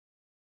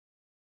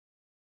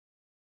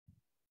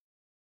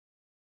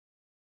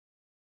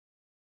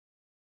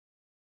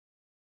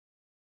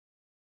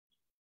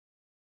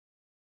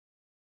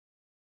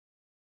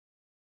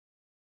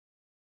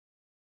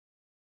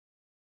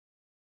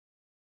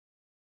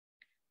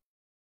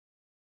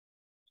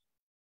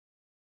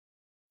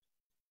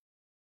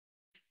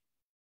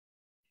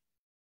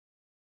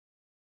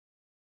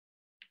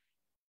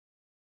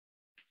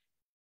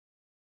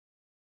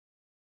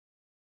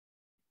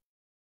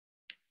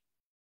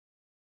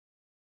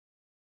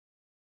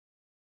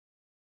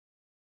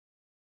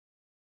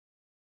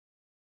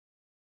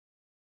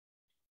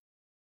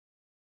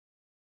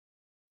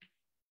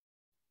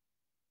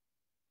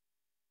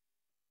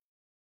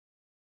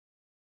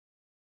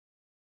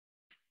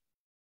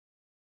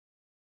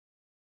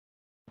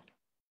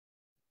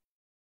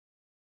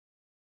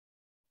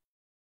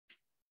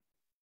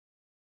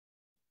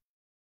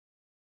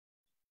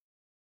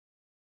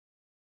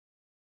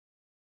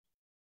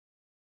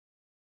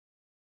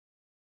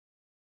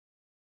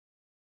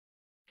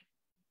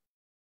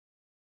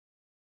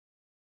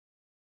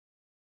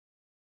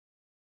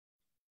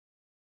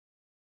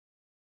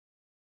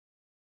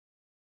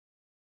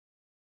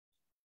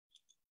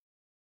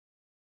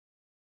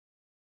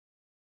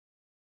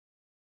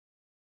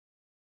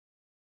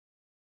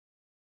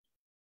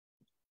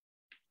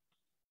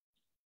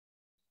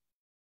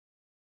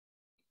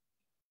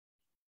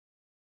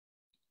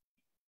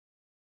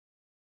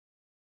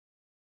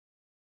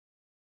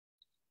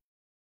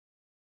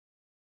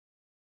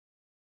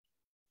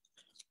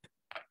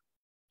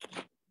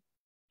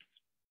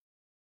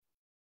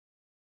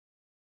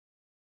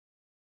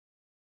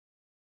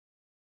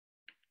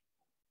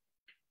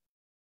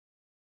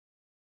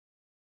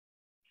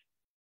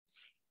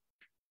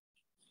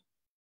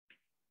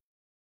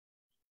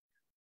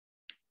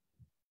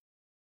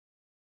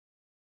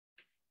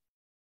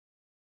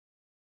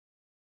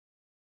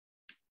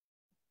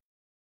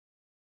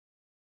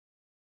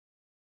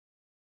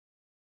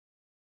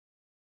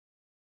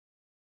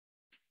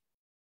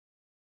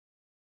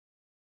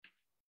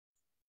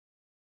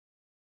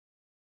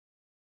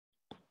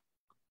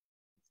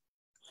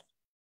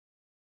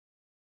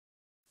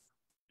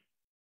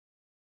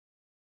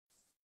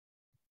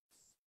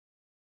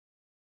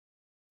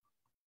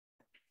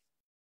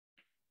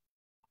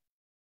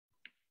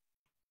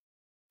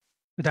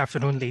Good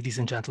afternoon, ladies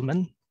and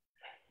gentlemen,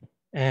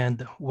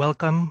 and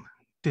welcome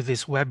to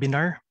this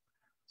webinar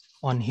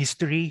on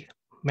history,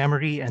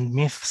 memory, and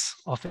myths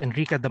of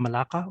Enrique de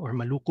Malacca or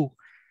Maluku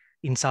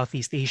in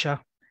Southeast Asia,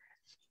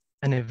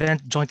 an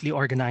event jointly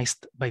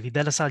organized by the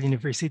De La Salle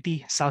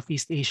University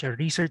Southeast Asia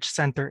Research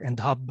Center and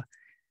Hub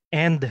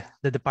and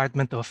the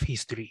Department of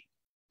History.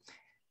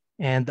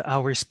 And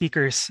our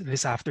speakers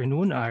this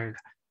afternoon are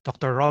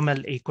Dr. Rommel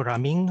A.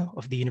 Curaming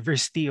of the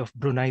University of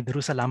Brunei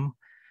Darussalam,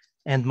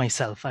 and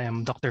myself. I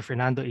am Dr.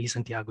 Fernando A.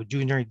 Santiago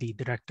Jr., the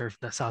Director of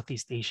the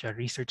Southeast Asia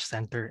Research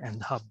Center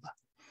and Hub.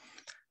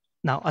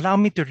 Now, allow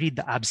me to read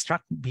the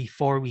abstract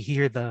before we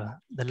hear the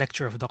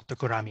lecture of Dr.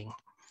 Curaming.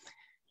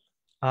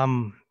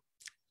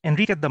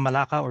 Enrique de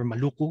Malacca or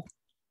Maluku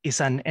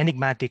is an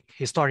enigmatic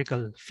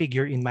historical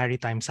figure in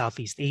maritime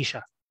Southeast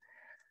Asia.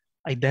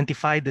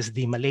 Identified as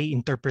the Malay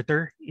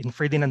interpreter in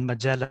Ferdinand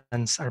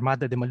Magellan's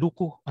Armada de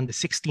Maluku on the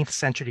 16th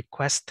century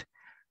quest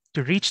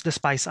to reach the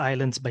Spice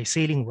Islands by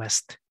sailing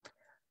west,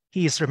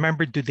 he is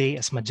remembered today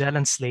as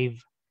Magellan's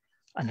slave,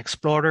 an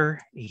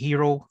explorer, a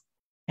hero,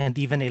 and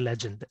even a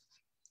legend.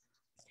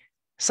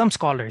 Some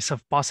scholars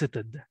have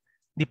posited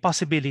the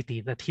possibility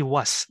that he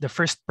was the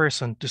first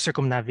person to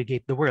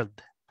circumnavigate the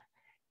world,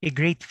 a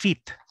great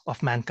feat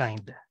of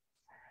mankind.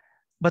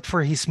 But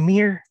for his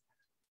mere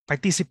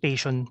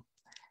participation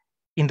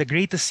in the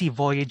greatest sea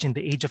voyage in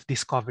the age of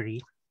discovery,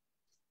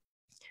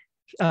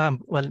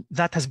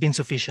 that has been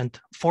sufficient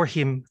for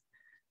him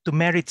to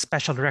merit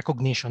special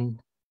recognition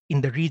in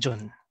the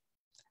region.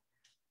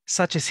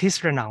 Such is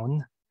his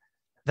renown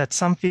that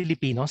some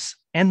Filipinos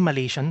and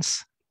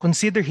Malaysians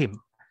consider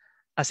him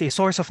as a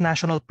source of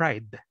national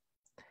pride,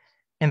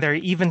 and there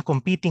are even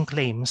competing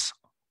claims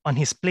on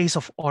his place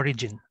of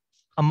origin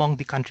among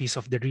the countries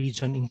of the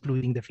region,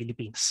 including the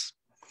Philippines.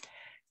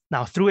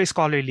 Now, through a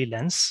scholarly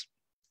lens,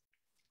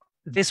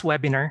 this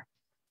webinar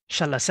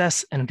shall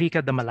assess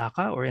Enrique de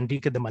Malacca or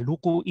Enrique de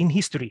Maluku in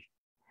history,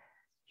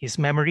 his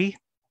memory,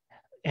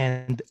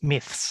 and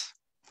myths.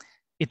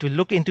 It will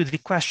look into the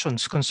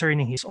questions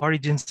concerning his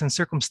origins and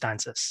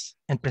circumstances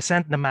and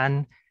present the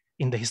man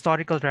in the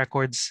historical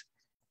records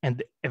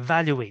and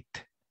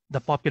evaluate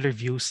the popular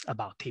views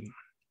about him.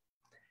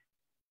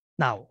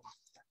 Now,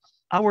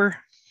 our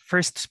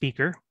first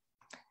speaker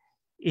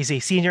is a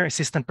senior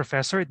assistant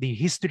professor at the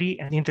History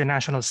and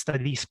International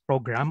Studies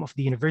program of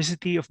the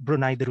University of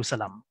Brunei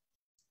Darussalam.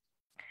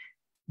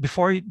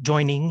 Before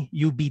joining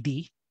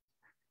UBD,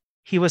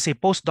 he was a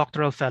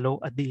postdoctoral fellow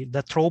at the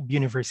La Trobe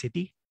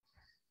University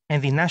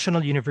and the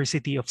National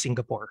University of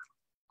Singapore.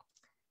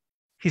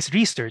 His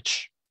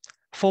research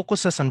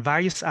focuses on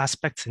various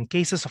aspects and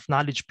cases of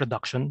knowledge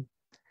production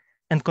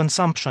and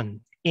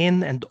consumption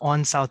in and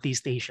on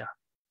Southeast Asia,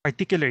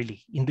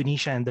 particularly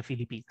Indonesia and the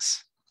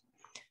Philippines.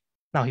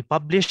 Now, he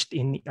published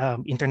in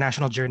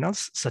international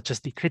journals such as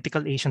the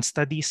Critical Asian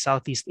Studies,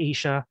 Southeast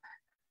Asia,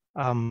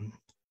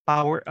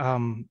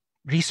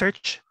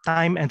 Research,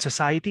 Time and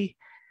Society,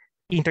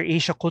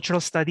 Inter-Asia Cultural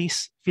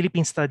Studies,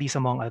 Philippine Studies,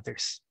 among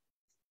others.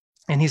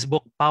 And his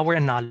book, Power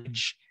and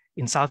Knowledge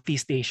in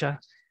Southeast Asia,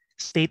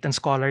 State and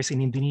Scholars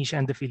in Indonesia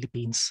and the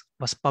Philippines,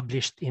 was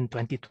published in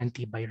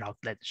 2020 by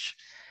Routledge.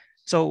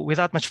 So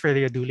without much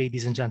further ado,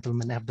 ladies and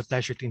gentlemen, I have the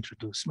pleasure to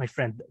introduce my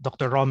friend,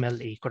 Dr.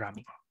 Rommel A.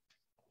 Curaming.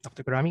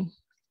 Dr. Curaming.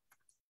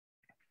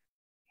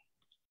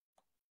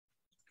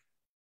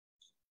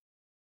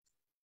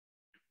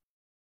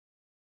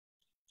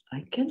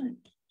 I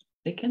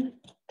cannot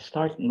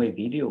start my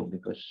video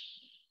because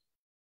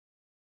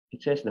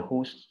it says the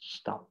host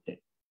stopped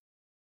it.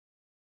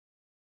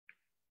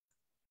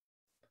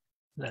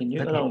 Can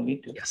you allow me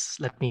to? Yes,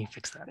 let me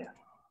fix that. Yeah.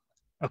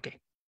 Okay.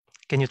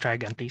 Can you try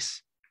again,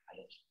 please?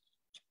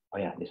 Oh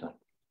yeah, this one.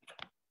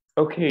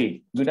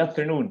 Okay, good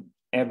afternoon,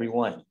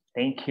 everyone.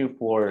 Thank you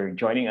for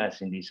joining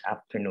us in this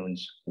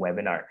afternoon's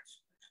webinar.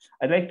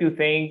 I'd like to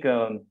thank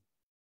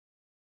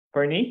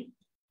Fernie,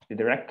 the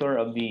director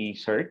of the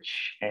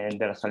search and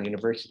De La Salle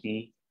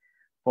University,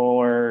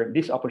 for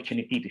this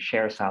opportunity to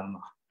share some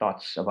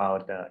thoughts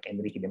about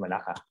Enrique de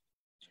Malacca.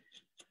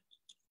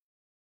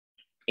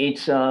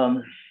 It's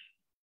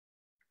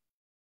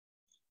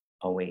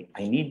oh wait,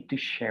 I need to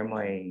share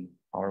my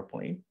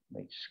PowerPoint,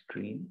 my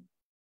screen.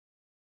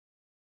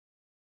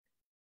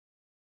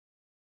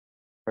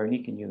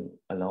 Fernie, can you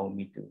allow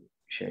me to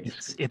share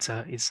this?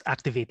 It's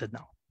activated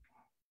now.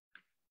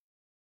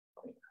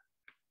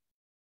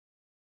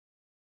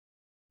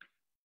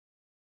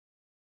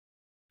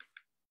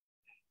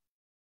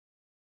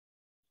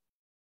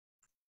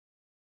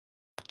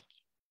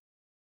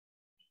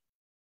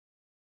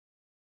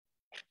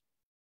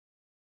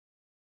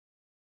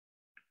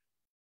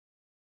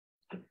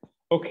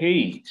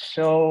 Okay,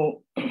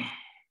 so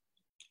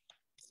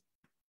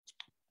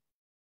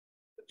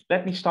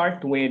let me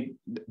start with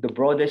the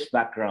broadest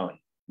background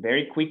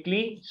very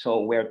quickly.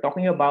 So we're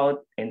talking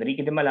about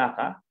Enrique de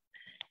Malacca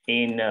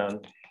in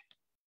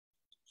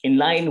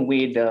line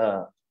with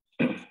the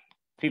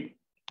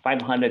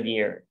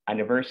 500-year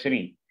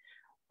anniversary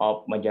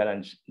of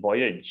Magellan's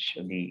voyage,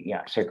 the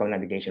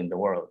circumnavigation of the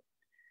world.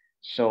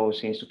 So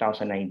since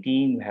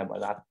 2019, we have a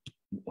lot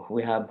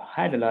we have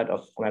had a lot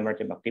of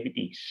commemorative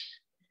activities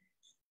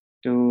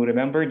to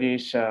remember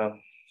this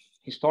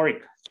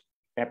historic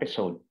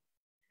episode.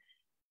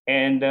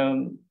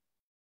 And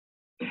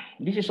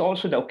this is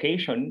also the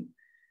occasion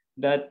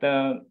that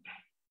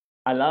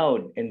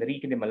allowed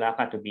Enrique de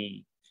Malacca to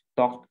be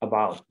talked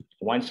about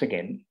once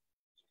again.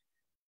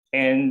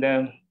 And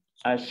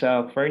as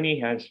Fernie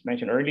has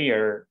mentioned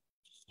earlier,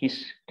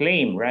 his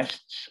claim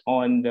rests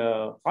on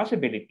the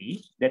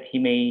possibility that he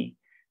may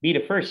be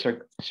the first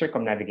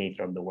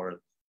circumnavigator of the world.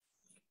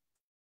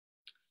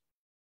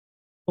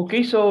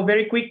 Okay, so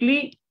very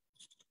quickly,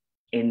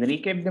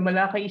 Enrique de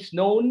Malacca is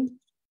known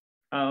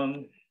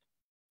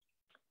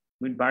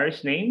with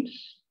various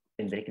names.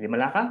 Enrique de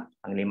Malacca,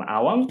 ang Lima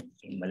Awang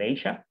in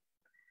Malaysia.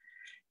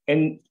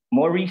 And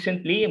more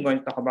recently, I'm going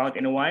to talk about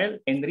in a while,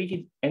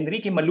 Enrique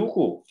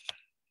Maluku.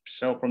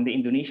 So from the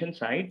Indonesian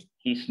side,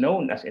 he's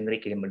known as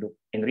Enrique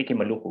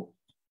Maluku.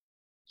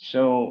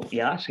 So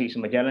yeah, so he's a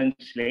Magellan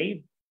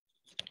slave.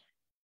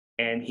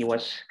 And he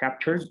was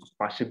captured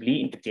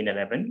possibly in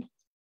 1511.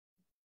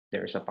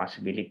 There's a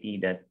possibility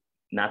that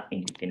not in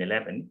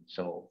 1511.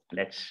 So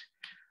let's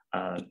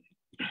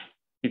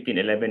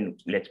 1511,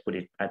 let's put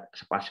it as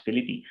a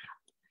possibility.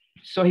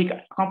 So he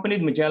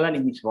accompanied Magellan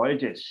in his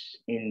voyages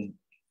in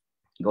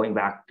going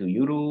back to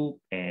Europe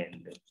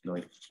and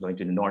going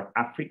to the North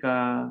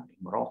Africa,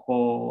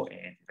 Morocco,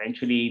 and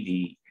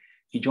eventually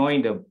he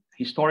joined the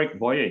historic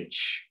voyage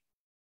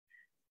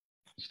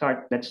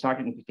that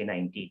started in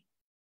 1519.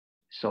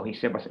 So he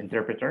served as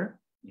interpreter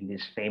in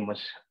this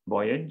famous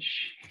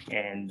voyage.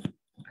 And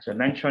as I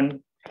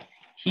mentioned,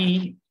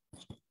 his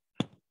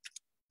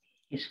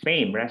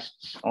fame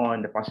rests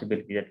on the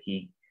possibility that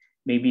he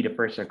may be the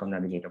first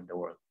circumnavigator of the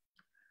world.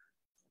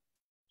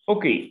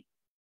 Okay,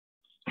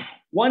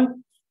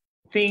 one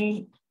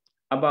thing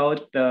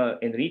about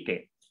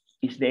Enrique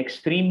is the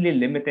extremely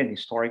limited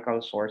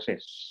historical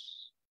sources.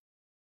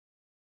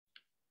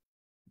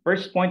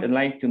 First point I'd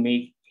like to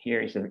make here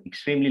is the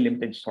extremely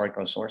limited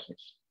historical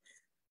sources.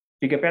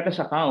 Pigafetta's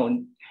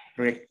account,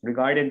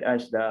 regarded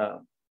as the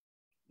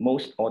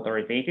most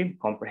authoritative,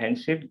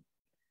 comprehensive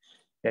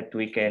that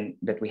we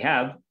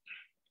have,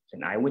 it's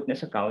an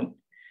eyewitness account.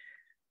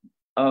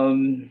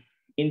 In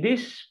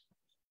this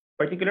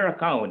particular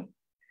account,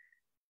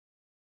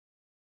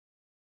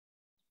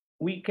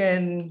 we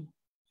can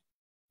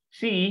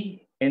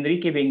see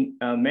Enrique being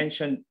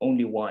mentioned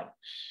only once.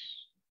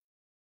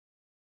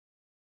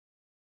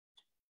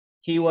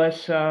 He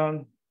was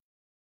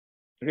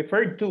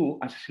referred to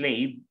as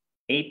slave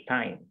 8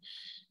 times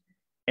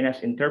and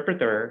as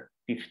interpreter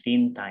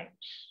 15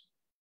 times.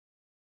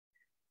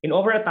 In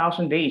over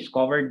 1,000 days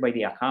covered by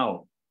the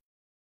account,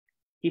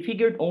 he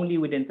figured only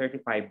within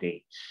 35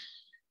 days.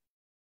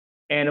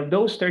 And of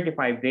those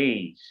 35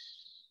 days,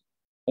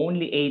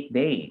 only 8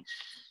 days,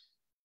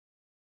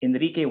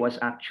 Enrique was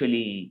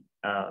actually,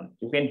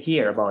 you can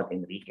hear about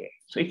Enrique.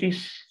 So it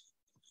is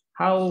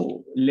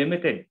how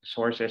limited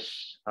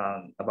sources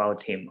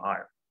about him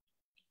are.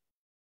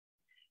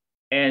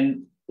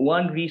 And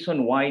one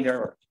reason why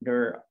there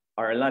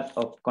are a lot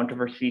of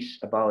controversies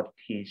about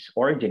his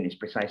origin is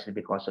precisely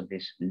because of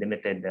these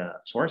limited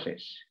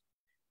sources.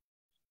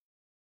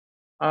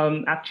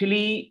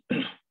 Actually,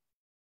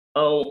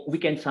 we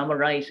can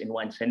summarize in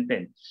one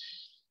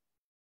sentence.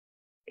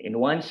 In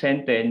one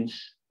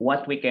sentence,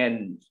 what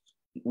Pigafetta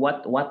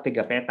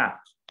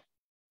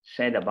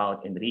said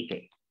about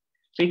Enrique.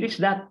 So it is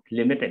that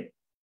limited.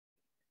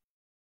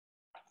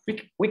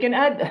 We can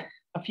add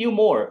a few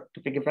more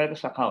to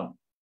Pigafetta's account.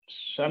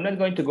 So I'm not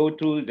going to go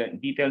through the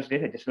details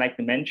there. I just like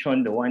to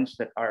mention the ones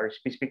that are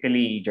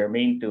specifically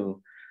germane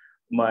to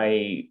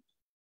my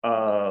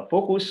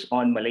focus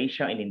on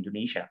Malaysia and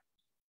Indonesia.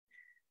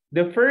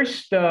 The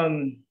first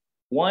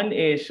one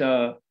is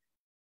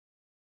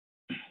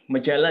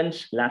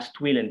Magellan's last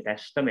will and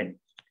testament.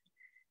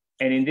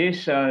 And in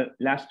this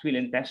last will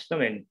and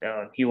testament,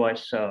 he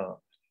was, oh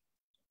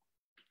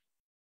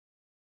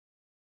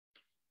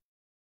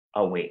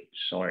wait,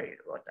 sorry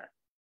about that.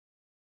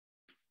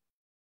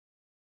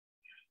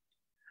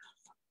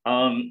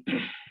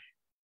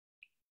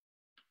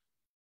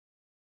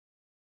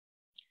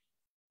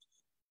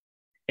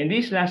 In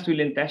this last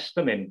will and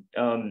testament,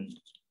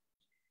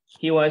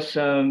 he was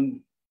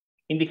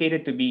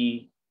indicated to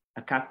be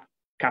a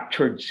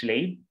captured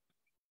slave,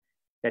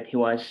 that he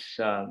was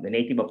the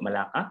native of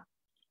Malacca,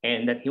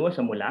 and that he was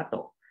a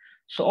mulatto.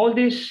 So all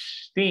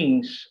these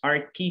things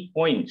are key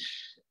points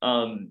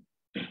in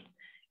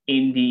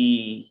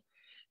the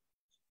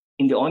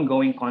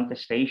ongoing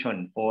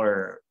contestation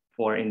for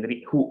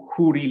Enrique,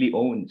 who really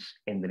owns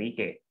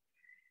Enrique.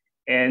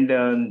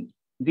 And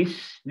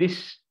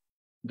this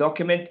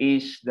document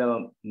is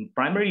the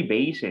primary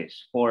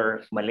basis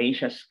for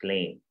Malaysia's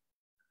claim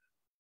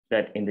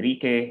that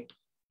Enrique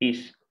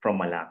is from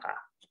Malacca.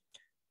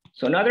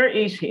 So another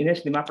is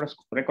Ines de Macra's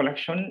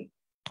recollection.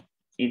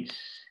 I'm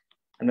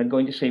not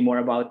going to say more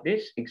about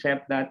this,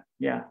 except that,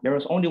 yeah, there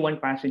was only one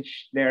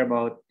passage there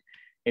about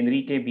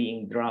Enrique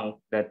being drunk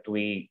that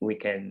we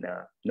can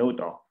note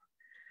of.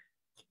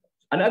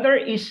 Another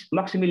is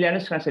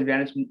Maximilianus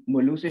Transylvanus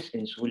Molusus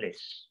Insulis.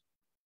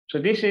 So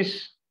this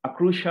is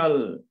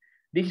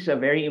a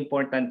very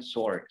important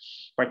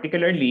source,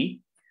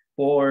 particularly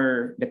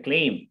for the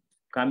claim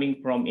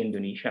coming from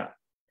Indonesia.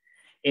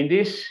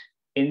 This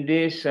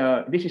is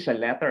a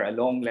letter, a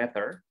long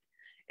letter,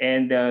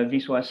 and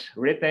this was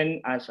written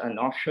as an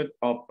offshoot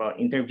of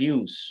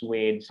interviews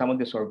with some of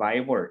the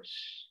survivors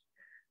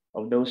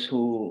of those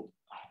who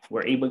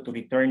were able to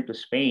return to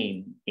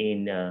Spain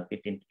in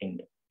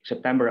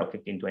September of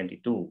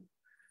 1522.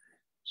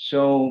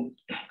 So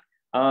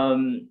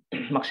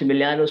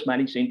Maximilianus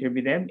managed to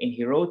interview them, and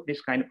he wrote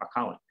this kind of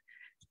account.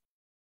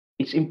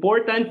 It's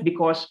important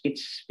because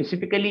it's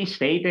specifically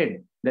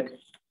stated that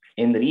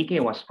Enrique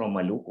was from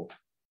Maluku.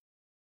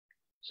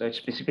 So it's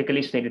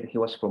specifically stated that he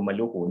was from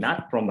Maluku,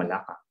 not from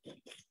Malacca.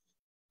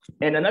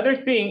 And another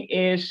thing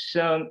is,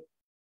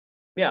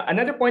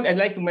 another point I'd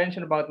like to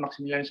mention about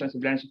Maximilianus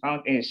Transylvanus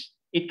account is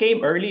it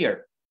came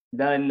earlier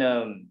than,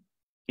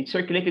 it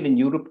circulated in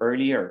Europe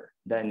earlier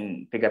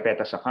than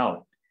Pigafetta's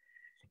account.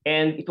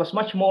 And it was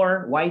much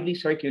more widely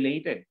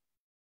circulated.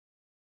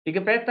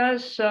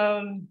 Pigafetta's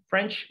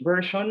French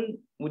version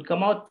would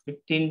come out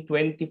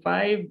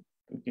 1525,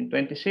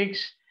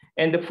 1526,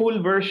 and the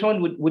full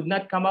version would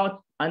not come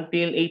out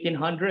until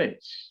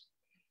 1800s.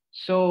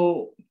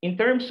 So in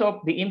terms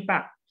of the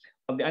impact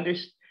of the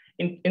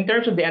in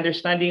terms of the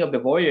understanding of the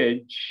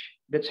voyage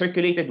that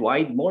circulated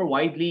more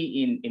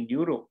widely in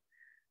Europe,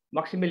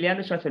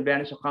 Maximilianus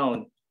Transylvanus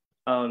account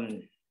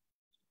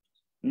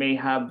may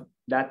have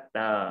that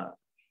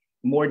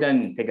more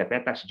than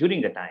Pigafetta's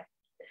during the time.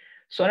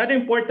 So another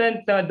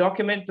important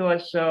document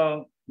was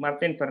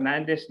Martin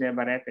Fernandez de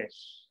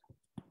Barrete's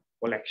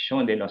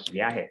Colección de los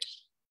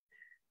Viajes.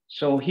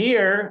 So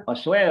here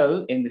as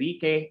well,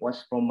 Enrique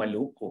was from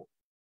Maluku.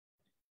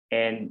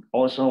 And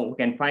also we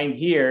can find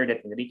here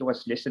that Enrique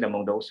was listed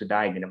among those who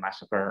died in the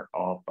massacre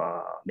of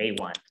May 1,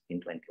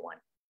 1521.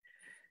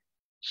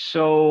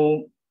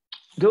 So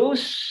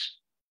those,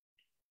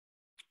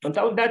 on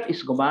top of that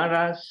is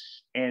Gomaras,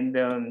 and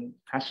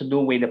has to do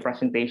with the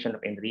presentation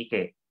of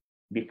Enrique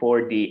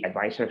before the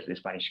advisors of the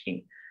Spanish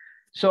king.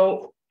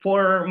 So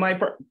for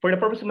the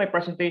purpose of my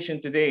presentation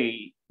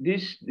today,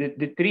 the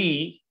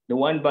three, the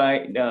one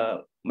by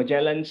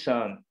Magellan's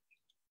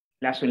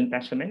Last Will and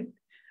Testament,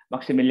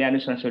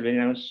 Maximilianus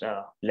Transylvanus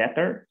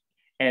letter,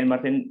 and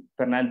Martin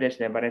Fernandez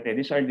de Barrete,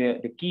 these are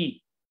the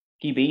key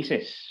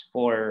bases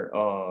for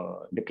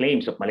the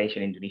claims of Malaysia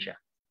and Indonesia.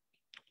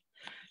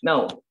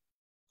 Now,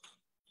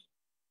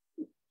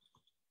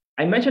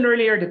 I mentioned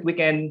earlier that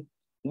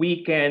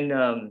we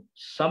can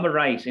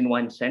summarize in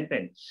one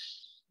sentence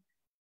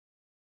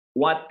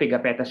what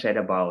Pigafetta said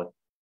about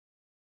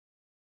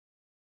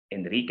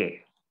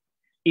Enrique.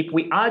 If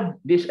we add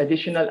these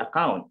additional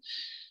accounts,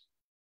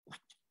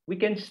 we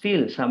can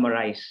still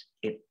summarize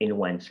it in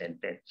one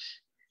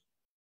sentence.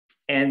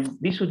 And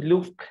this would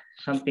look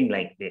something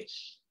like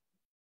this.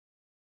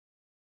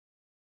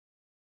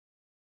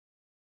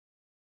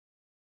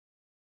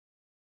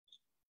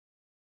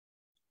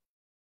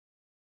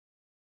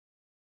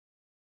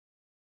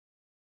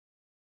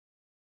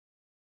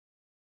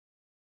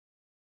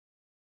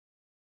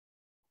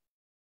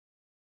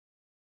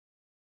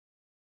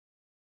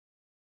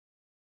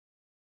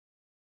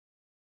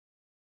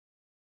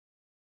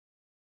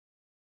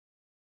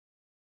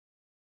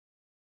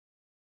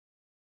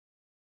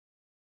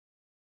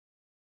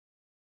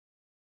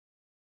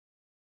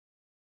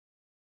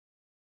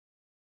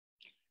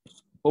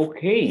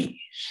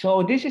 Okay,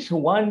 so this is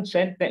one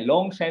sentence,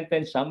 long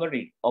sentence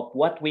summary of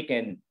what we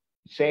can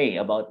say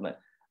about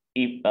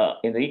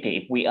Enrique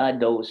if we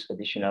add those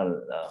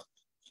additional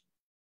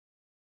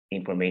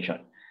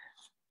information.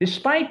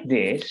 Despite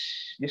this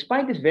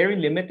very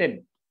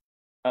limited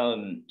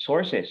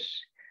sources,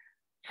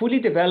 fully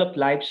developed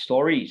life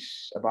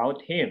stories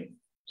about him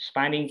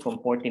spanning from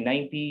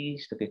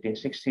 1490s to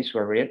 1560s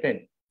were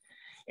written.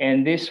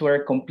 And these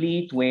were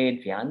complete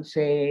with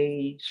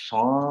fiancé,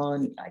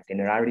 son,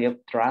 itinerary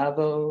of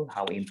travel,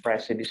 how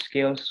impressive his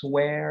skills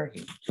were,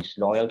 his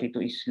loyalty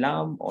to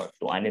Islam or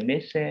to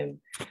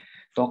animism,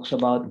 talks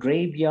about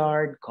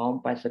graveyard,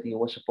 compass that he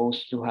was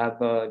supposed to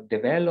have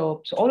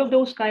developed. So all of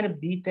those kind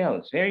of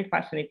details, very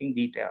fascinating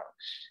details.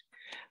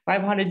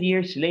 500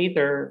 years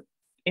later,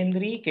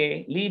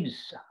 Enrique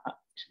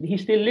he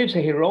still lives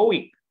a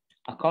heroic,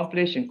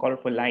 accomplished and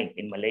colorful life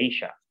in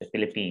Malaysia, the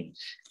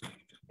Philippines,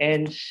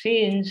 and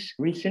since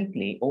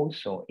recently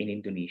also in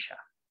Indonesia.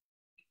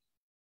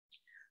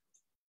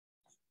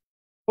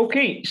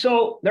 Okay,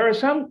 so there are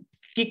some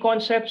key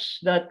concepts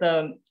that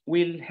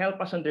will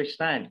help us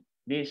understand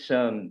this,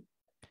 how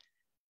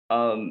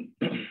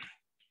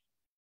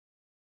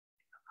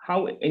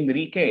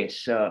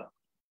Enrique's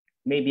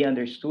may be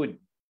understood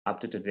up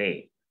to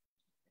today.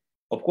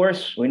 Of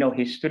course, we know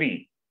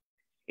history.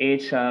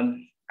 It's,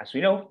 as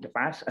we know, the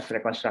past as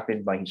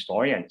reconstructed by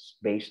historians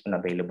based on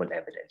available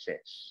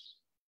evidences.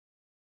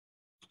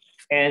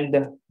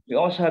 And we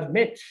also have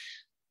myths.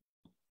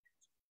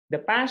 The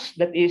past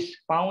that is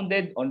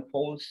founded on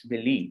false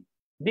belief.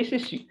 This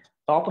is the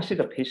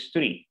opposite of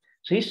history.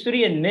 So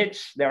history and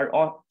myths, they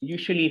are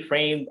usually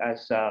framed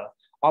as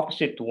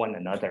opposite to one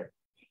another.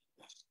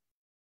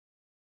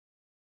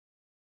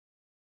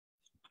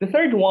 The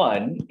third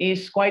one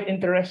is quite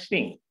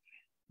interesting,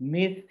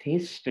 myth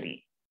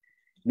history.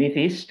 Myth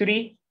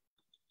history,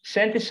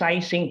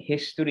 synthesizing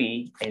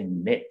history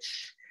and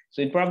myths.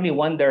 So you probably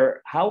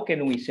wonder, how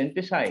can we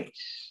synthesize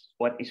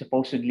what is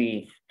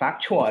supposedly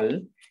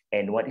factual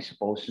and what is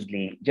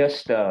supposedly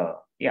just,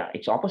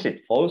 its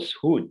opposite,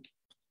 falsehood.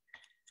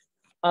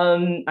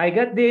 I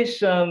got this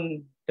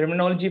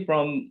terminology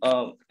from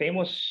a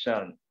famous,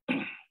 a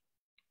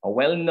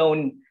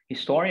well-known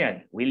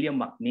historian, William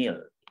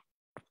McNeill.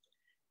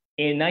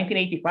 In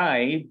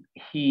 1985,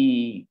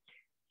 he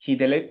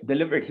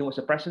delivered, he was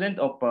the president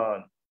of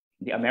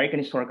the American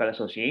Historical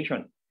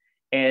Association.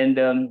 And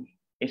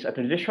it's a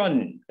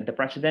tradition the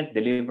president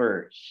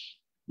delivers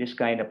this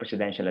kind of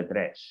presidential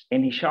address.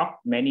 And he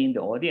shocked many in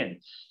the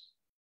audience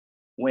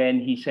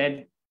when he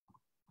said,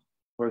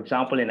 for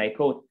example, and I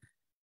quote,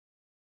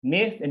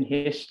 "Myth and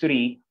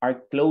history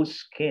are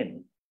close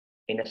kin,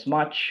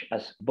 inasmuch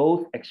as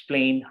both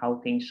explain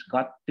how things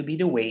got to be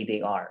the way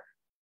they are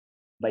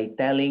by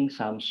telling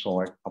some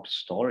sort of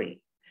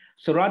story."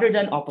 So rather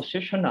than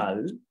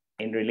oppositional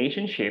in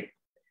relationship,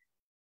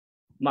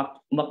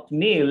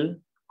 McNeill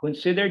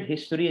considered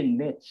history and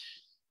myths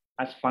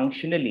as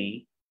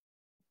functionally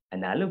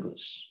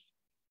analogous.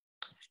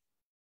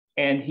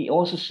 And he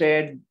also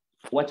said,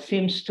 what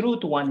seems true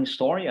to one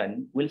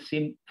historian will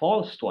seem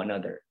false to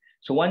another.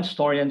 So one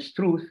historian's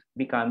truth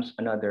becomes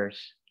another's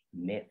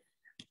myth.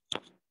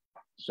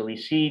 So we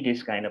see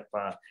this kind of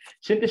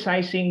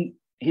synthesizing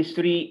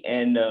history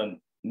and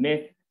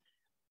myth.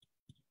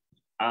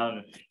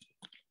 I'll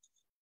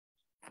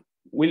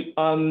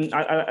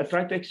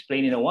try to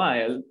explain in a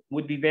while,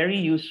 would be very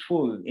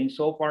useful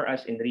insofar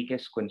as Enrique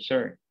is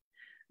concerned.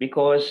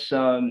 Because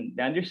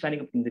the understanding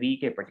of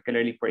Enrique,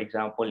 particularly, for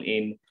example,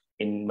 in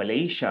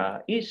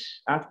Malaysia,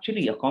 is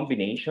actually a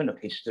combination of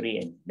history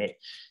and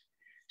myths.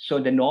 So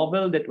the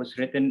novel that was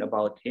written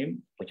about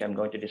him, which I'm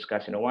going to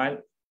discuss in a while,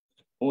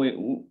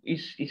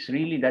 is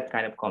really that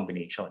kind of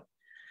combination.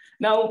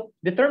 Now,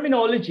 the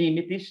terminology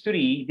myth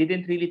history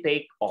didn't really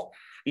take off.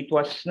 It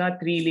was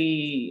not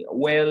really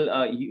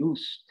well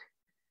used.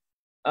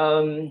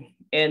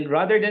 And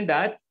rather than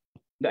that,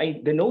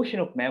 the notion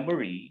of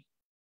memory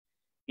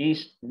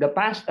is the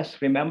past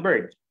as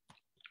remembered,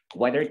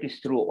 whether it is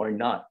true or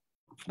not,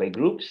 by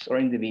groups or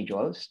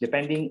individuals,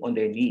 depending on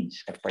their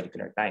needs at a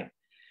particular time.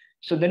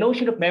 So the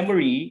notion of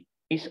memory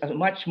is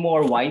much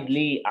more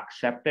widely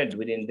accepted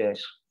within the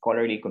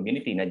scholarly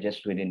community, not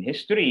just within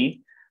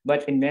history,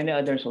 but in many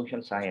other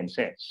social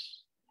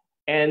sciences.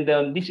 And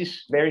this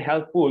is very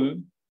helpful.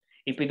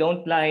 If we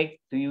don't like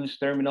to use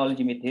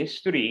terminology myth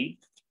history,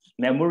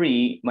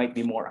 memory might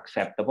be more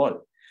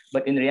acceptable.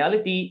 But in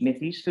reality,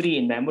 myth history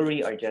and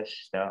memory are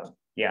just,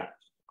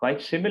 quite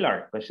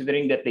similar,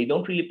 considering that they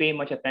don't really pay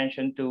much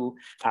attention to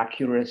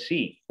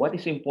accuracy. What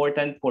is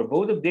important for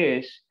both of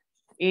this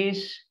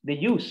is the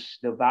use,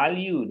 the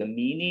value, the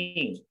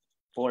meaning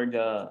for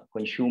the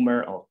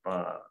consumer of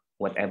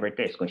whatever it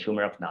is,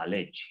 consumer of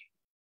knowledge.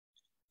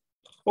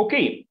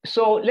 Okay,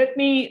 so let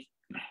me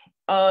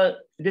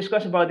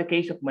discuss about the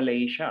case of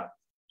Malaysia.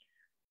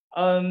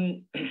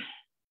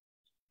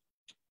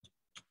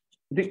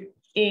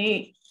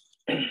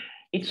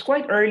 It's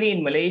quite early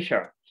in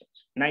Malaysia,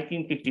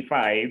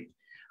 1955.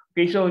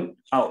 Okay, so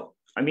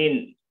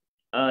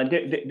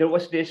there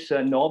was this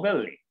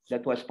novel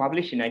that was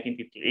published in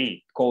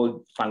 1958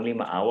 called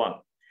Panglima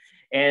Awang,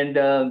 and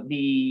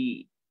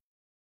the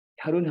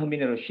Harun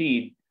Hamid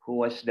Rashid, who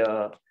was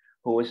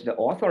the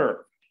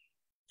author,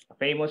 a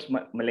famous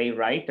Malay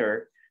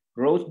writer,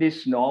 wrote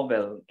this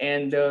novel,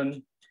 and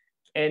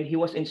he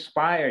was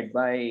inspired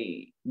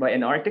by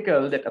an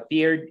article that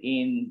appeared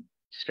in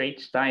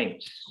Straits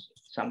Times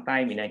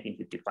sometime in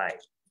 1955.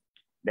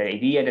 The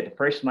idea that the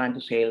first man to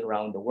sail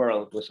around the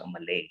world was a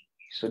Malay.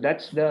 So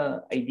that's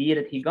the idea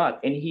that he got,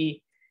 and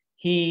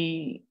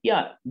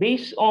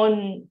based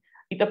on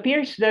it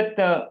appears that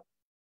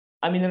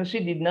Amin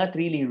Rashid did not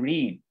really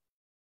read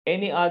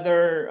any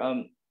other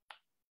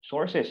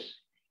sources.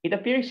 It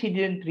appears he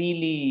didn't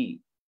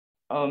really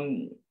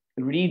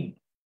read.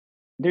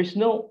 There's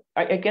no,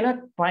 I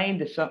cannot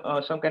find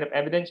some kind of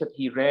evidence that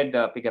he read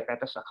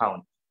Pigafetta's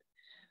account.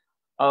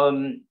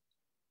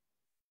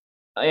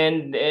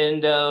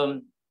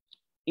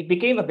 It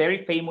became a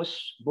very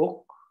famous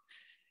book.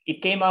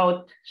 It came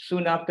out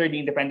soon after the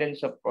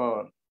independence of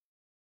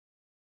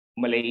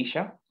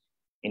Malaysia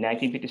in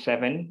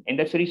 1957, and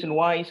that's the reason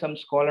why some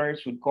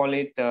scholars would call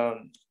it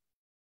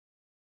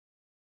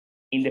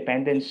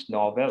independence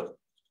novel.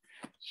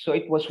 So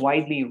it was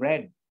widely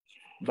read.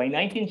 By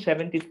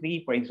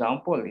 1973, for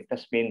example, it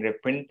has been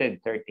reprinted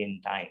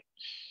 13 times.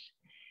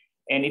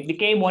 And it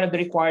became one of the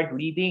required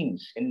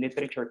readings in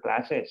literature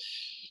classes,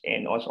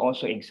 and was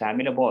also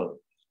examinable,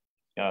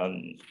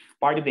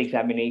 part of the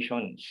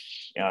examinations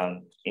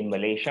in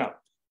Malaysia.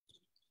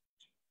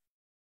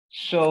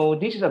 So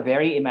this is a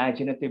very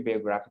imaginative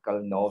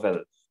biographical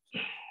novel.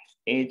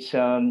 It's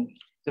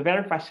It's a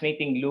very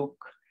fascinating look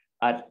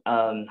at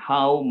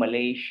how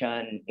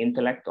Malaysian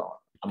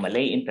intellectual, a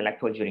Malay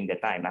intellectual during the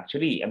time.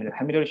 Actually, I mean,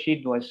 Hamid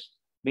Rashid was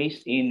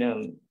based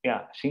in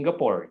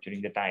Singapore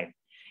during the time.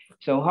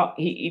 So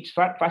it's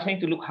fascinating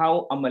to look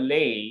how a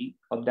Malay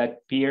of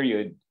that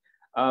period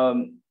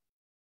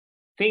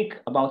think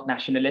about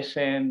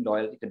nationalism,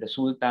 loyalty to the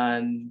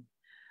Sultan,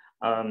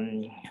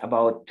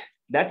 about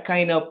that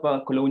kind of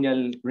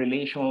colonial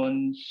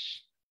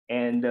relations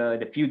and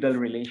the feudal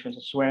relations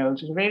as well.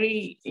 So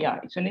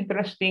it's an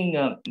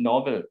interesting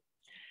novel.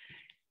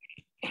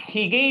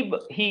 He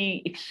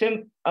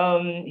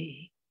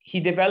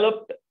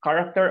developed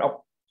character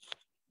of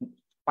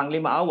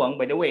Panglima Awang.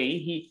 By the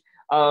way,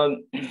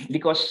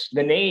 because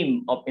the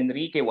name of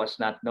Enrique was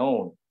not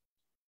known.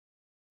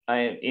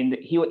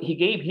 He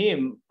gave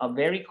him a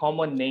very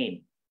common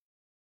name,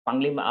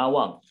 Panglima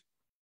Awang.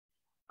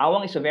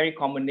 Awang is a very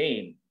common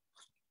name.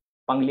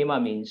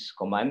 Panglima means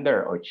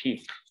commander or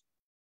chief.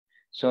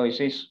 So it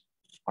says,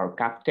 or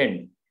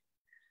captain.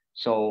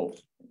 So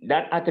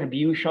that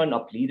attribution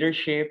of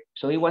leadership.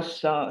 So he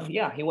was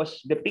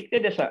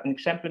depicted as an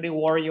exemplary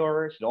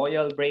warrior,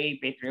 loyal,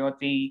 brave,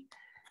 patriotic,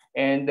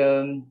 and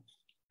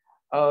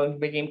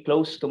became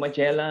close to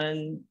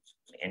Magellan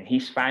and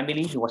his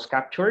family. He was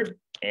captured,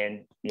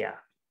 and the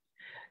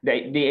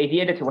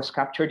idea that he was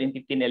captured in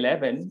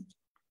 1511,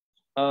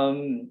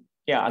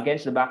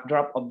 against the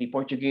backdrop of the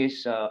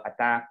Portuguese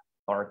attack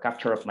or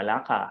capture of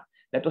Malacca.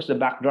 That was the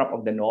backdrop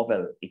of the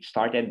novel. It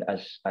started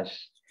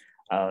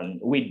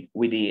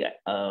with the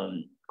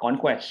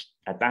conquest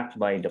attack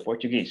by the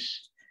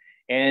Portuguese,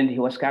 and he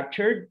was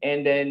captured,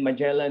 and then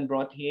Magellan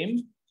brought him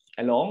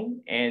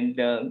along, and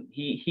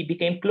he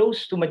became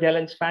close to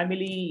Magellan's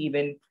family,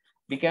 even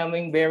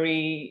becoming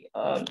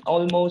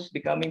almost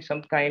becoming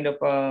some kind of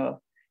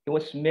he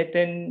was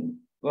smitten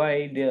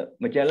by the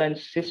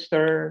Magellan's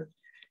sister.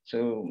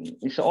 So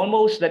it's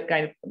almost that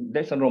kind of,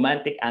 there's a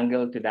romantic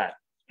angle to that,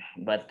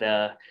 but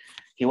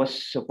he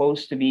was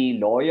supposed to be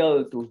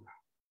loyal to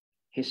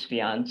his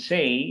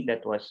fiancée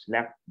that was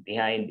left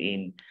behind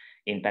in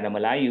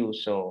Tanamalayu.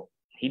 So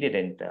he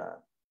didn't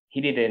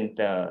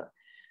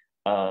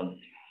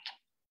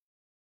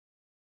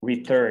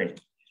return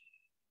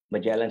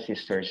Magellan's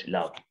sister's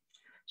love.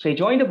 So he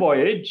joined the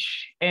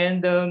voyage,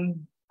 and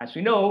as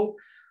we know,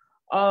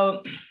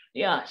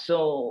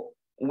 so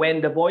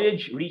when the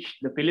voyage reached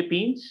the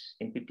Philippines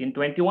in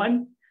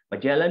 1521,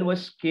 Magellan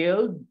was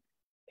killed,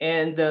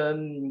 and a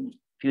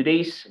few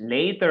days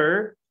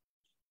later,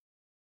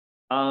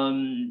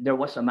 there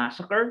was a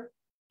massacre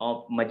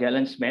of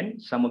Magellan's men.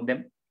 Some of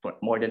them,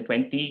 more than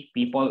 20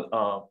 people,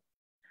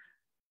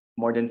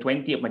 more than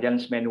 20 of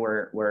Magellan's men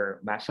were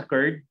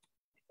massacred,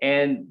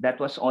 and that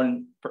was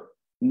on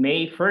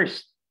May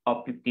 1st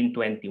of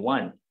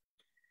 1521.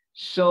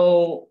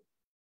 So,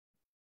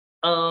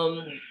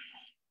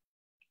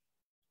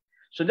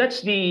 so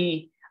that's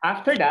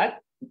after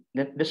that,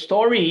 the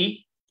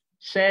story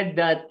said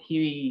that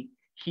he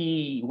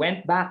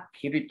went back,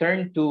 he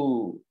returned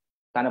to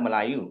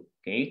Tanamalayu,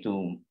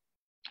 to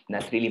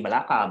not really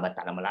Malacca, but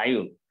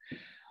Tanamalayu.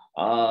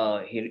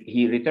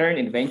 He returned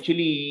and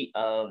eventually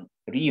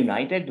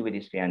reunited with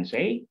his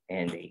fiancée,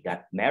 and they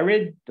got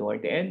married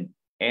toward the end.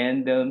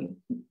 And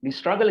the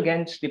struggle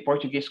against the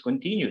Portuguese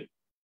continued.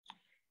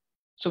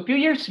 So a few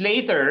years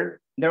later,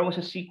 there was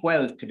a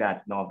sequel to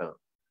that novel.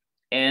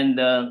 And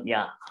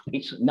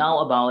it's now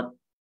about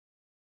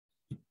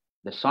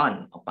the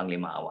son of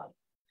Panglima Awang.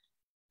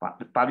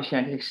 Published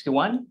in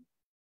 1961.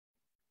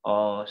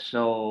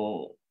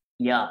 So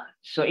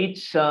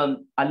it's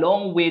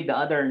along with the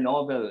other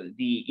novel,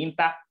 the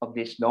impact of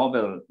this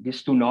novel,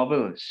 these two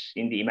novels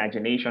in the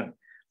imagination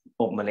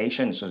of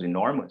Malaysians was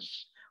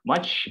enormous.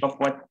 Much of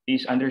what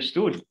is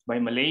understood by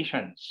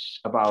Malaysians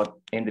about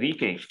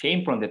Enrique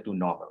came from the two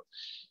novels.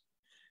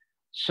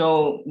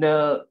 So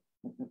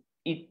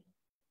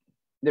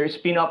there's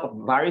spin-off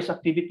of various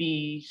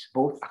activities,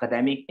 both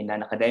academic and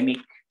non-academic.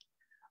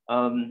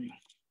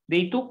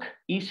 They took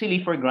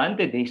easily for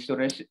granted the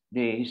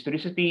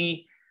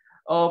historicity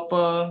of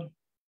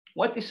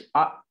what is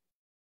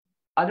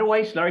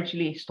otherwise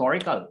largely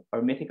historical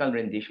or mythical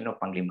rendition of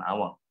Panglima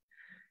Awang.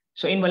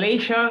 So in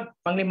Malaysia,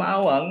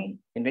 Panglima Awang,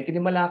 Enrique de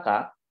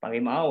Malacca,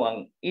 Panglima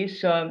Awang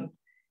is,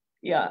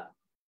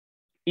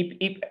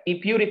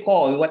 if you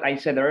recall what I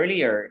said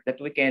earlier,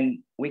 that we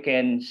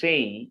can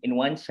say in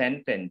one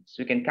sentence,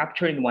 we can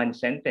capture in one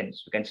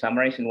sentence, we can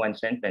summarize in one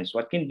sentence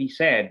what can be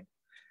said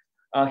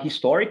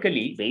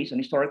historically, based on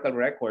historical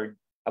record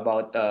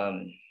about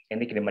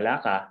Enrique de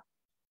Malacca.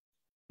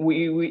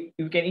 We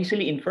can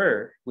easily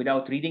infer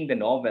without reading the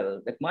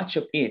novel that much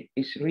of it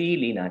is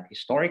really not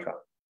historical.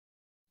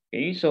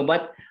 So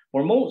but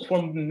for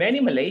many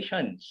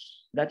Malaysians,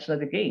 that's not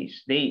the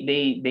case.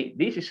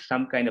 This is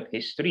some kind of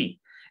history,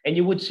 and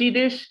you would see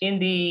this in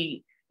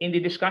the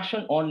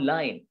discussion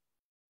online.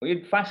 We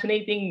had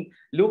fascinating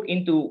look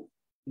into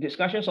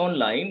discussions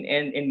online,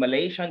 and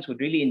Malaysians would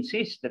really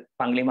insist that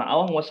Panglima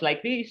Awang was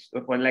like this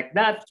or like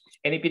that.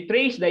 And if you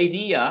trace the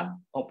idea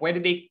of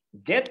whether they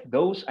get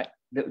those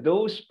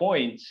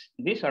points,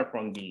 these are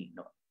from the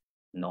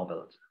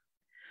novels.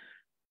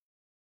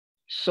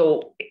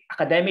 So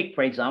academic,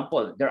 for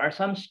example, there are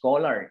some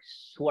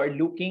scholars who are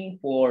looking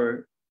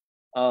for,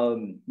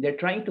 they're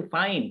trying to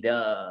find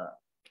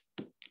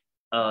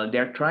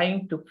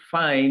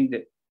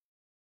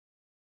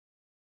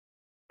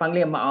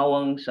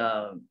panglimaawang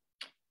sa,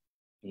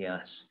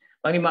 yes,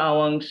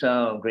 panglimaawang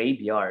sa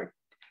graveyard,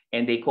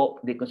 and they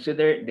thought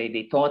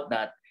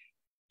that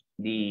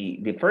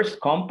the first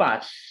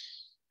compass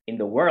in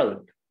the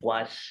world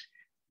was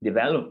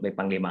developed by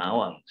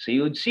Panglimaawang. So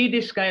you would see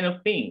this kind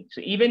of thing.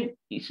 So even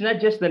it's not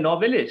just the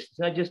novelist, it's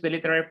not just the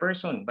literary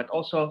person, but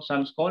also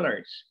some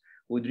scholars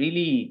would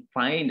really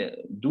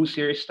do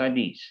serious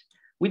studies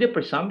with the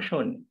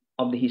presumption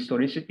of the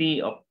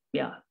historicity of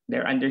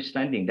their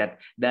understanding that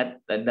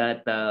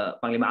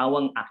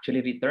Panglimaawang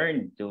actually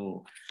returned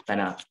to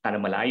Tanah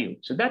Malayu.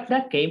 So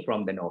that came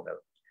from the novel.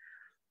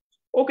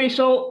 Okay,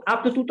 so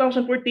up to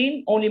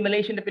 2014, only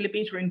Malaysia and the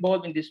Philippines were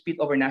involved in dispute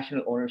over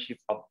national ownership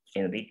of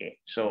Enrique.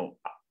 So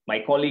my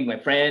colleague, my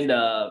friend,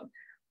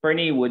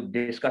 Fernie would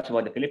discuss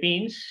about the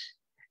Philippines.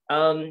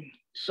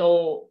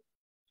 So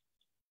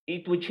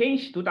it would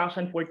change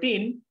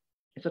 2014.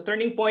 It's a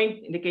turning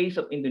point in the case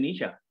of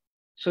Indonesia.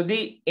 So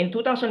in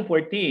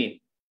 2014,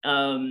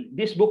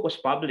 this book was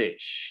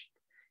published.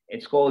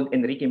 It's called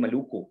Enrique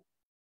Maluku.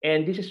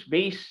 And this is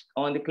based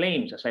on the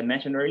claims, as I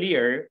mentioned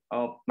earlier,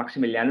 of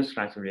Maximilianus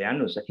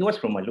Transferianus, that he was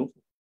from Maluku.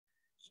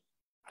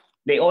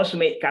 They also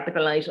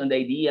capitalize on the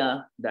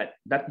idea that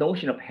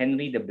notion of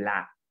Henry the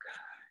Black.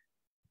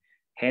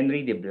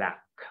 Henry the Black.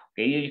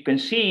 Okay, you can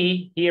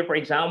see here, for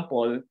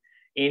example,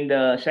 in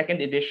the second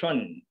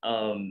edition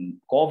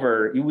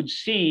cover, you would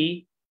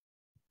see,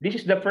 this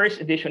is the first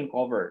edition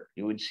cover.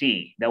 You would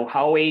see the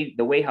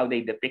way how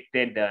they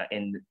depicted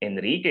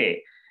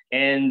Enrique.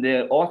 And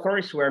the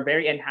authors were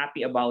very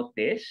unhappy about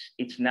this.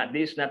 This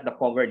is not the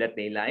cover that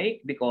they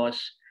like,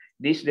 because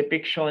this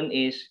depiction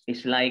is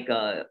like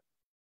a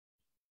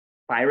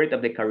Pirate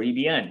of the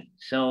Caribbean.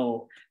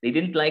 So they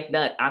didn't like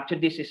that.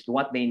 Actually, this is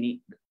what they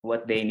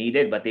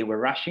needed, but they were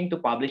rushing to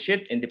publish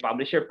it, and the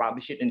publisher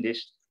published it in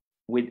this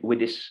with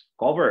this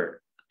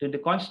cover, to the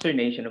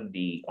consternation of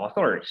the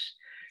authors.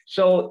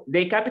 So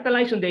they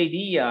capitalized on the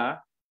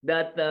idea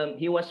that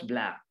he was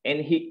black,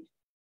 and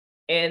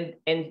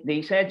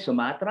they said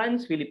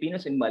Sumatrans,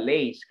 Filipinos, and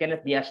Malays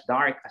cannot be as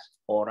dark as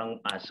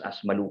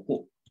as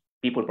Maluku,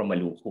 people from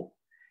Maluku,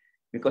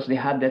 because they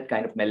have that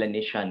kind of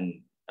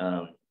Melanesian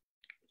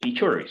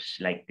features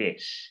like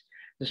this.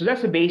 So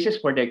that's the basis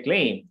for their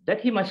claim that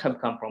he must have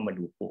come from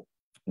Maluku,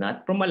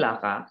 not from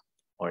Malacca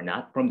or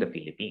not from the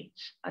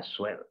Philippines as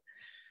well.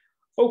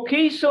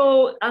 Okay,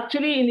 so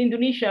actually in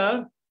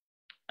Indonesia,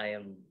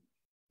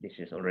 this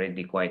is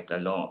already quite a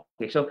long.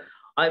 Okay, so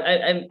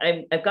I'm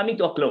coming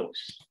to a close.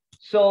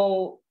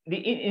 So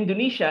in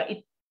Indonesia,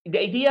 the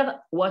idea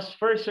was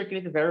first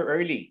circulated very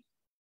early,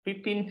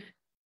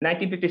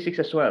 1956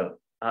 as well.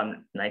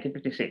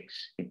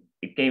 1956,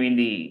 it came in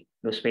the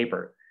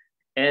newspaper,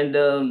 and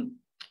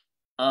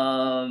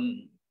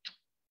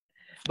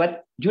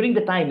but during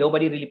the time,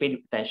 nobody really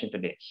paid attention to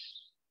this.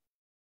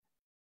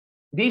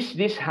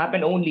 This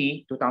happened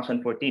only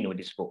 2014 with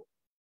this book,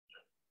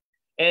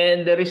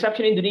 and the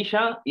reception in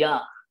Indonesia,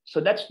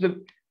 so that's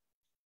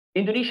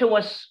Indonesia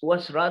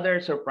was rather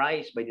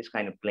surprised by this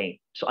kind of claim.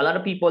 So a lot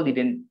of people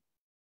didn't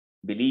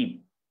believe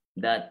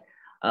that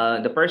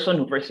the person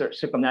who first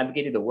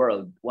circumnavigated the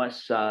world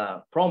was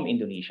from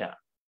Indonesia.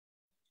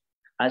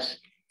 But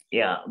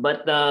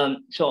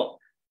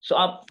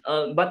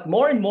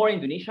more and more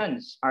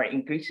Indonesians are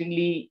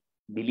increasingly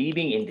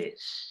believing in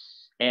this.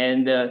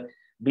 And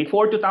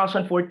before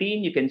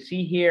 2014, you can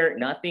see here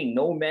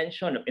no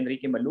mention of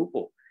Enrique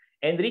Maluku.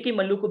 Enrique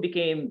Maluku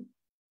became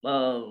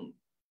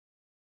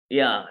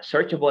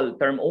searchable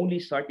term only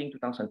starting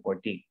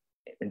 2014,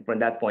 and from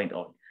that point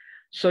on.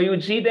 So you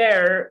would see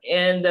there,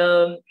 and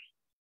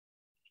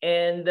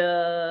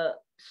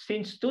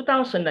since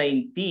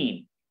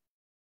 2019,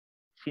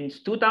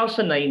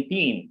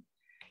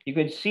 you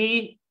can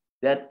see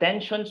that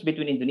tensions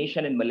between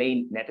Indonesian and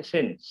Malay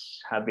netizens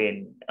have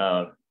been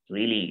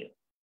really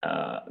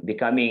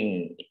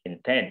becoming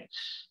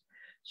intense.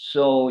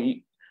 So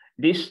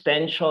these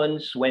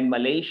tensions, when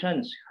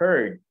Malaysians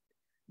heard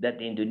that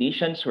the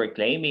Indonesians were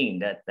claiming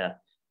that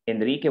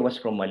Enrique was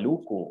from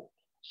Maluku,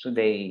 so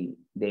they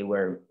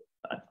were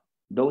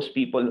those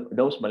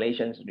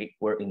Malaysians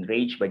were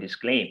enraged by this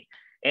claim,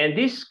 and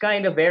this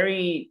kind of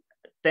very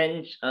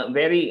tense,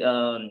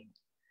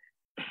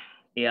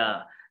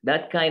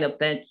 that kind of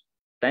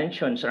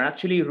tensions are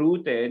actually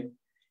rooted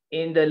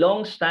in the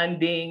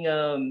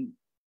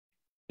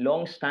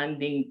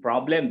long-standing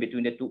problem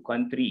between the two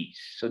countries.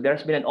 So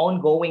there's been an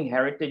ongoing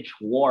heritage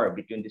war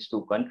between these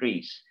two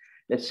countries.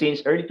 That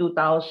since early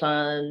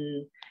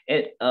 2000,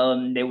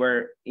 there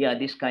were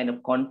this kind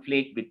of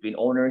conflict between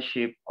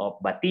ownership of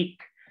batik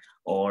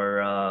or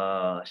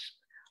a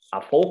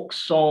folk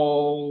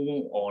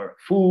song or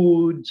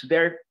foods.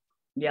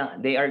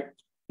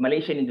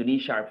 Malaysia and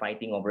Indonesia are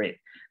fighting over it.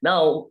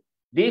 Now,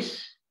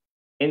 this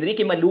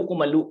Enrique Malacca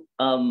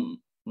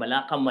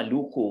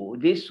Maluku,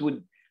 this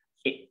would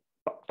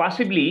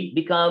possibly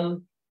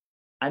become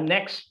a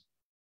next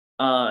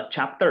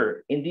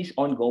chapter in this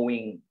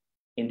ongoing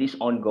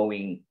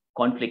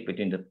conflict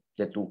between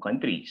the two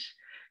countries.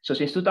 So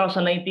since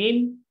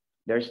 2019,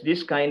 there's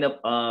this kind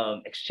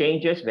of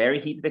exchanges, very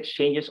heated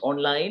exchanges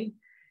online,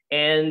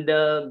 and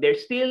they're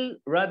still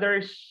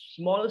rather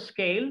small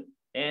scale.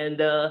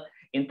 And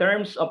in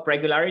terms of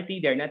regularity,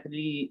 they're not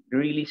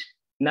really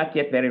not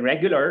yet very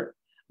regular.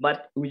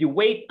 But you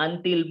wait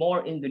until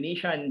more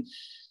Indonesians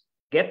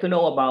get to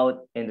know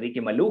about Enrique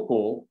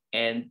Maluku,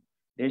 and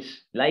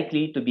there's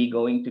likely to be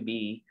going to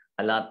be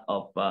a lot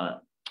of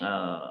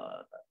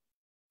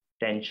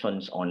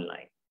tensions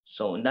online.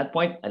 So on that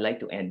point, I'd like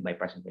to end my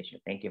presentation.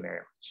 Thank you very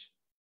much.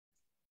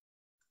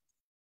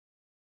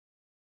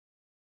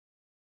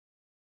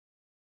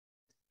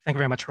 Thank you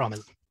very much,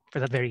 Rommel, for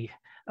that very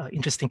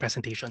interesting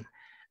presentation.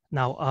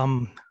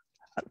 Now,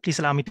 please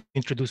allow me to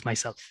introduce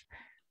myself.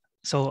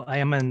 So I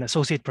am an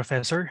associate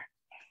professor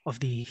of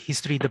the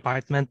History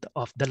Department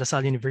of De La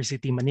Salle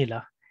University,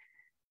 Manila,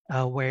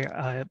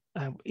 where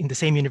in the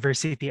same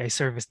university, I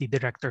serve as the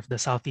director of the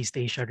Southeast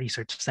Asia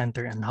Research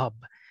Center and Hub.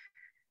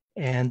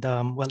 And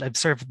well, I've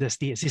served as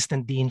the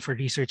Assistant Dean for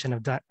Research and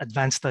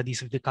Advanced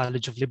Studies of the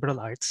College of Liberal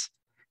Arts.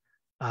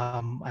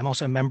 I'm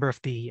also a member of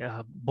the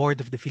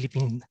board of the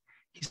Philippine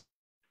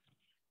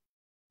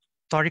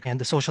Historic and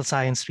the Social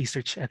Science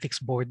Research Ethics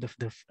Board of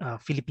the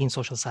Philippine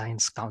Social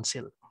Science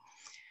Council.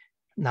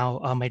 Now,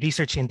 my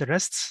research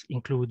interests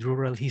include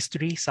rural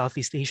history,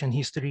 Southeast Asian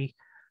history,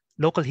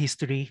 local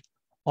history,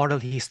 oral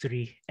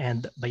history,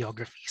 and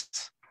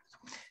biographies.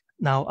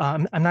 Now,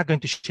 I'm not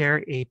going to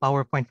share a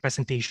PowerPoint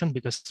presentation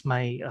because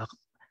my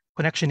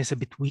connection is a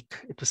bit weak.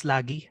 It was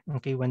laggy,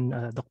 okay, when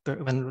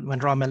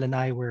Rommel and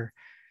I were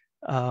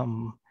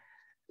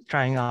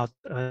trying out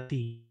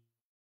the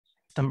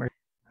system.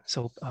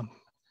 So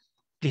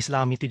please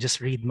allow me to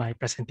just read my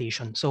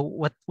presentation. So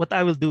what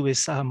I will do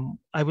is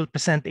I will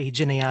present a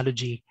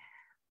genealogy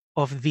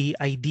of the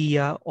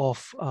idea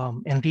of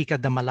Enrique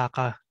de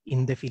Malacca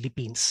in the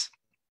Philippines.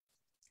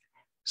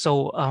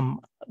 So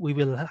we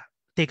will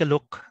take a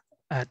look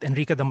at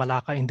Enrique de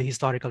Malacca in the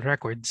historical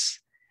records,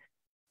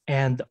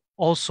 and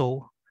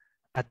also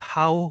at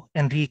how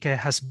Enrique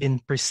has been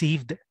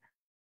perceived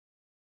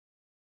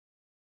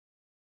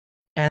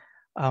and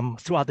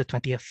throughout the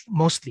 20th,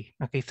 mostly,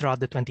 okay, throughout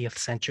the 20th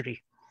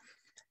century.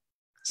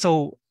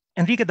 So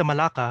Enrique de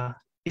Malacca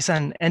is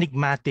an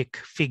enigmatic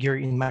figure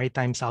in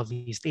maritime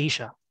Southeast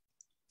Asia,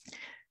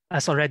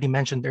 as already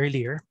mentioned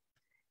earlier.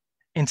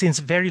 And since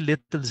very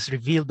little is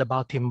revealed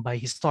about him by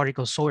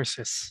historical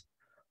sources,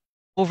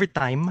 over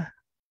time,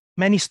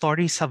 many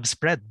stories have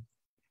spread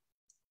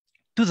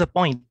to the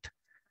point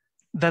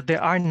that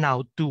there are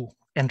now two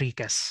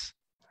Enriques,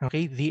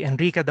 okay? The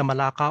Enrique de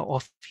Malacca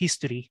of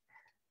history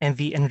and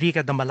the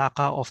Enrique de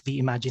Malacca of the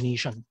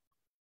imagination.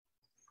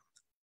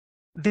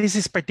 This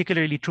is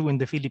particularly true in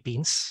the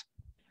Philippines,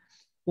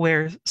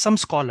 where some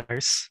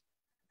scholars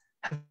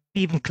have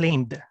even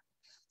claimed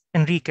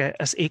Enrique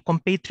as a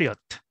compatriot,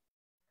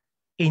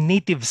 a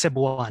native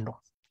Cebuano,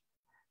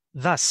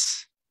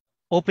 thus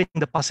opening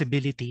the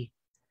possibility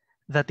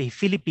that a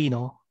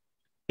Filipino,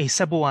 a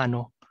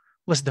Cebuano,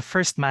 was the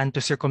first man to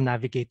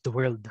circumnavigate the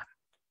world.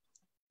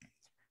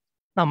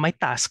 Now, my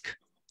task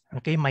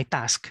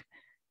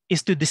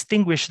is to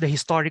distinguish the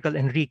historical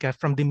Enrique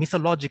from the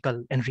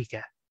mythological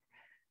Enrique.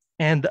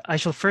 And I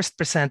shall first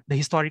present the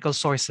historical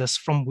sources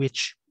from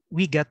which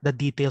we get the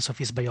details of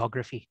his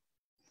biography.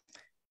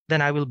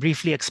 Then I will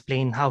briefly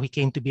explain how he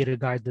came to be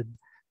regarded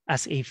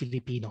as a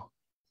Filipino.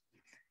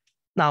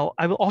 Now,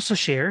 I will also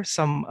share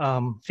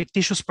some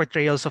fictitious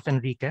portrayals of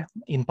Enrique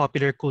in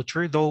popular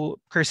culture, though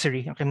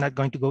cursory. I'm not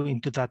going to go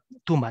into that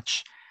too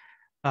much.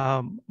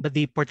 But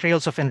the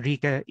portrayals of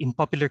Enrique in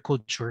popular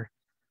culture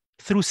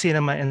through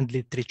cinema and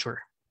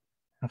literature.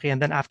 Okay,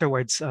 and then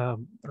afterwards,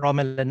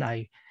 Rommel and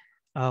I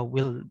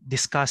will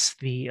discuss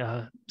the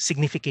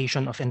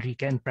signification of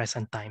Enrique in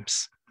present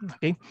times.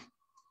 Okay,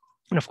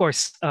 and of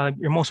course,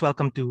 you're most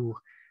welcome to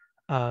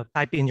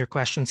type in your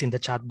questions in the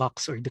chat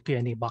box or the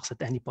Q&A box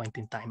at any point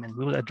in time, and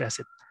we will address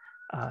it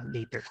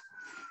later.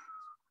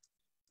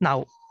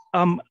 Now,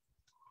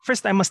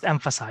 first I must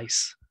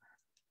emphasize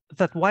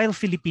that while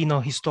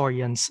Filipino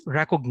historians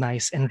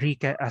recognize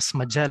Enrique as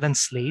Magellan's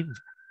slave,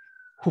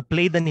 who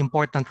played an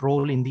important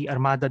role in the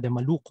Armada de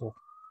Maluku,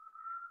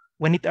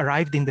 when it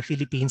arrived in the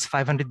Philippines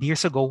 500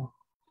 years ago,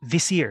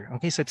 this year,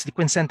 okay, so it's the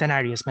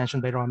quincentenary as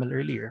mentioned by Rommel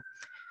earlier.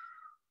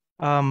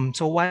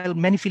 So while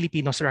many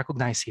Filipinos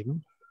recognize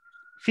him,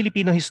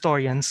 Filipino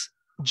historians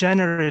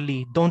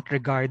generally don't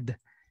regard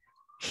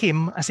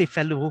him as a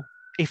fellow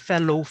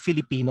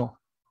Filipino,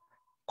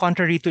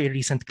 contrary to a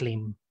recent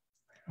claim,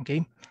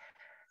 okay?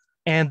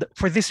 And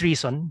for this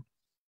reason,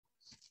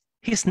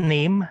 his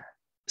name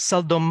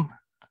seldom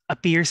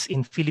appears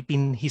in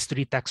Philippine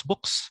history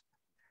textbooks,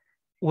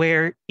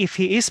 where if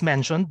he is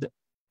mentioned,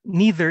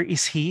 neither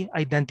is he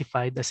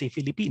identified as a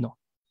Filipino.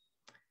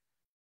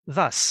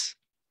 Thus,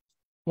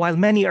 while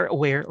many are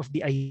aware of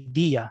the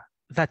idea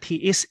that he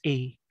is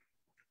a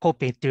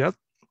compatriot,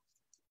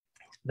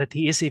 that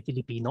he is a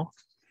Filipino,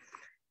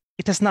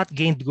 it has not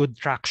gained good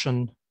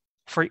traction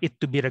for it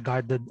to be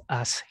regarded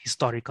as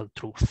historical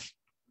truth.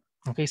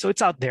 Okay, so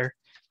it's out there,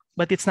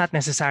 but it's not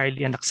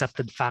necessarily an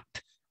accepted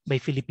fact by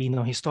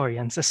Filipino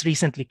historians as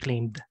recently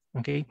claimed.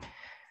 Okay,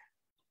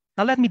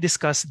 now let me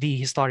discuss the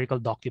historical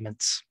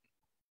documents.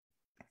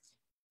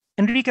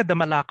 Enrique de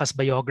Malacca's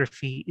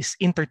biography is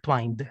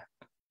intertwined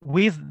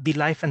with the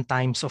life and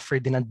times of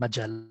Ferdinand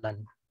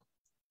Magellan.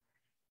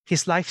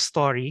 His life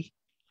story,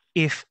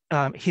 is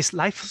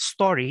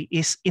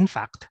in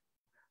fact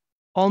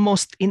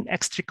almost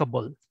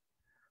inextricable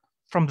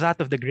from that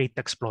of the great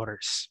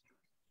explorers.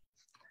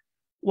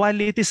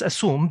 While it is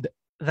assumed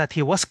that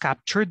he was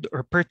captured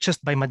or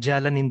purchased by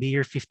Magellan in the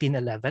year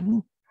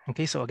 1511,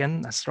 okay, so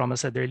again, as Rommel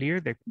said earlier,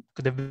 there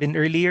could have been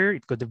earlier,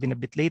 it could have been a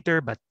bit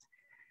later, but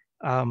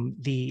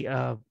the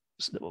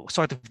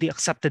sort of the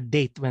accepted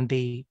date when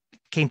they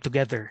came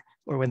together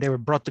or when they were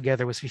brought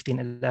together was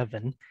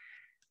 1511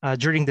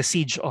 during the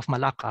siege of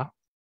Malacca.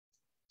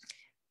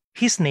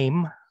 His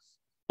name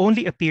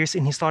only appears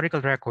in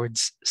historical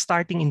records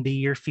starting in the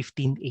year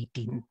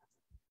 1518.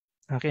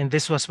 Okay, and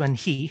this was when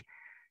he,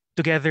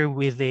 together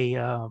with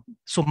a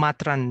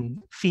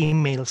Sumatran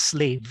female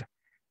slave,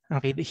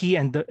 okay, he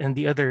and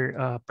the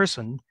other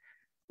person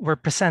were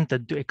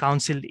presented to a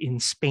council in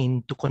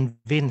Spain to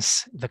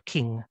convince the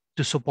king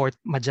to support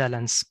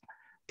Magellan's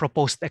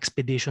proposed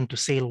expedition to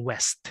sail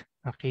west,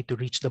 okay, to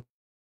reach the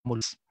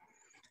Moluccas.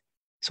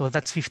 So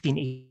that's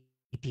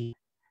 1580.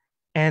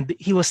 And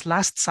he was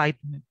last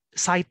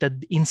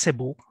sighted in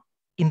Cebu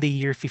in the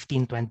year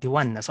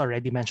 1521, as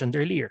already mentioned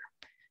earlier.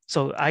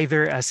 So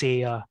either as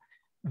a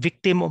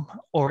victim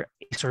or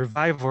a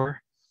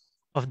survivor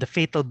of the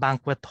fatal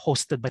banquet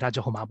hosted by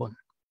Raja Humabon.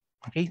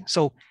 Okay,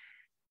 so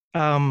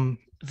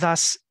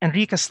thus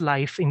Enrique's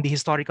life in the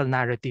historical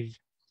narrative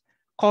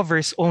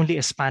covers only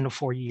a span of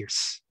 4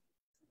 years.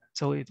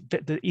 So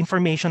the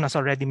information, as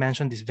already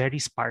mentioned, is very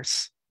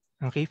sparse.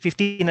 Okay,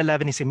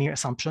 1511 is a mere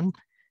assumption.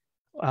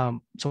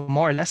 So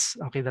more or less,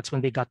 okay, that's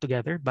when they got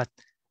together. But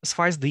as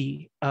far as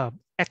the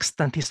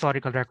extant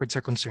historical records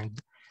are concerned,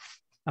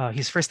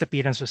 his first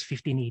appearance was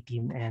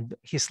 1518, and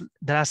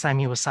the last time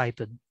he was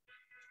cited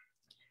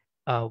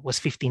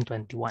was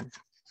 1521.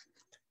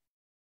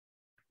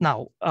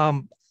 Now,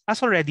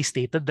 as already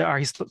stated, there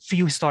are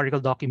few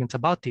historical documents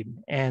about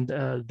him, and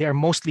they are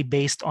mostly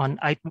based on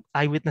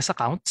eyewitness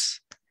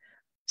accounts,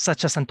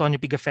 such as Antonio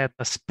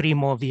Pigafetta's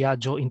Primo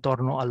Viaggio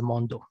Intorno al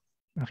Mondo,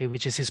 okay,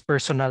 which is his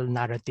personal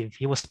narrative.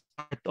 He was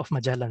part of the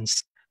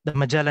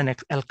Magellan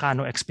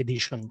Elcano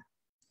expedition.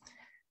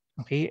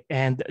 Okay,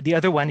 and the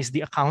other one is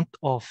the account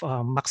of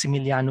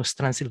Maximilianus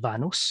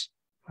Transilvanus,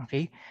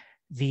 okay,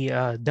 the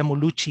De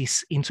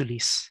Moluccis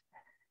Insulis,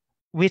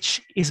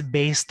 which is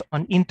based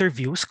on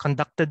interviews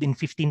conducted in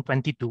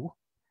 1522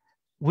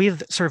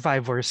 with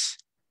survivors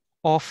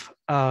of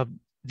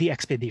the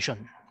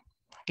expedition.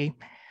 Okay,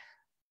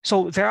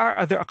 so there are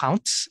other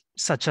accounts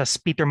such as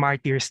Peter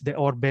Martyr's De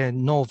Orbe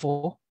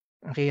Novo,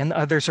 okay, and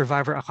other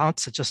survivor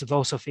accounts such as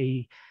those of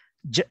an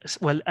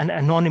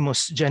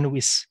anonymous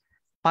Genoese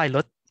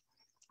pilot.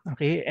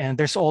 Okay, and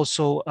there's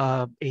also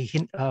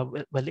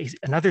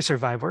another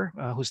survivor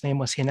whose name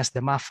was Gines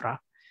de Mafra,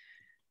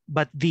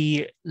 but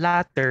the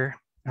latter,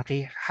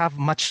 okay, have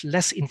much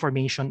less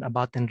information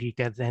about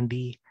Enrique than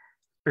the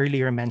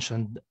earlier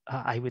mentioned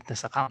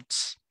eyewitness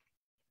accounts.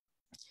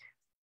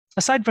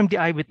 Aside from the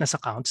eyewitness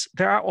accounts,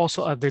 there are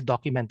also other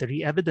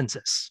documentary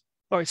evidences,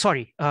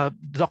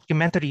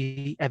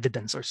 documentary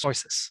evidence or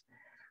sources.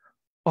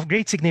 Of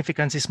great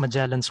significance is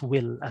Magellan's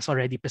will, as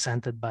already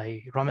presented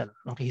by Rommel,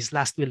 okay, his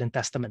last will and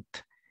testament,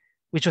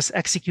 which was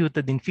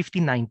executed in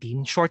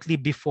 1519, shortly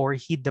before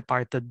he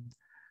departed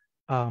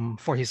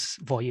for his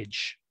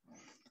voyage.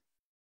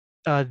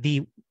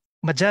 The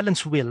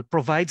Magellan's will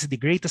provides the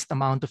greatest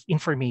amount of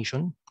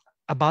information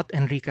about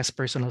Enrique's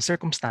personal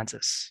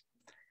circumstances.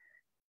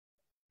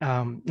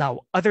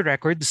 Now, other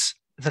records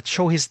that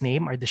show his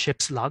name are the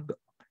ship's log.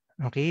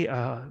 Okay,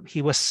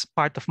 he was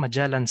part of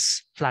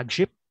Magellan's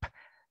flagship,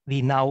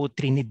 the now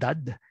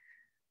Trinidad,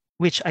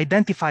 which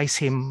identifies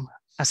him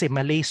as a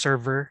Malay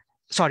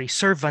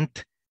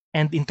servant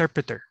and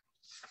interpreter.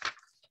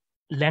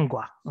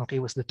 Lengua, okay,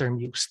 was the term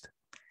used.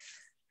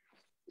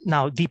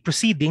 Now, the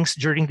proceedings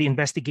during the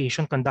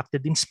investigation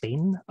conducted in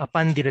Spain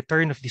upon the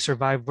return of the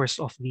survivors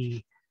of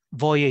the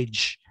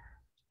voyage,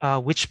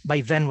 which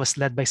by then was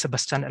led by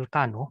Sebastian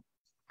Elcano,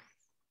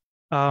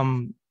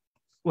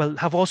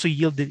 have also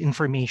yielded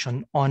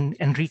information on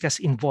Enrique's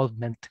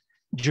involvement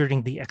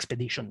during the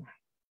expedition.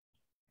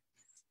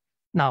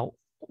 Now,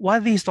 while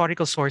the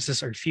historical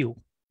sources are few,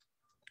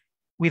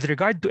 with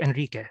regard to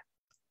Enrique,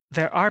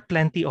 there are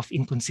plenty of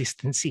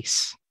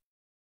inconsistencies.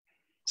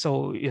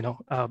 So, you know,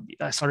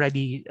 as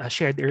already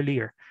shared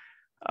earlier,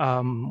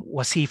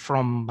 was he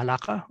from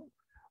Malacca?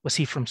 Was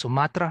he from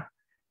Sumatra?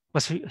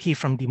 Was he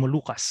from the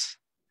Moluccas?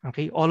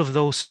 Okay, all of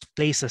those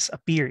places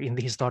appear in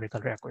the historical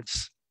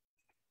records.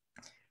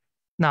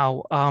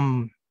 Now,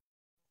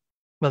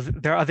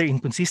 there are other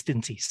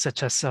inconsistencies,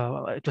 such as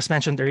it was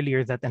mentioned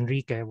earlier that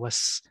Enrique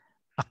was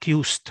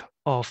accused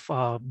of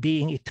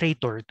being a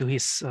traitor to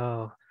his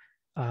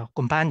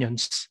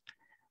companions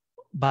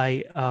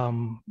by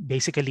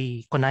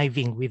basically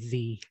conniving with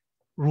the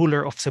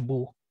ruler of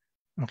Cebu,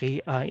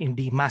 okay, in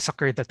the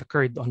massacre that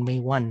occurred on May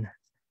 1,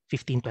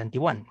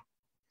 1521.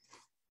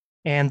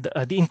 And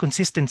the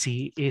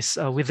inconsistency is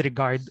with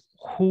regard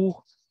who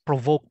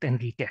provoked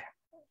Enrique.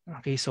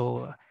 Okay,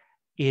 so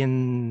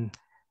in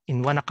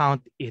one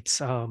account, it's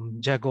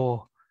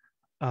Diego,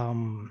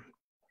 the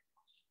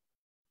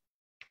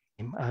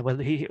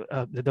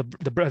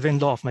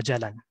brother-in-law of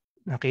Magellan.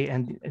 Okay,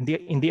 and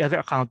in the other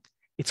account,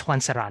 it's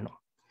Juan Serrano.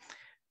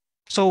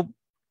 So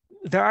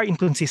there are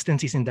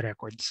inconsistencies in the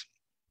records.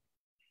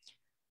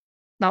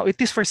 Now,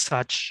 it is for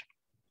such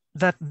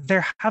that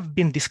there have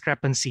been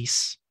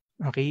discrepancies,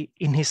 okay,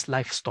 in his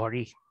life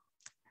story.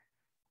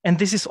 And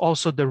this is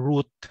also the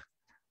root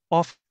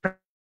of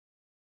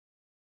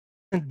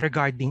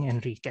regarding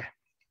Enrique.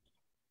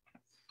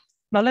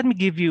 Now, let me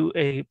give you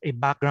a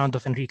background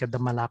of Enrique de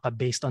Malacca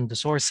based on the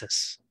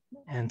sources.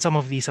 And some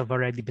of these have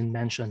already been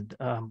mentioned.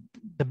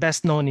 The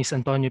best known is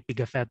Antonio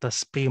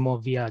Pigafetta's Primo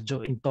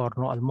Viaggio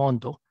Intorno al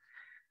Mondo,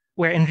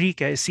 where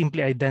Enrique is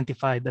simply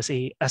identified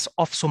as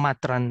of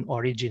Sumatran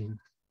origin.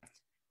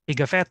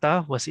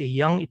 Pigafetta was a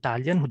young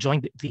Italian who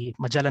joined the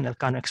Magellan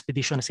Elcano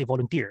expedition as a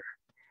volunteer.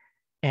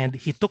 And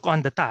he took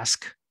on the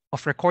task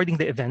of recording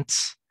the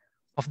events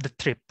of the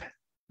trip,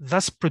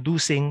 thus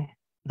producing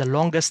the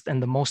longest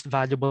and the most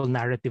valuable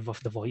narrative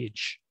of the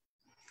voyage.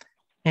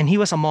 And he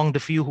was among the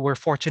few who were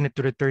fortunate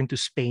to return to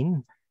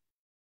Spain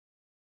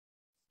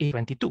in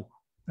 1822,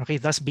 okay,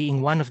 thus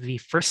being one of the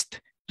first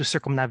to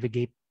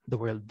circumnavigate the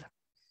world.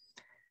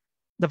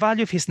 The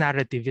value of his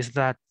narrative is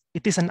that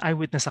it is an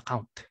eyewitness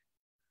account,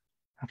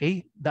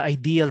 okay, the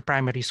ideal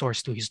primary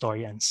source to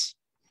historians.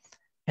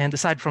 And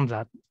aside from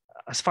that,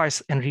 as far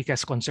as Enrique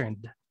is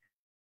concerned,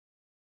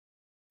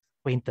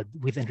 acquainted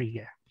with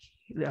Enrique.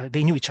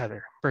 They knew each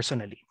other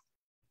personally.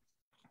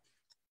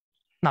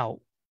 Now,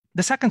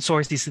 the second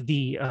source is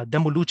the De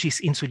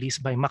Moluccis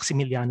Insulis by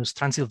Maximilianus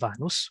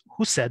Transylvanus,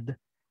 who said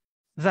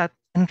that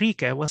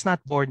Enrique was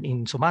not born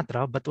in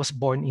Sumatra, but was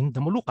born in the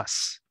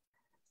Moluccas,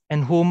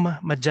 and whom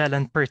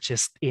Magellan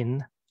purchased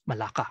in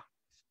Malacca.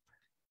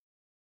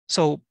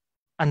 So,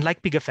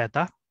 unlike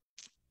Pigafetta,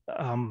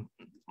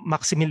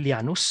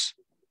 Maximilianus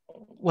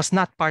was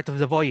not part of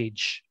the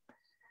voyage.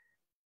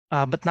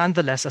 But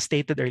nonetheless, as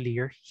stated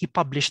earlier, he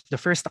published the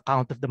first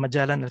account of the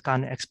Magellan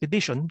Elcano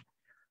expedition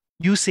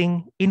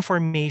using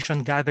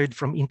information gathered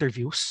from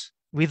interviews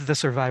with the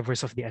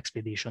survivors of the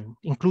expedition,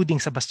 including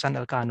Sebastian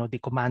Elcano, the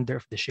commander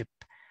of the ship.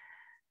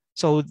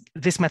 So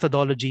this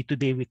methodology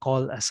today we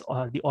call as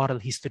the oral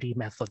history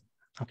method.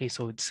 Okay,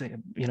 so it's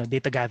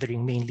data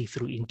gathering mainly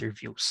through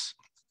interviews.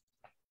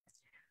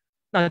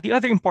 Now, the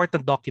other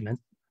important document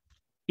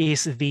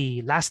is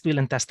the last will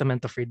and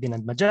testament of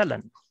Ferdinand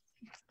Magellan,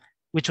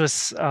 which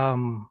was,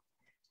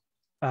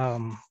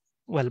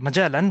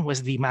 Magellan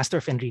was the master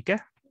of Enrique,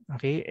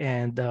 okay?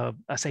 And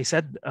as I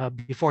said,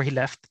 before he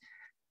left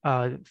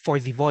for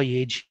the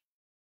voyage,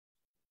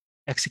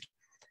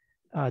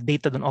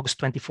 dated on August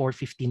 24,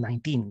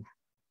 1519.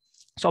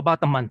 So about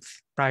a month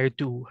prior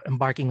to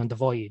embarking on the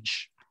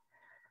voyage.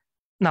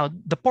 Now,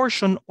 the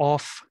portion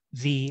of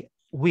the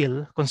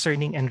will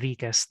concerning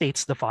Enrique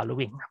states the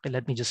following. Okay,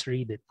 let me just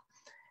read it.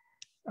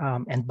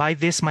 And by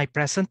this, my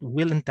present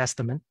will and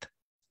testament,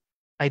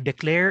 I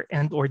declare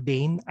and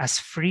ordain as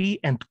free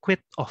and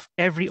quit of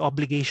every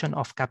obligation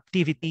of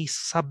captivity,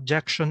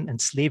 subjection,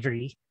 and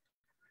slavery,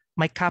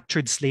 my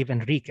captured slave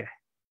Enrique,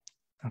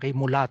 okay,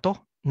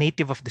 mulatto,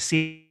 native of the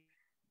city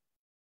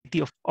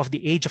of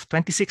the age of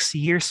 26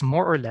 years,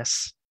 more or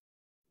less,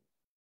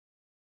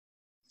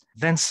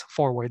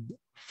 thenceforward,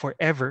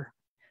 forever,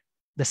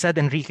 the said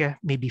Enrique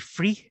may be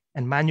free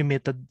and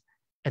manumitted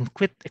and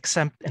quit,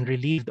 exempt, and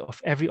relieved of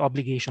every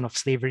obligation of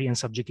slavery and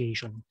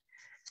subjugation,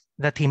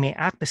 that he may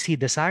act as he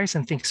desires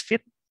and thinks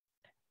fit,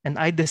 and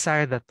I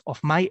desire that of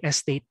my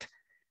estate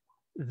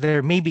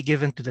there may be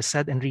given to the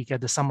said Enrique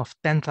the sum of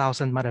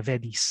 10,000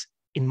 maravedis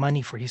in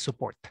money for his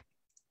support.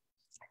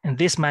 And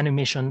this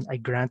manumission I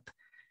grant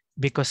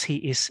because he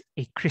is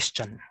a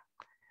Christian,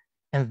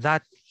 and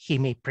that he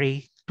may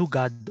pray to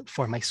God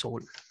for my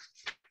soul.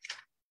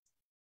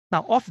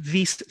 Now, of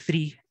these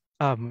three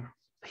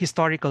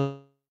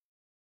historical,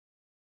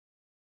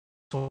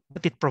 so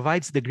it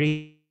provides the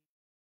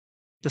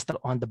greatest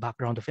on the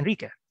background of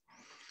Enrique.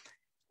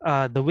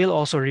 The will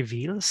also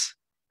reveals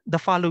the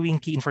following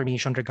key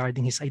information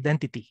regarding his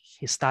identity,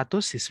 his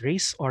status, his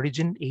race,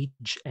 origin,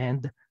 age,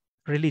 and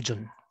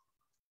religion.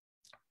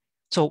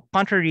 So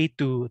contrary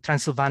to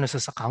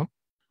Transylvanus's account,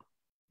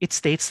 it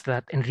states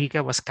that Enrique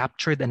was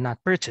captured and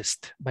not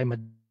purchased by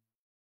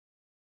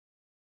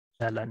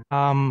Magellan.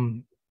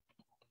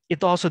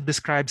 It also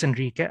describes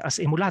Enrique as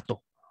a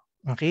mulatto,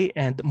 okay?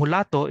 And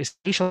mulatto is a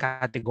racial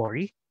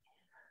category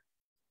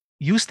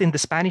used in the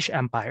Spanish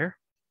Empire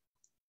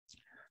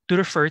to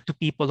refer to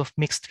people of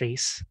mixed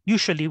race,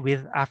 usually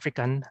with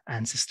African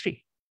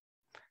ancestry.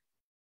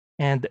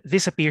 And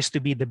this appears to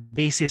be the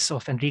basis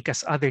of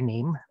Enrique's other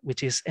name,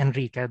 which is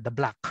Enrique the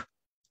Black,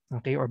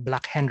 okay, or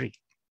Black Henry.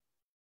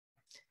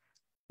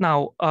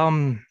 Now,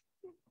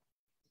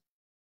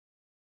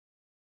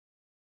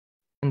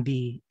 in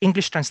the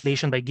English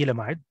translation by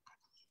Guillemard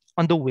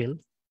on the will,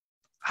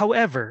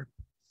 however,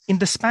 in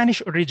the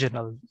Spanish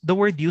original, the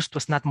word used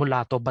was not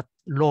mulatto, but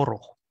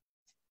loro,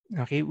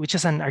 okay, which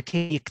is an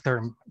archaic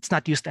term. It's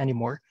not used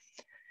anymore.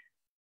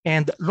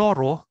 And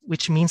loro,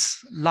 which means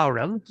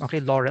laurel,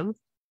 okay, laurel,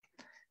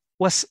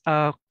 was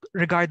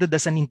regarded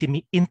as an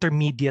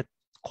intermediate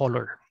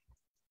color.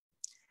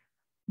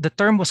 The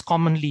term was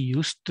commonly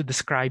used to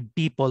describe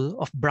people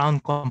of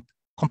brown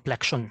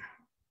complexion,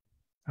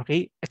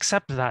 okay,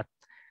 except that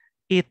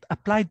it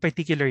applied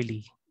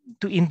particularly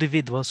to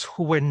individuals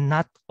who were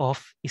not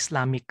of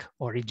Islamic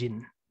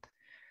origin.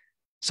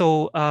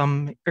 So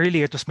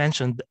earlier it was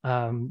mentioned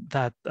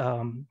that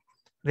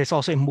there's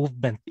also a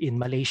movement in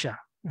Malaysia,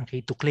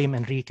 okay, to claim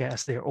Enrique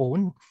as their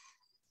own.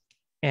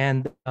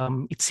 And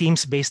it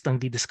seems, based on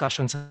the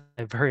discussions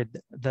I've heard,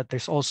 that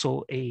there's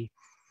also a,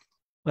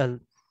 well,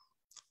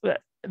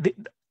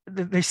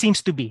 there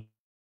seems to be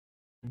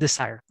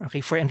desire, okay,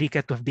 for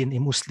Enrique to have been a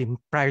Muslim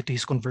prior to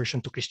his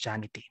conversion to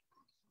Christianity.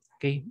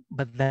 Okay,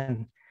 but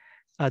then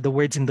the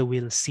words in the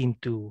will seem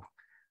to,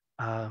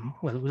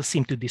 will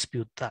seem to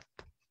dispute that.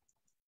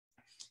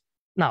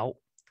 Now,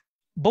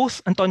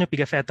 both Antonio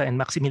Pigafetta and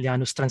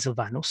Maximilianus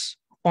Transylvanus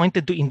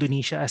pointed to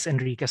Indonesia as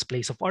Enrique's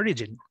place of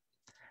origin.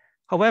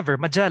 However,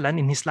 Magellan,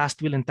 in his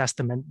last will and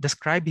testament,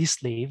 described his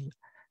slave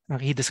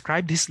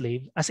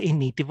as a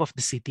native of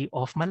the city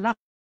of Malacca,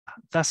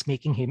 thus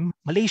making him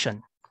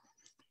Malaysian.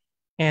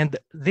 And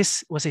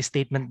this was a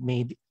statement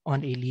made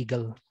on a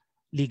legal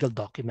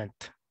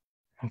document.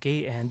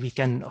 Okay, and we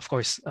can, of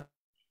course,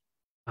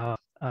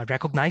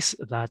 recognize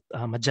that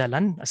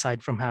Magellan,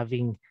 aside from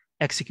having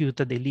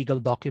executed a legal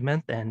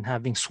document and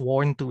having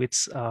sworn to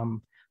its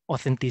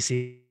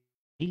authenticity,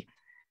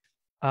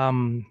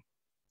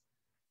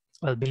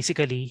 well,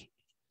 basically,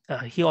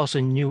 he also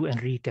knew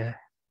Enrique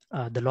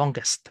the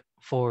longest,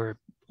 for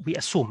we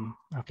assume,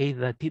 okay,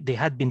 that they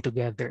had been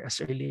together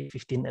as early as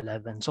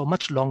 1511, so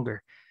much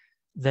longer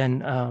than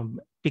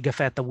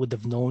Pigafetta would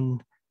have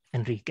known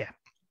Enrique.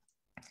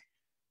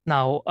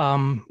 Now,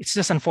 it's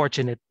just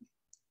unfortunate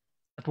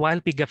that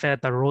while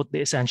Pigafetta wrote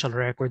the essential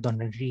record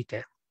on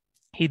Enrique,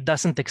 he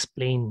doesn't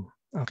explain,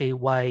 okay,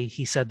 why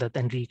he said that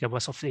Enrique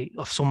was of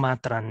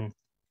Sumatran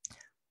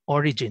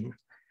origin,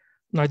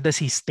 nor does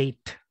he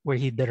state where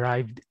he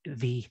derived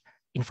the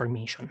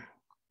information.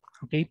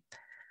 Okay.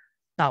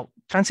 Now,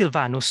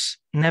 Transylvanus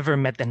never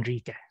met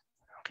Enrique.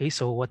 Okay,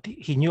 so what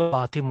he knew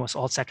about him was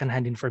all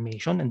secondhand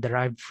information and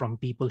derived from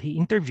people he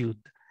interviewed.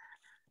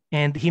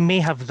 And he may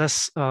have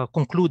thus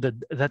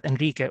concluded that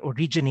Enrique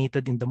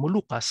originated in the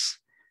Moluccas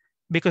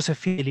because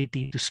of his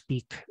ability to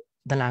speak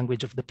the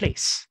language of the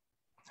place.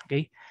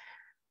 Okay.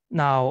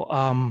 Now,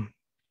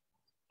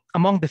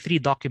 among the three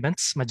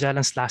documents,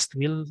 Magellan's last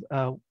will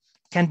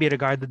can be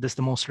regarded as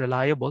the most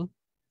reliable.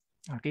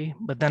 Okay,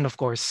 but then of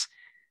course,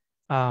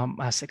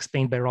 as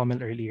explained by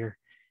Rommel earlier,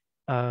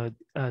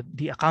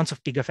 the accounts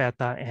of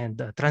Pigafetta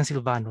and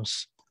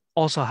Transylvanus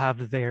also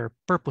have their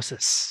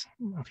purposes.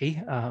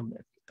 Okay,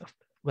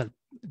 well,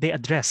 they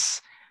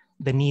address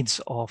the needs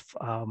of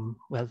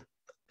well,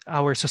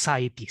 our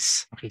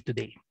societies, okay,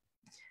 today.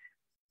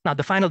 Now,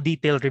 the final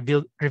detail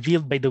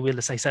revealed by the will,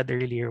 as I said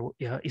earlier,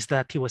 is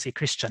that he was a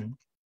Christian.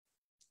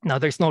 Now,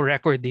 there's no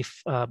record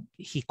if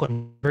he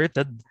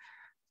converted.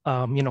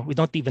 You know, we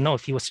don't even know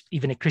if he was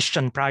even a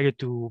Christian prior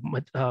to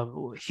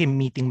him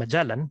meeting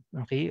Magellan.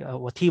 Okay,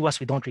 what he was,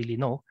 we don't really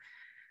know.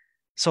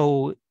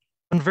 So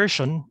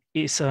conversion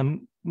is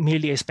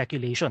merely a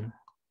speculation.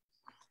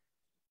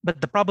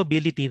 But the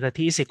probability that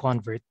he is a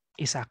convert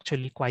is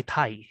actually quite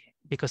high,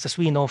 because as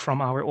we know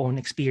from our own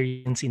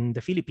experience in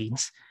the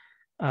Philippines,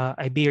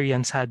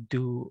 Iberians had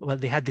to, well,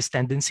 they had this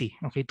tendency,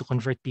 okay, to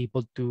convert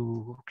people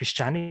to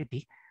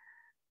Christianity.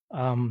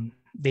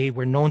 They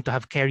were known to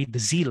have carried the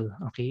zeal,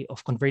 okay,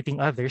 of converting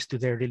others to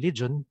their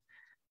religion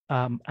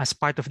as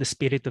part of the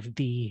spirit of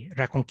the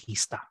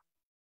Reconquista.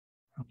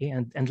 Okay,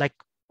 and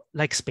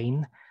like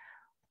Spain,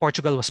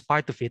 Portugal was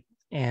part of it.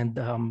 And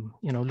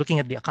you know, looking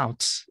at the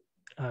accounts,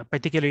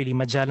 particularly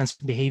Magellan's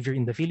behavior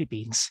in the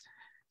Philippines,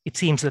 it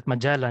seems that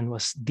Magellan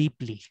was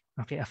deeply,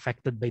 okay,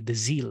 affected by the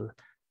zeal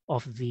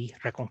of the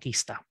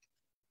Reconquista.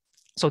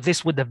 So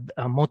this would have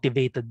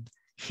motivated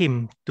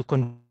him to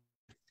convert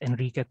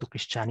Enrique to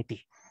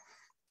Christianity.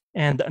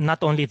 And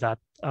not only that,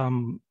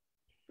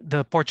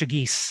 the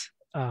Portuguese,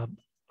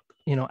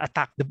 you know,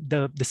 attack,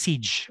 the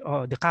siege,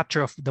 the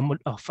capture of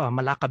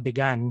Malacca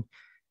began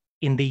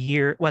in the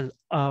year, well,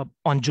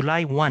 on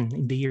July 1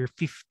 in the year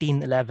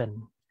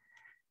 1511.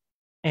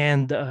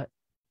 And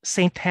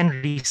Saint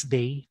Henry's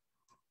Day,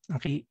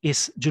 okay,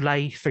 is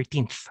July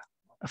 13th,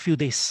 a few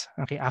days,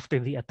 okay, after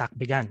the attack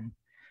began.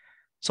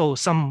 So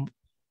some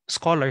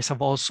scholars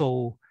have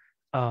also,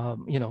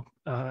 you know,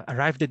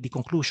 arrived at the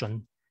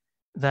conclusion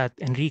that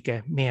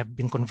Enrique may have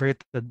been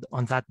converted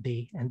on that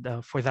day,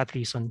 and for that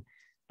reason,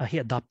 he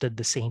adopted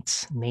the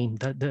saint's name,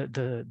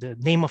 the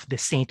name of the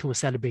saint who was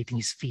celebrating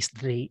his feast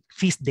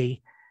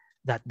day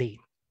that day.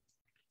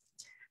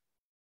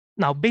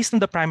 Now, based on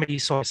the primary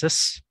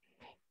sources,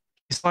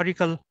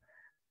 historical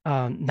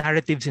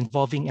narratives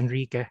involving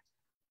Enrique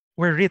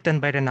were written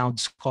by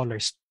renowned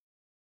scholars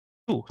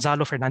too.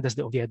 Gonzalo Fernandez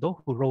de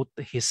Oviedo, who wrote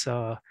his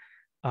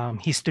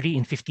history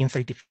in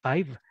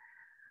 1535,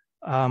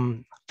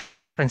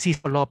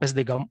 Francisco Lopez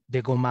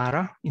de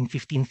Gomara in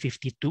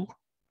 1552,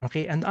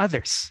 okay, and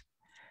others.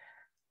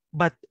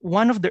 But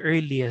one of the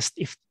earliest,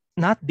 if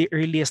not the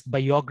earliest,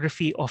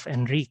 biography of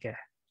Enrique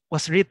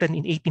was written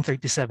in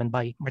 1837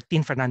 by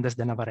Martin Fernandez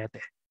de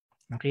Navarrete.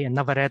 Okay, and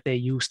Navarrete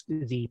used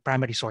the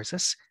primary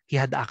sources. He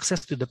had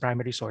access to the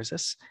primary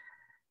sources.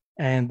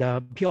 And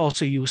he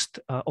also used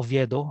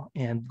Oviedo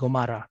and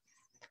Gomara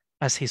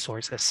as his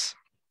sources.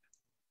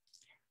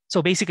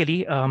 So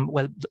basically,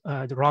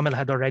 Rommel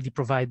had already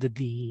provided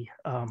the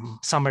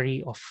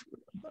summary of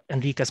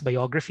Enrique's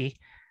biography,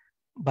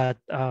 but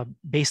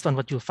based on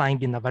what you'll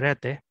find in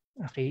Navarrete,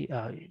 okay,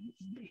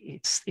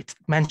 it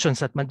mentions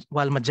that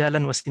while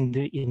Magellan was in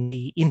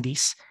the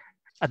Indies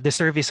at the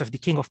service of the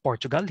King of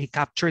Portugal, he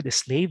captured a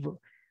slave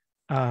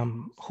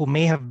who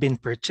may have been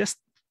purchased,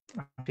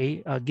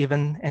 okay,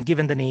 given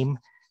the name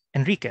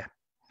Enrique.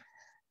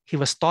 He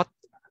was taught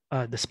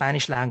the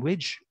Spanish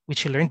language,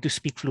 which he learned to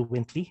speak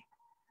fluently.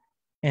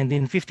 And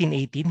in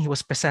 1518, he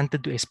was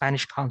presented to a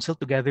Spanish consul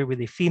together with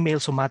a female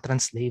Sumatran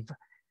slave,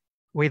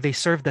 where they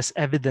served as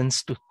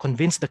evidence to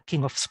convince the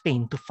King of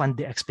Spain to fund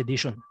the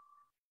expedition.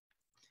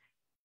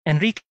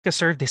 Enrique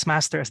served his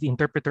master as the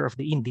interpreter of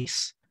the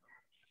Indies,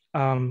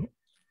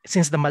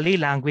 since the Malay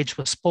language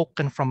was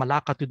spoken from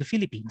Malacca to the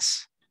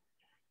Philippines.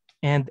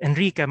 And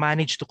Enrique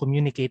managed to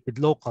communicate with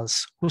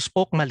locals who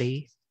spoke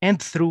Malay and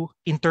through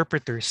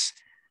interpreters,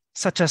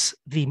 such as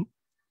the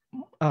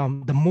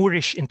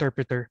Moorish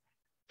interpreter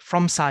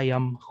from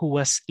Siam, who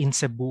was in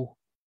Cebu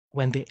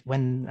when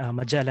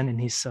Magellan and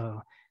his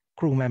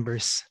crew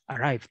members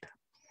arrived.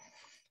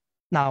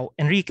 Now,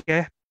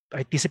 Enrique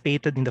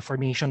participated in the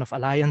formation of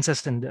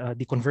alliances and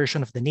the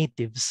conversion of the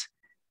natives,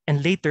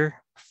 and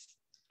later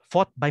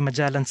fought by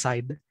Magellan's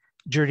side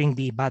during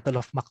the Battle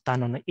of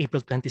Mactan on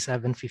April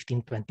 27,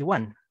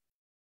 1521,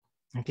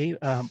 okay,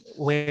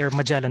 where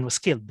Magellan was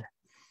killed.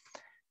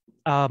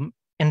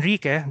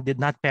 Enrique did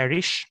not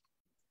perish,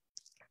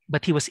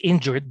 but he was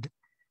injured.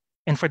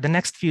 And for the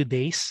next few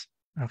days,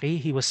 okay,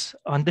 he was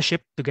on the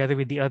ship together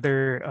with the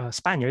other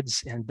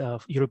Spaniards and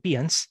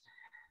Europeans,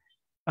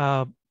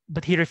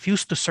 but he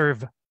refused to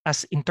serve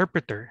as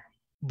interpreter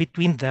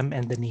between them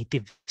and the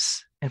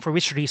natives. And for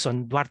which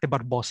reason, Duarte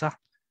Barbosa,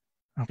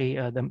 okay,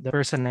 the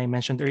person I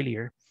mentioned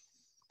earlier,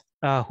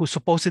 who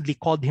supposedly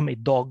called him a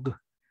dog,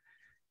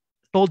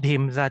 told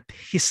him that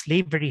his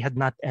slavery had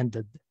not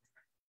ended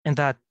and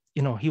that,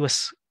 you know, he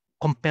was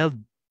compelled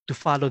to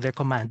follow their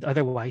command,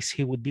 otherwise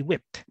he would be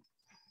whipped.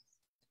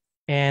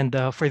 And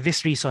for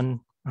this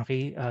reason,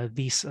 okay,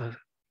 these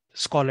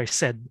scholars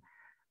said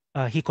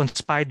he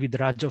conspired with the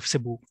Raja of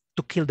Cebu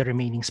to kill the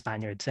remaining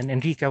Spaniards. And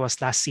Enrique was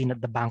last seen at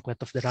the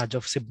banquet of the Raja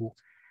of Cebu,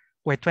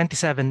 where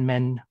 27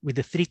 men with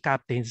the 3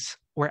 captains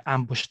were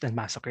ambushed and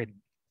massacred.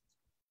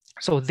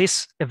 So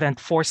this event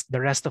forced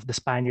the rest of the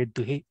Spaniards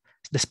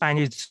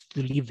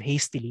to leave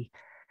hastily,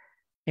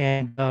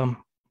 and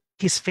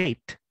his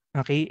fate,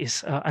 okay,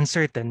 is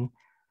uncertain.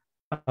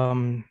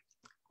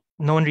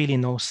 No one really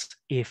knows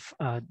if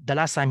the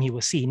last time he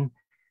was seen,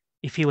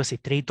 if he was a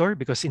traitor,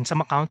 because in some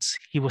accounts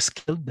he was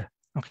killed,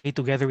 okay,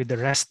 together with the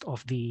rest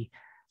of the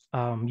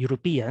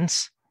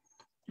Europeans,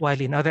 while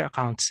in other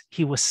accounts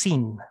he was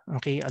seen,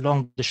 okay,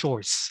 along the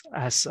shores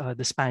as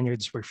the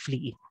Spaniards were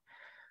fleeing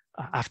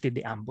after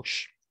the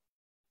ambush.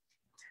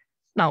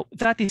 Now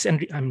that is,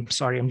 I'm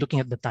sorry, I'm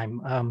looking at the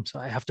time, so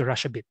I have to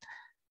rush a bit.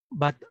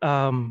 But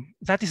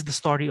that is the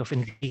story of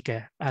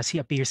Enrique as he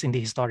appears in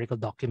the historical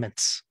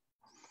documents.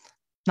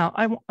 Now,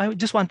 I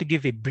just want to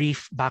give a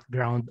brief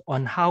background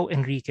on how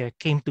Enrique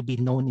came to be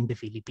known in the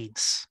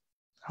Philippines.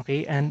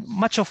 Okay, and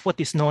much of what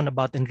is known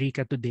about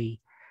Enrique today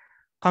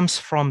comes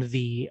from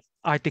the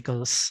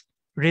articles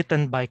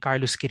written by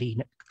Carlos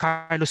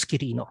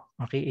Quirino,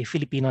 okay, a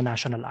Filipino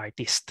national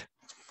artist.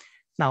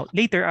 Now,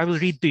 later I will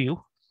read to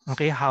you,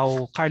 okay,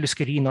 how Carlos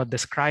Quirino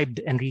described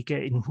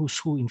Enrique in Who's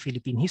Who in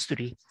Philippine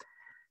history.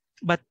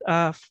 But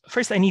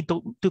first, I need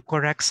to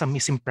correct some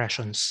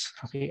misimpressions,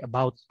 okay,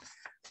 about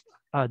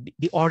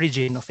the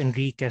origin of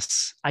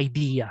Enrique's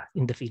idea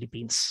in the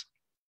Philippines.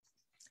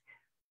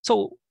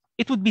 So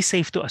it would be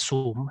safe to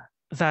assume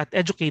that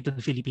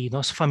educated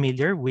Filipinos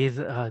familiar with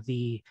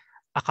the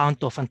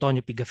account of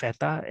Antonio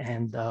Pigafetta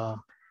and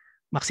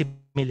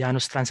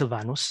Maximilianus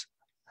Transylvanus,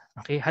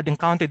 okay, had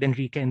encountered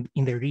Enrique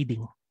in their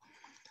reading.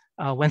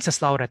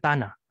 Wenceslao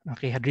Retana,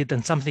 okay, had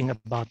written something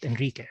about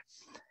Enrique.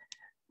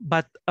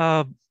 But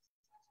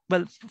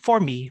well,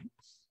 for me,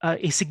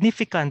 a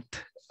significant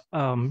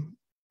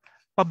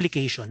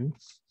publication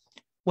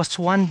was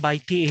one by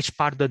T.H.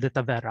 Pardo de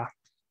Tavera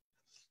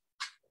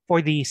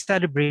for the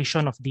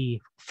celebration of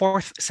the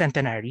 4th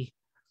centenary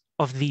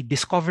of the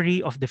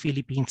discovery of the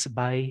Philippines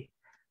by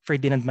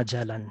Ferdinand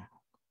Magellan.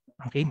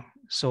 Okay,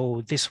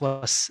 so this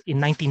was in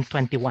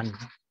 1921,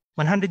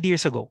 100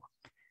 years ago.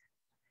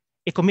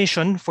 A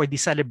commission for the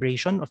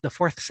celebration of the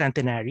 4th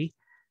centenary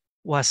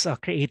was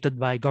created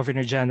by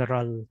Governor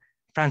General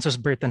Francis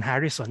Burton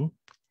Harrison,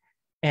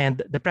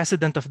 and the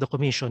president of the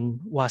commission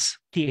was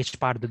T.H.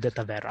 Pardo de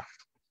Tavera.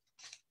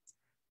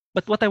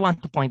 But what I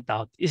want to point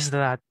out is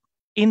that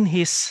in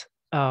his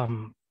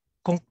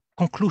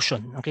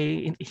conclusion,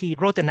 okay, he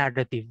wrote a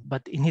narrative,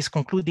 but in his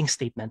concluding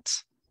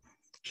statements,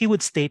 he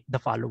would state the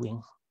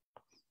following.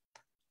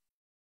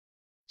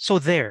 So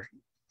there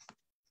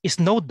is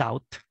no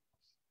doubt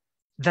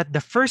that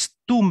the first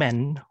 2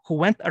 men who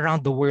went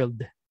around the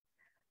world,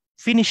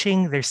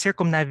 finishing their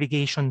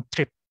circumnavigation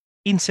trip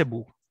in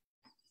Cebu,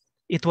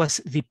 it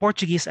was the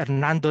Portuguese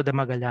Fernando de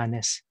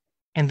Magallanes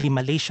and the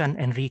Malaysian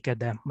Enrique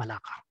de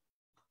Malacca.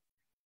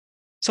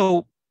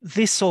 So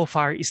this so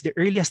far is the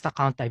earliest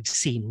account I've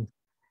seen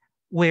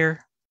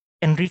where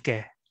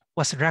Enrique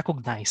was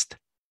recognized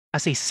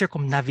as a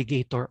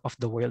circumnavigator of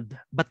the world,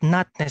 but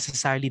not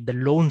necessarily the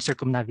lone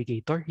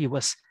circumnavigator. He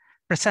was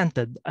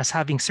presented as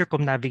having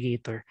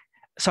circumnavigated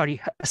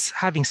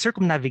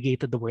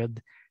the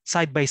world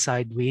side by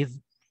side with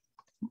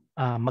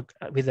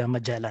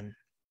Magellan.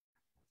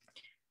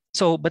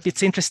 So, but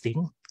it's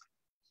interesting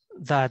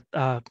that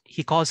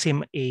he calls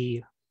him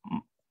a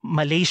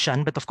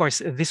Malaysian, but of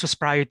course, this was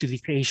prior to the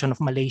creation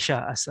of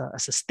Malaysia as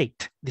a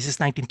state. This is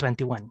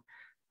 1921,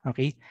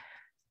 okay?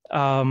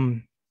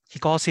 He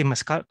calls him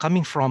as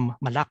coming from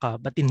Malacca,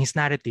 but in his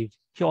narrative,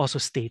 he also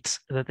states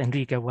that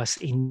Enrique was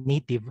a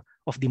native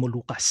of the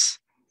Moluccas.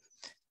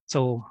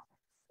 So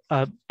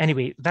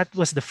anyway, that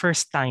was the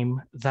first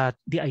time that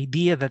the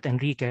idea that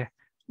Enrique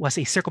was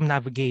a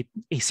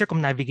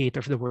circumnavigator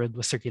of the world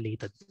was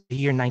circulated, the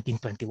year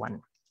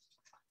 1921.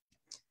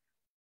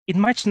 In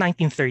March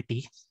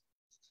 1930,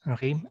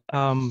 okay,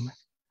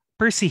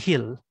 Percy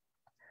Hill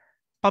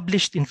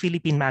published in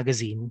Philippine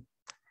Magazine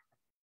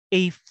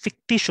a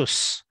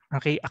fictitious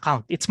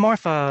account. It's more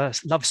of a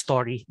love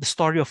story, the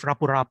story of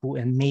Rapu-Rapu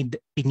and Maid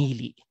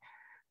Pinili,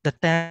 a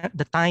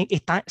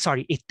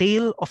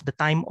tale of the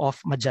time of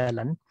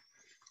Magellan.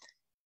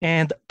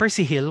 And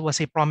Percy Hill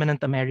was a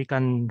prominent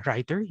American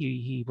writer.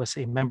 He was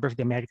a member of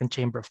the American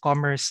Chamber of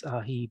Commerce.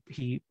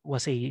 He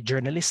was a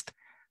journalist,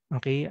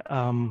 okay?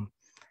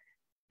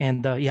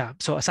 Yeah,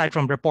 so aside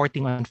from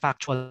reporting on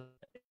factual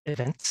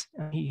events,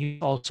 he's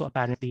also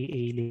apparently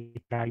a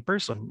literary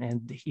person.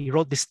 And he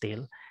wrote this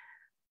tale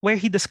where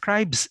he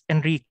describes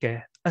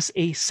Enrique as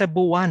a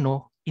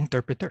Cebuano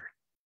interpreter.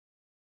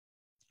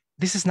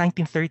 This is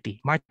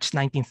 1930, March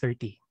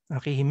 1930.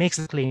 Okay, he makes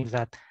the claim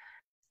that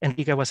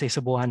Enrique was a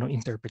Cebuano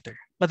interpreter.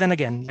 But then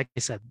again, like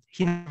I said,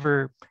 he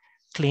never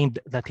claimed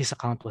that his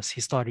account was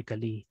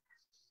historically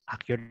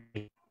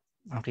accurate.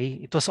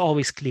 Okay, it was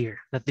always clear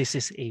that this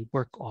is a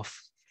work of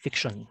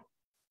fiction.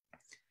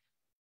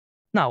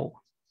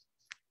 Now,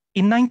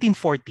 in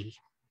 1940,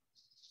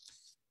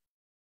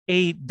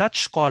 a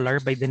Dutch scholar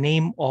by the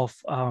name of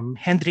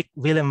Hendrik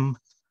Willem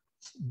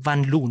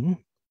van Loon,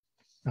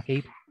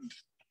 okay,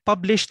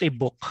 published a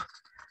book,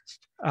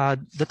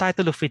 the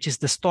title of which is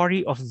The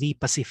Story of the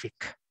Pacific.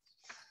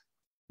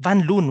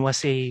 Van Loon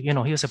was he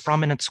was a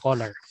prominent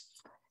scholar.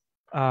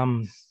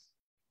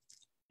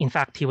 In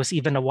fact, he was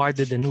even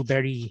awarded the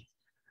Newbery,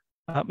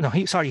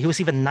 he was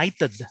even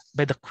knighted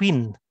by the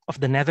Queen of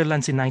the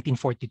Netherlands in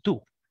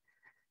 1942.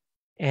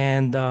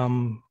 And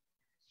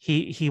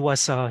he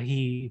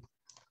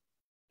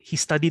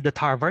studied at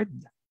Harvard,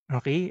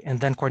 okay, and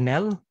then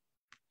Cornell,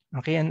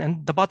 okay,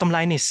 and the bottom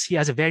line is he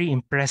has a very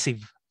impressive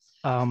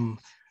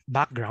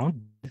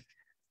background.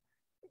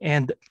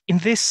 And in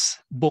this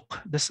book,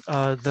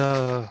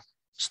 the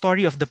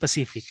Story of the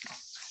Pacific,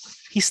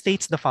 he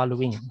states the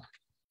following.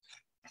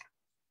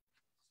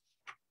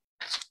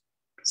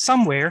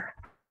 Somewhere,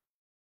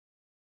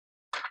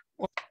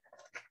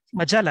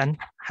 Magellan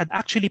had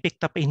actually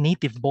picked up a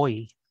native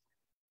boy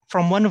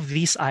from one of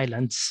these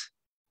islands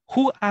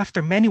who,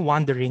 after many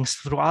wanderings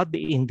throughout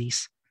the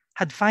Indies,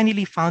 had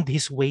finally found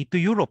his way to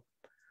Europe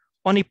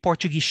on a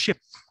Portuguese ship.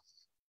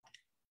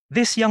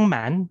 This young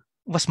man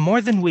was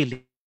more than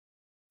willing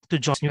to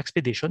join this new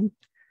expedition,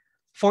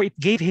 for it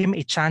gave him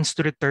a chance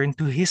to return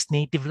to his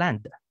native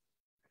land.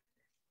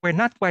 We're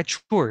not quite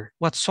sure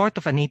what sort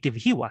of a native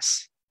he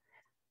was,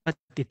 but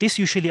it is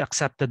usually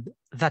accepted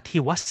that he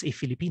was a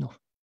Filipino.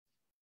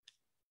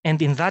 And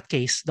in that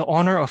case, the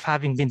honor of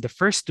having been the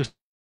first to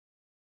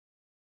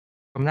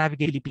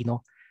navigate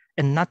Filipino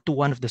and not to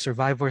one of the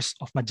survivors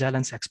of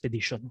Magellan's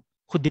expedition,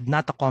 who did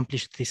not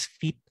accomplish this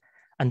feat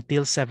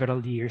until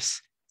several years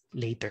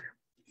later.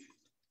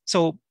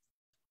 So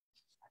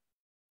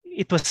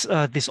it was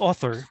this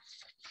author,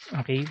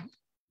 okay,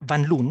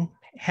 Van Loon,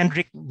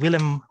 Hendrik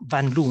Willem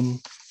van Loon,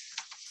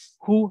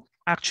 who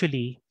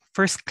actually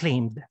first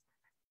claimed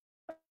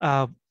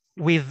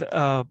with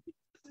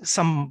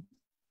some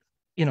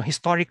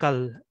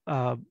historical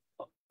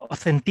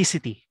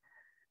authenticity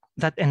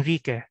that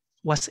Enrique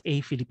was a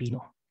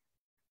Filipino.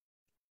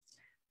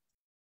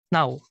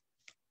 Now,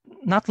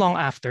 not long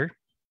after,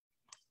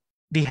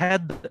 the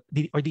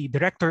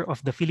director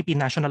of the Philippine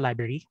National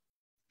Library,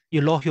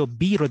 Eulogio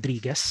B.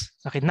 Rodriguez,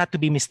 okay, not to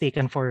be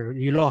mistaken for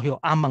Eulogio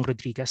Amang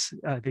Rodriguez,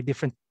 they're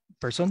different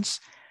persons,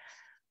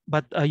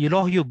 but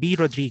Eulogio B.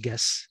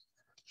 Rodriguez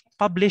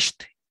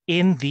published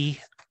in the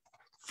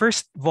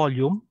first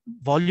volume,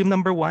 volume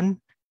 1,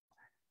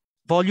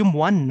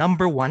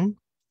 number 1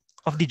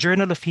 of the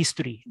Journal of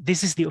History.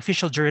 This is the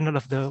official journal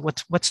of the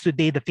what's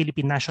today the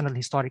Philippine National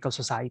Historical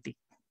Society.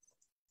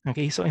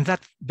 Okay, so in that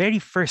very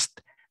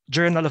first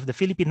journal of the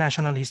Philippine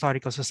National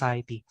Historical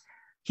Society,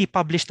 he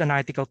published an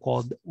article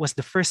called "Was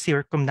the First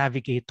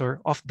Circumnavigator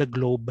of the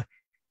Globe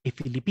a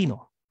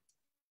Filipino?"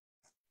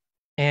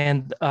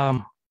 And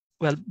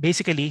well,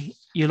 basically,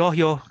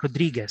 Eulogio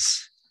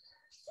Rodriguez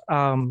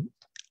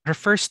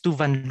refers to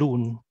Van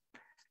Loon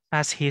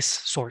as his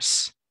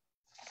source.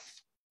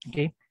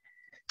 Okay,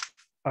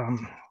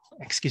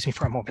 excuse me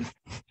for a moment.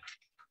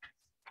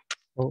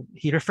 So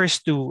he refers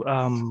to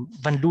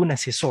Van Loon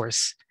as his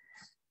source.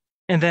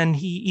 And then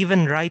he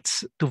even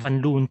writes to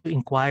Van Loon to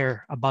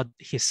inquire about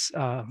his,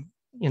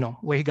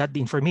 where he got the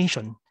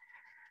information.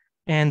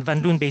 And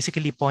Van Loon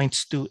basically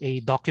points to a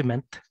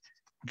document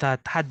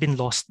that had been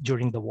lost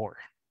during the war.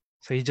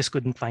 So he just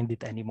couldn't find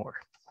it anymore.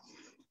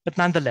 But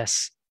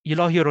nonetheless,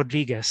 Eulogio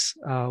Rodriguez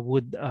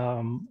would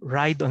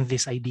ride on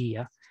this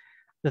idea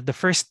that the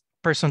first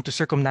person to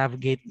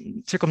circumnavigate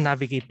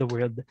the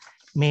world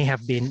may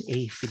have been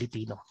a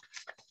Filipino.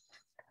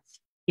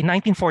 In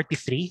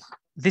 1943,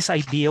 this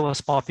idea was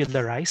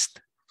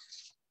popularized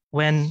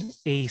when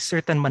a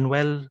certain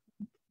Manuel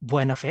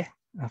Buenafe,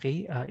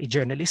 okay, a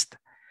journalist,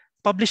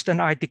 published an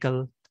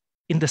article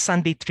in the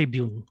Sunday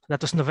Tribune.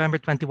 That was November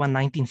 21,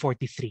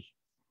 1943.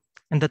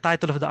 And the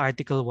title of the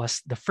article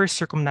was "The First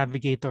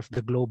Circumnavigator of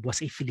the Globe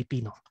was a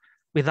Filipino,"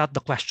 without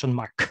the question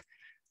mark.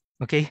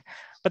 Okay,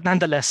 but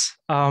nonetheless,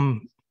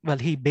 well,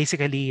 he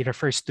basically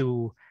refers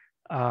to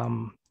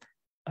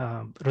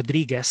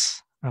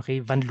Rodriguez, okay,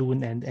 Van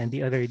Loon, and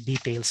the other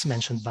details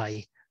mentioned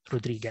by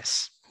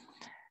Rodriguez.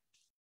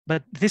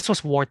 But this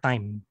was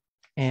wartime,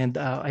 and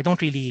I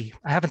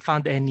haven't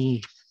found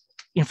any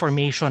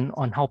information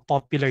on how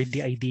popular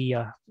the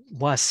idea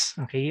was,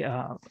 okay,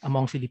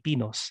 among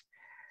Filipinos.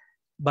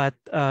 But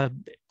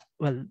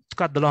well, to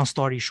cut the long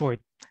story short,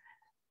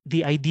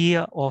 the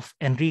idea of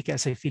Enrique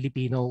as a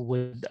Filipino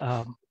would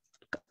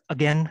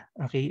again,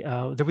 okay,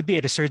 there would be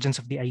a resurgence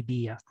of the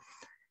idea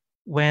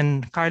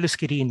when Carlos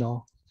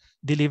Quirino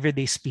delivered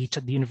a speech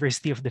at the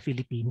University of the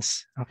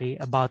Philippines, okay,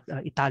 about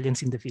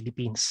Italians in the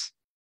Philippines.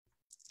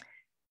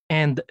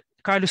 And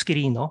Carlos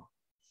Quirino,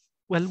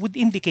 well, would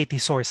indicate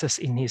his sources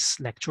in his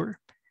lecture.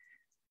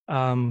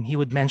 He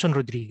would mention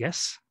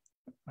Rodriguez,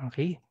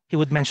 okay, he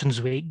would mention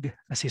Zweig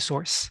as his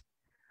source,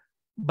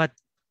 but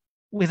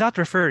without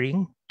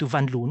referring to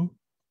Van Loon,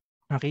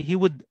 okay, he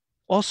would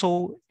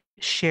also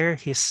share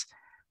his,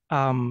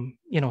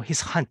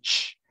 his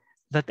hunch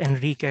that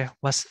Enrique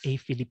was a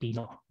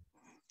Filipino.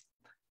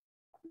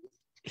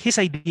 His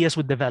ideas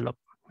would develop.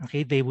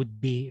 Okay, they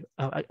would be.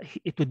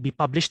 It would be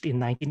published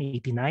in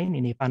 1989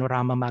 in a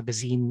Panorama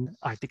magazine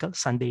article,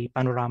 Sunday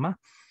Panorama.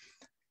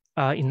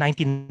 In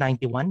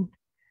 1991,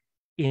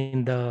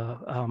 in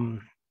the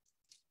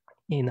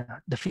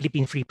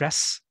Philippine Free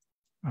Press.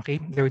 Okay,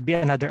 there would be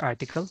another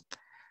article,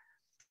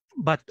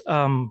 but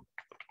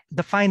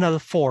the final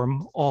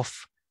form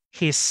of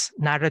his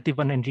narrative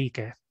on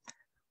Enrique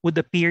would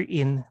appear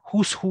in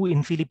Who's Who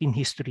in Philippine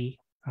History,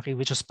 okay,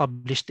 which was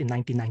published in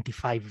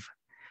 1995.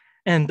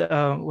 And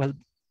well,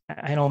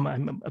 I know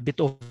I'm a bit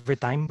over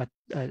time, but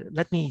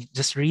let me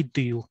just read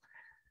to you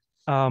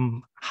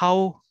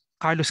how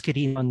Carlos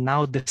Quirino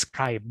now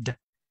described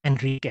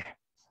Enrique.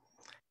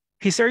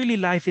 His early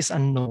life is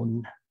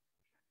unknown,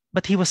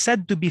 but he was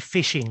said to be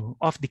fishing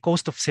off the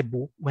coast of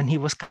Cebu when he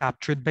was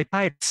captured by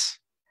pirates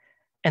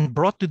and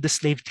brought to the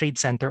slave trade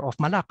center of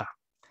Malacca,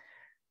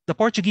 the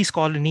Portuguese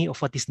colony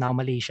of what is now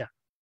Malaysia.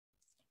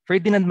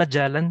 Ferdinand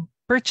Magellan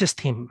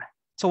purchased him.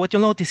 So what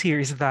you'll notice here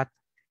is that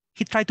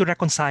he tried to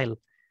reconcile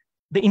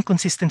the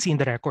inconsistency in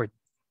the record,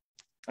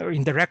 or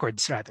in the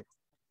records rather.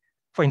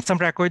 For in some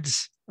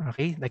records,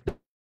 okay, like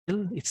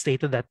it's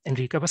stated that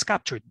Enrique was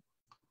captured.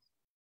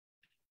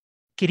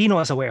 Quirino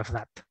was aware of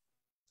that.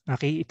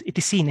 Okay, it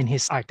is seen in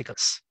his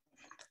articles.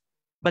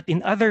 But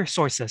in other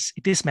sources,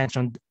 it is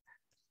mentioned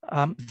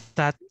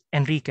that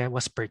Enrique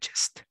was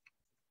purchased.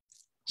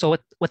 So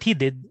what he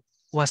did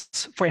was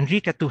for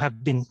Enrique to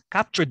have been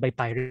captured by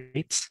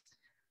pirates,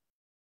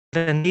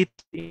 then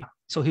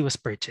so he was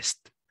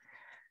purchased.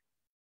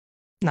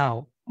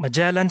 Now,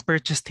 Magellan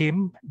purchased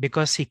him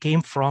because he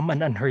came from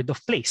an unheard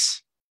of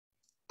place,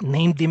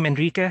 named him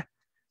Enrique,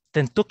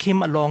 then took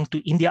him along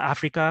to India,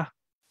 Africa,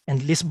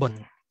 and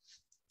Lisbon,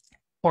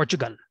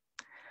 Portugal.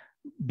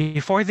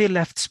 Before they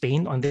left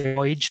Spain on their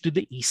voyage to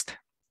the east,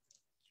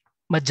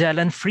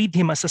 Magellan freed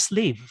him as a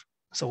slave,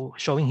 so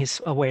showing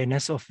his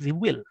awareness of the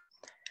will.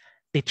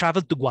 They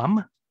traveled to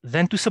Guam,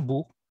 then to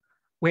Cebu,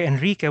 where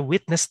Enrique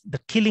witnessed the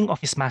killing of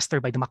his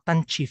master by the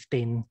Mactan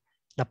chieftain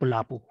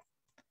Lapu-Lapu,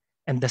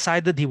 and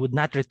decided he would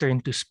not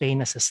return to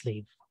Spain as a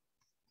slave.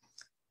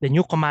 The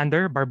new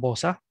commander,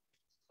 Barbosa,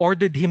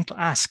 ordered him to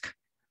ask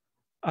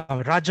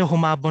Raja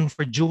humabon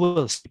for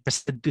jewels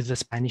presented to the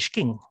Spanish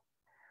king,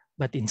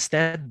 but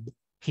instead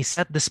he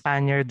set the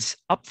Spaniards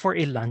up for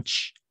a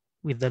lunch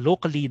with the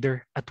local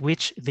leader, at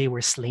which they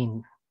were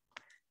slain.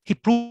 He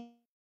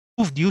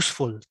proved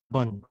useful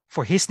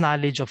for his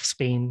knowledge of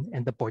Spain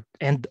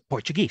and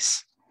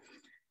Portuguese.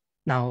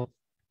 Now,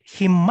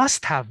 he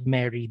must have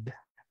married,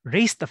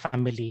 raised a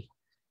family,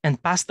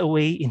 and passed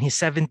away in his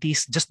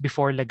 70s just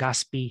before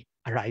Legazpi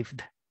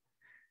arrived.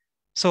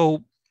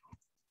 So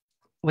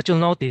what you'll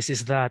notice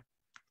is that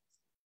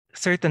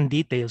certain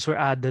details were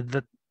added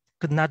that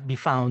could not be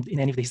found in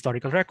any of the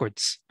historical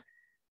records,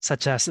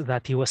 such as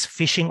that he was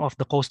fishing off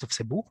the coast of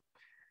Cebu,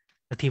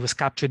 that he was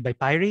captured by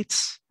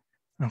pirates,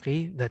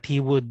 okay, that he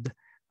would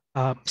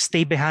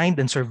stay behind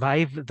and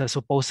survive the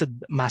supposed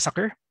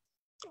massacre.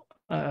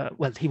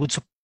 Well, he would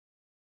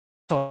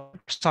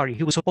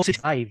he was supposed to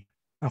survive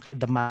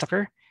the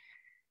massacre,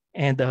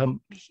 and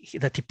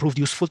that he proved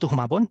useful to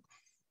Humabon,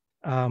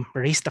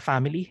 raised a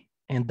family,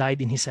 and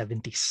died in his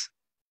 70s.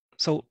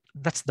 So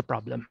that's the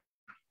problem.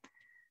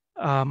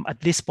 At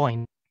this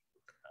point,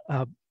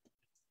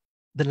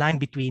 the line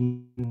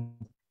between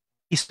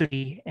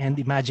history and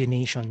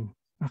imagination,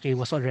 okay,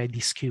 was already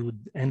skewed.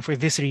 And for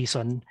this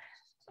reason,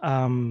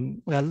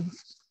 well,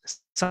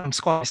 some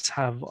scholars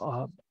have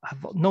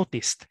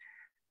noticed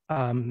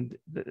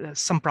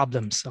some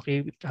problems,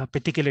 okay,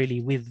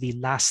 particularly with the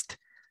last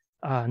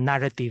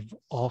narrative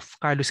of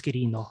Carlos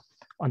Quirino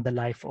on the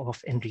life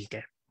of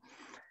Enrique.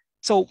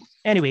 So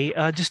anyway,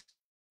 just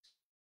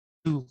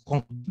to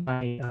conclude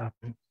my,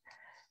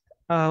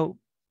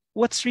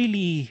 what's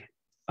really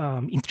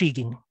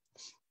intriguing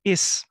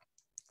is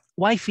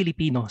why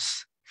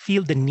Filipinos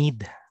feel the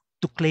need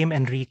to claim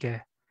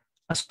Enrique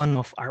as one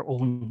of our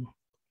own.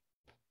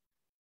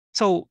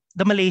 So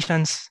the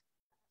Malaysians,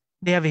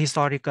 they have a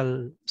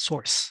historical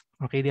source.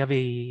 Okay, they have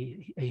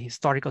a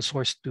historical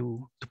source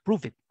to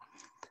prove it.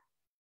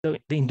 The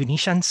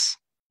Indonesians,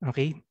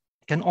 okay,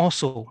 can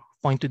also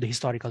point to the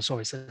historical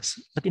sources.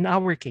 But in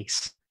our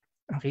case,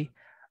 okay,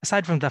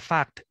 aside from the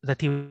fact that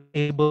he was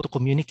able to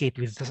communicate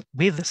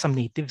with some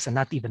natives and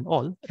not even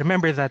all,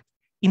 remember that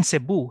in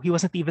Cebu, he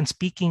wasn't even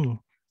speaking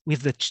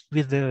with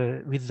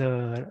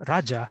the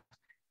Raja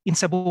in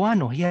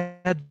Cebuano. He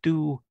had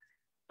to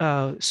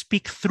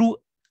speak through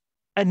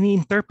an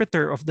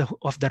interpreter of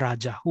the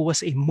Raja, who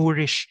was a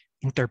Moorish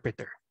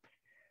interpreter.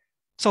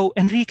 So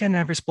Enrique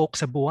never spoke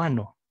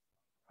Cebuano.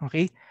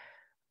 Okay,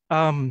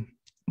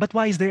 but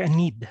why is there a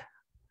need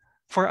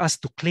for us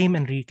to claim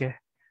Enrique?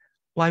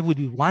 Why would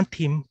we want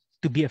him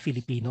to be a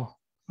Filipino?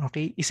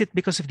 Okay, is it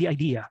because of the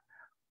idea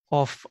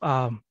of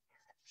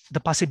the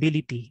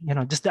possibility,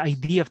 just the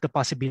idea of the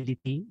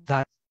possibility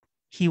that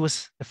he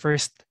was the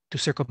first to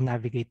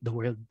circumnavigate the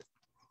world?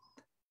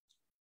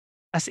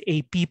 As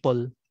a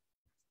people,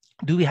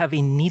 do we have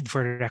a need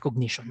for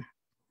recognition?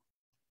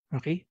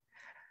 Okay.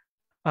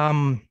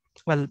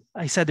 Well,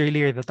 I said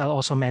earlier that I'll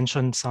also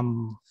mention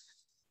some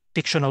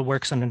fictional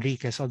works on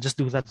Enrique, so I'll just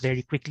do that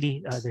very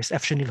quickly. There's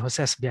F. Chenil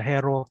Jose's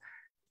Viajero.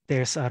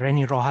 There's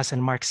Renny Rojas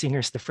and Mark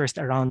Singer's The First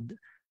Around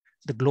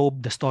the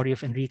Globe, The Story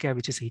of Enrique,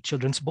 which is a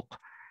children's book.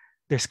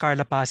 There's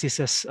Carla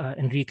Pasis's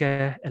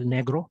Enrique El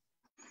Negro.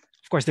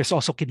 Of course, there's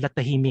also Kidlat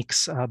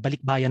Tahimik's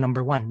Balikbayan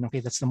 #1.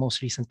 Okay, that's the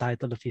most recent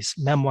title of his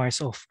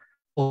memoirs of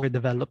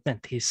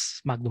overdevelopment,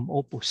 his magnum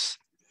opus.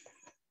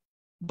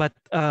 But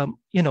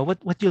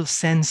what you'll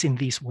sense in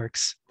these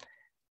works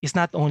is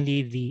not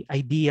only the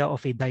idea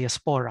of a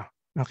diaspora,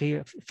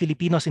 okay,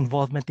 Filipinos'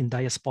 involvement in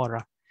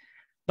diaspora,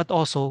 but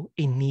also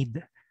a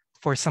need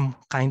for some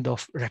kind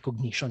of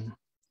recognition.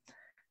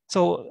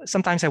 So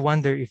sometimes I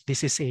wonder if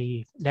this is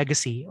a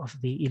legacy of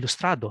the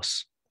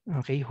Ilustrados,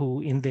 okay, who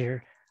in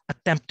their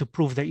attempt to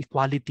prove their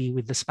equality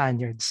with the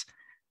Spaniards,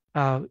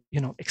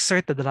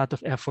 exerted a lot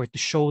of effort to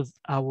show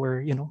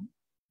our,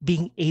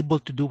 being able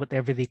to do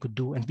whatever they could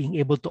do and being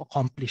able to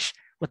accomplish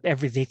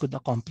whatever they could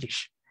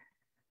accomplish.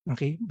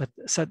 Okay, but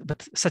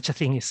such a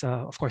thing is,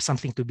 of course,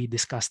 something to be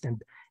discussed,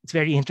 and it's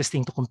very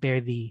interesting to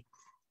compare the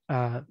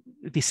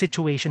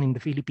situation in the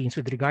Philippines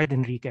with regard to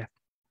Enrique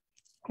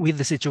with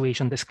the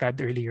situation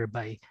described earlier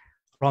by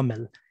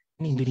Rommel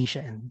in Indonesia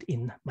and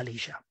in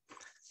Malaysia.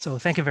 So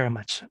thank you very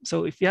much.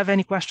 So if you have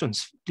any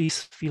questions,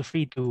 please feel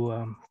free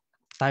to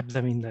type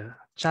them in the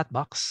chat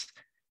box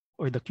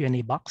or the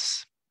Q&A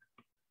box.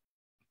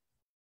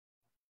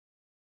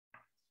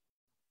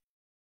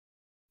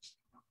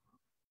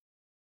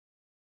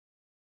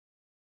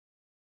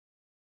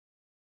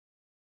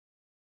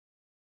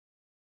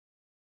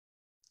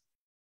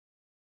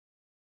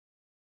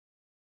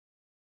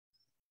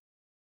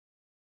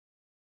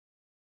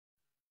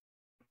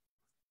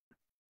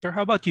 Sir,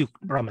 how about you,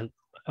 Rommel?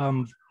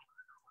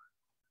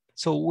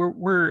 So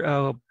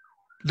we're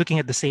looking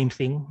at the same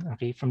thing,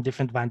 okay, from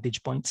different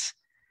vantage points.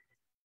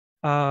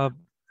 What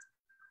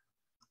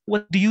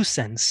do you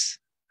sense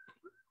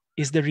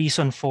is the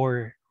reason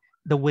for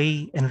the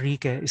way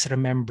Enrique is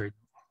remembered?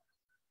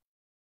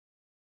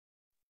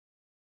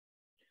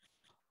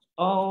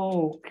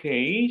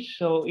 Okay,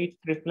 so it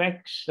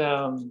reflects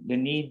the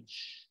needs.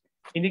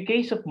 In the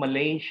case of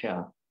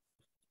Malaysia,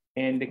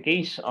 And the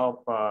case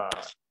of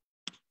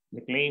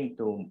the claim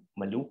to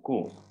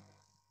Maluku,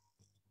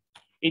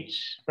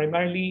 it's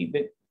primarily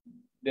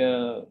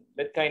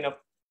that kind of,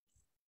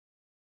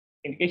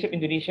 in the case of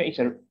Indonesia, it's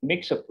a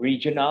mix of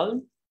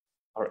regional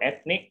or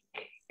ethnic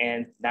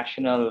and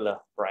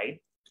national pride.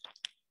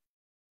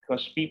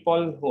 Because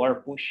people who are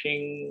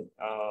pushing,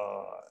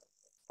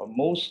 a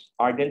most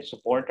ardent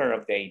supporter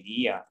of the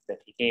idea that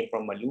he came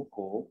from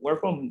Maluku were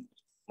from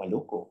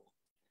Maluku.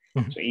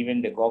 So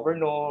even the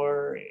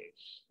governor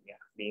is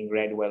being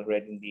well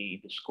read in the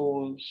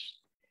schools.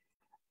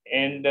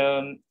 And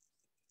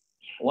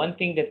one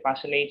thing that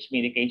fascinates me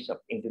in the case of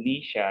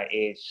Indonesia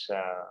is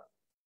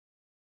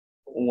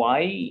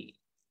why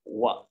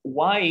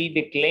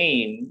the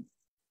claim,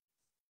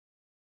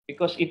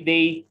 because if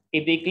they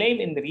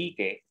claim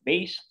Enrique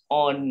based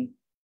on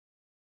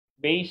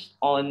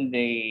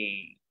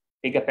the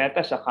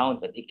Pigafetta's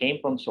account that he came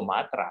from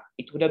Sumatra,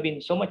 it would have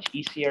been so much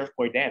easier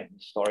for them,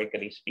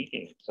 historically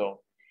speaking.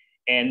 So,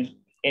 and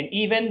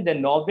even the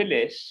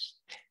novelist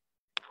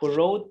who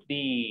wrote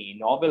the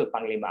novel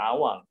Panglima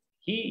Awang,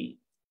 he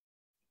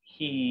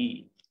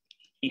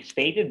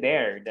stated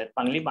there that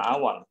Panglima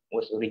Awang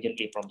was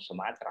originally from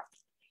Sumatra.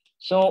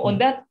 So on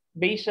that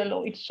base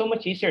alone, it's so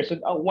much easier. So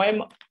why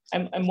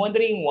I'm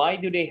wondering, why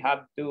do they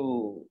have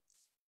to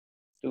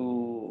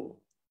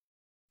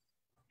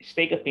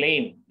stake a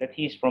claim that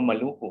he's from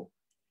Maluku?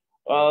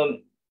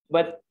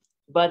 But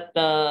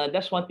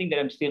that's one thing that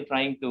I'm still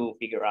trying to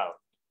figure out.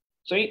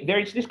 So there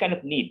is this kind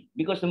of need,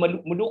 because the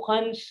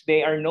Malukans,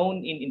 they are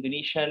known in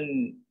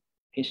Indonesian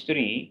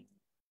history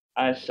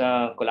as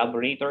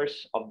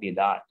collaborators of the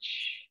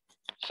Dutch.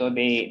 So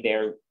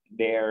their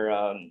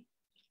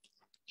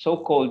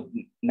so-called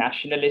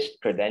nationalist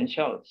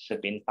credentials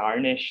have been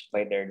tarnished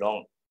by their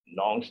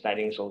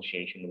long-standing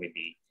association with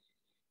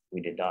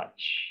the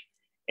Dutch,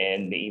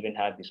 and they even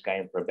had this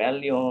kind of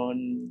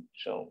rebellion.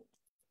 So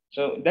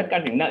that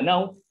kind of thing.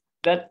 Now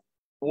that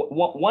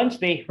once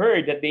they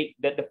heard that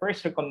the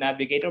first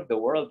circumnavigator of the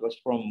world was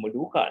from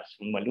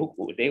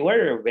Maluku, they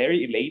were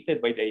very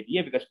elated by the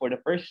idea, because for the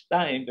first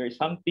time there's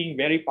something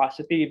very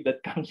positive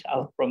that comes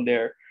out from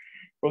their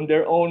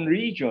own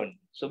region.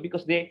 So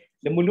because the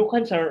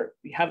Molukans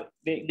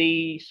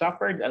they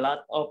suffered a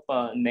lot of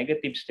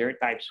negative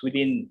stereotypes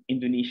within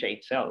Indonesia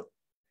itself.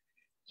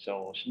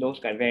 So those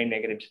kind of very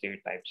negative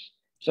stereotypes.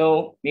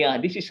 So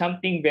yeah, this is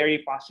something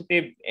very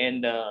positive,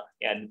 and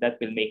that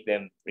will make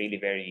them really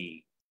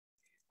very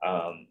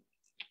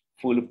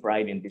full of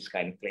pride in this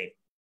kind of claim.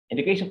 In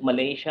the case of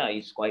Malaysia,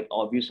 it's quite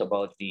obvious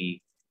about the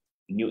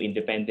new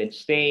independent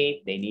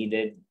state. They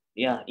needed,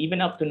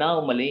 even up to now,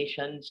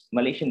 Malaysian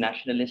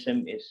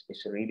nationalism is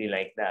really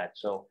like that.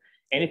 So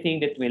anything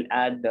that will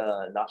add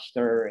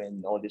luster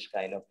and all this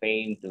kind of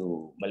fame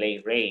to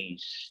Malay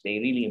race, they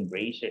really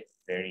embrace it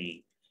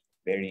very,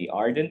 very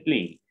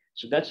ardently.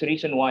 So that's the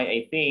reason why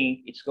I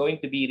think it's going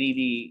to be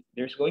really,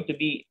 there's going to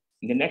be,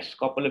 in the next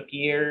couple of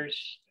years,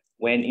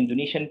 when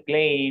Indonesian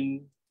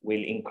claim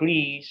will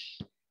increase,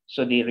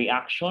 so the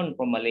reaction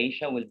from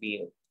Malaysia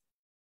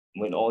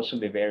will also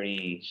be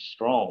very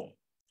strong.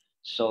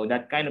 So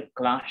that kind of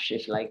clash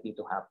is likely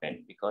to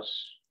happen, because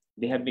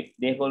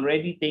they've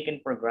already taken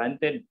for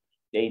granted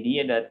the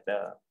idea that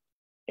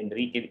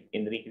Enrique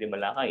de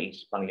Malacca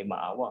is Panglima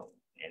Awang,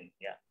 and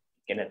it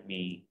cannot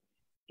be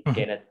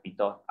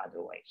taught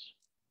otherwise.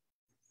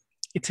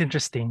 It's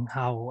interesting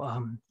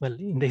how well,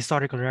 in the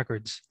historical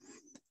records,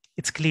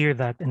 it's clear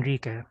that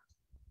Enrique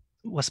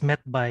was met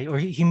by, or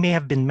he may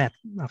have been met,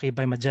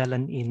 by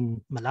Magellan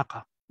in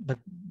Malacca, but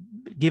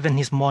given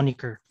his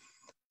moniker,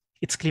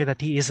 it's clear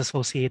that he is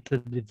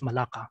associated with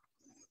Malacca.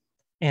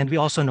 And we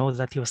also know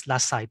that he was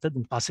last sighted,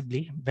 and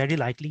possibly, very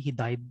likely, he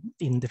died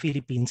in the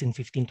Philippines in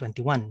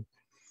 1521.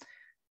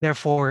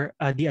 Therefore,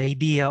 the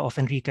idea of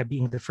Enrique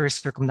being the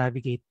first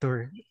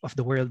circumnavigator of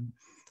the world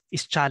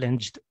is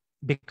challenged,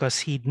 because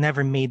he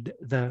never made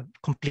the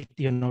complete,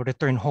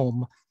 return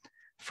home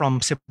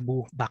from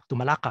Cebu back to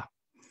Malacca.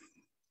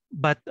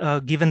 But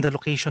given the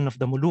location of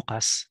the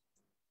Moluccas,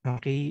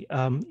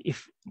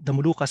 if the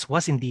Moluccas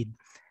was indeed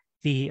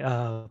the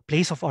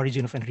place of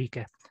origin of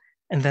Enrique,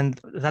 and then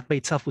that by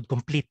itself would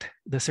complete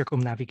the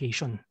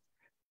circumnavigation,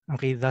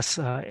 thus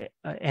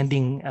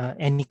ending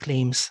any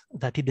claims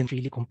that he didn't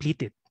really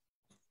complete it.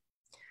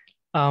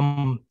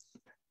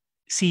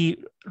 See,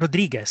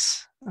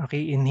 Rodriguez,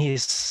 in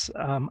his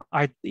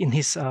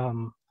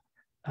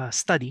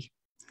study,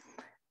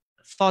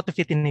 thought of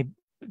it in a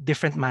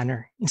different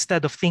manner.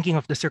 Instead of thinking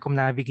of the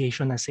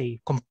circumnavigation as a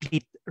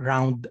complete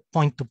round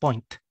point to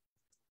point,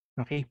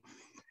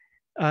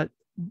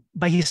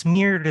 by his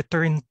mere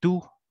return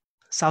to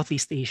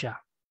Southeast Asia,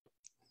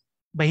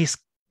 by his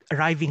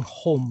arriving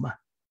home,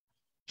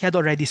 he had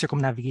already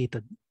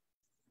circumnavigated.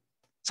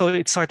 So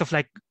it's sort of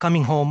like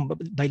coming home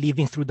by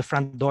leaving through the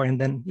front door and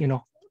then,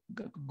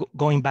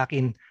 going back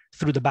in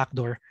through the back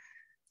door.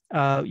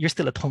 You're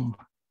still at home.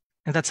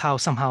 And that's how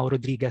somehow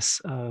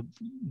Rodriguez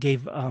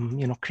gave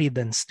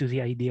credence to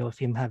the idea of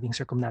him having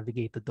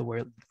circumnavigated the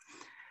world.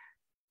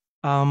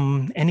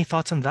 Any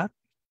thoughts on that?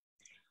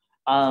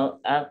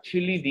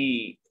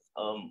 Actually,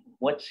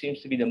 what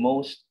seems to be the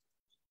most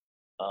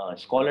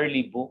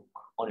scholarly book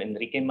on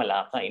Enrique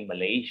Malacca in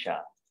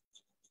Malaysia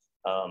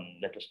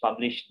that was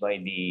published by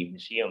the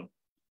museum,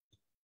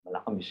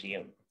 Malacca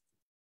Museum,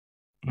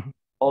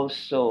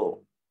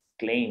 also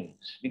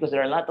claims, because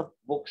there are a lot of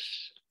books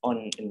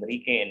on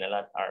Enrique and a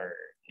lot are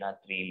not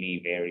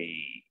really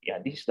very,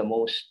 this is the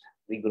most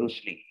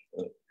rigorously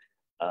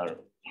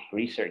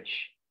research,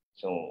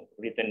 so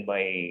written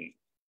by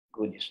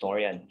good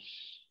historians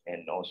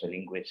and also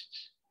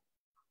linguists.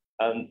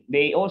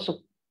 They also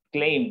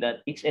claim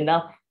that it's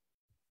enough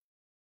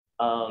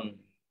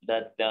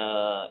that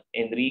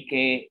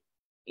Enrique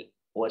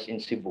was in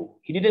Cebu.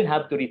 He didn't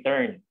have to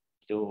return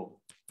to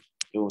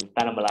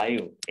Tanah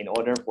Malayu in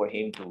order for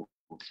him to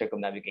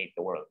circumnavigate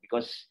the world,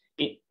 because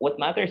what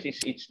matters is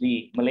it's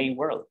the Malay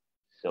world.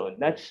 So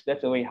that's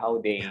the way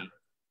how they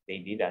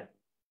did that.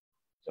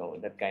 So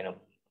that kind of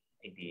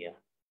idea.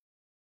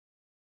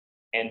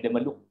 And the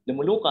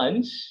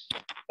Moluccans,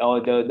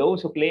 or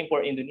those who claim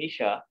for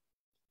Indonesia,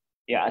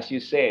 as you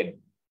said,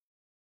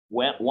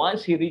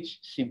 once he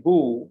reached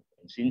Cebu,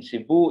 since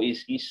Cebu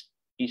is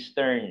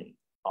eastern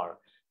or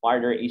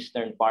farther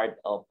eastern part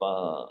of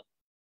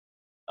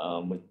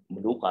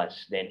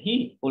Moluccas, then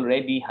he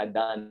already had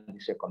done the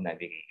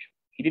circumnavigation.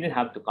 He didn't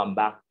have to come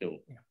back to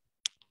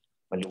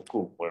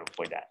Maluku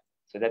for that.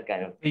 So that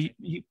kind of...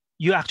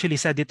 You actually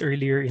said it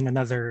earlier in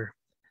another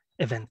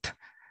event.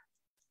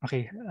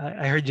 Okay,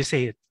 I heard you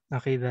say it.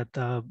 Okay, that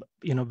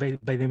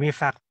by the mere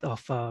fact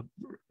of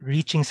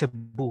reaching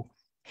Cebu,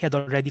 he had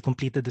already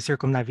completed the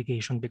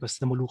circumnavigation because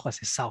the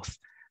Moluccas is south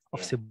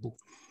of Cebu,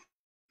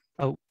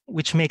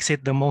 which makes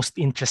it the most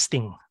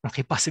interesting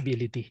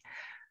possibility.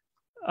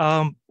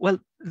 There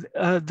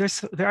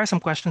are some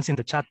questions in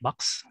the chat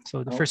box.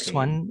 So the first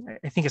one,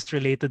 I think, is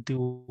related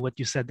to what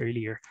you said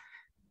earlier.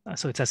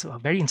 So it says, a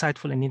very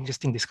insightful and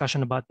interesting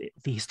discussion about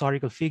the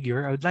historical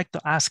figure. I would like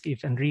to ask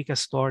if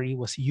Enrique's story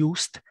was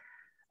used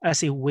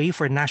as a way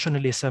for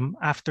nationalism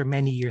after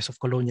many years of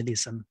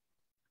colonialism.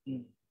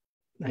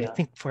 I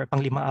think for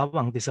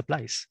Panglima this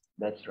applies.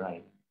 That's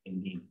right,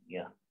 indeed.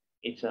 Yeah,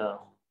 it's a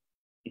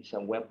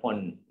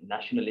weapon,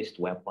 nationalist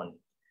weapon.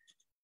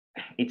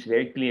 It's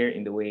very clear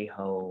in the way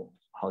how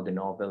the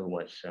novel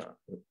was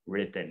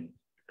written,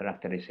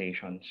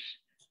 characterizations.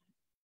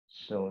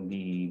 So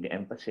the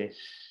emphasis,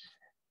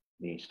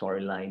 the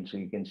storyline. So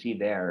you can see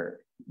there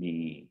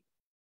the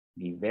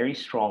very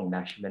strong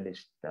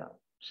nationalist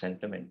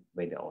sentiment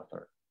by the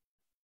author.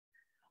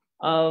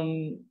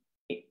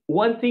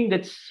 One thing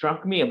that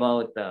struck me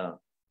about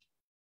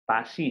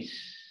Pasi's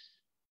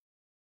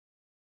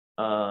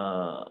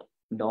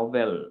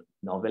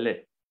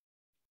novelette,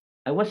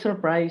 I was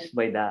surprised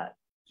by that.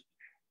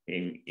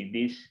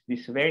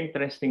 This very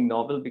interesting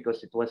novel,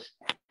 because it was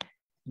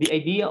the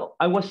idea.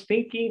 I was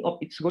thinking of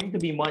it's going to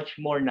be much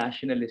more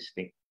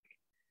nationalistic,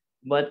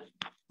 but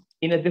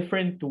in a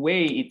different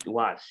way. It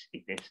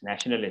is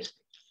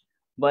nationalistic,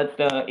 but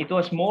it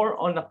was more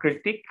on a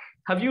critique.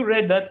 Have you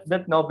read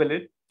that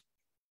novelette?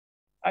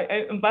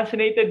 I am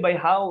fascinated by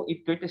how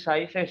it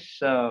criticizes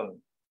the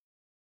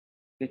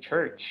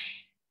church,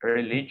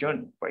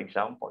 religion, for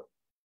example,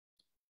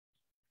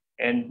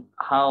 and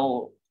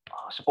how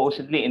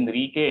supposedly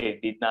Enrique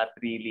did not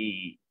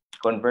really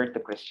convert to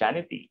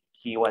Christianity.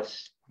 He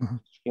was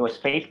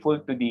faithful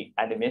to the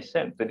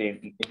animism, to the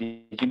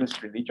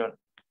indigenous religion.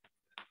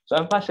 So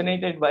I'm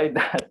fascinated by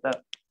that,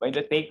 by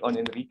the take on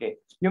Enrique.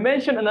 You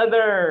mentioned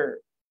another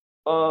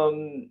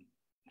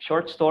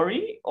short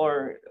story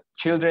or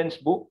children's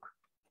book.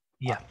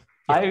 Yeah.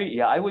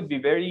 I would be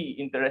very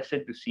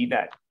interested to see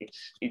that.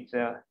 It's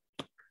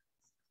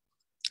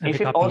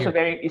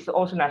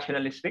also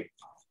nationalistic?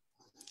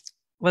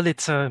 Well,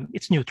 it's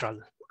neutral,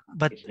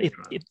 but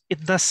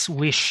it does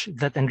wish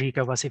that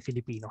Enrique was a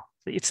Filipino.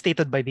 It's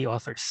stated by the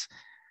authors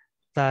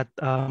that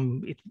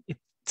it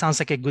sounds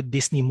like a good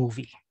Disney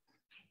movie.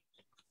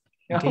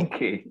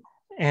 Okay.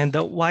 And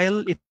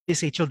while it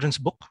is a children's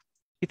book,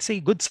 it's a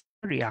good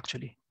story,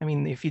 actually. I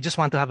mean, if you just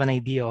want to have an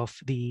idea of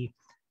the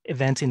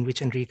events in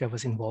which Enrique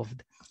was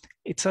involved,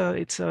 it's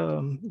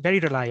very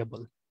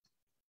reliable.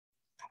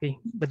 Okay,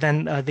 but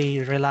then they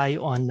rely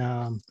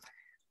on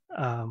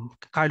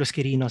Carlos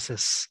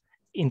Quirinos's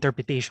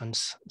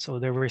interpretations. So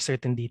there were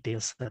certain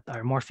details that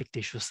are more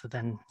fictitious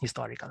than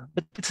historical.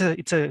 But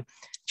it's a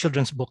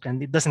children's book,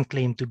 and it doesn't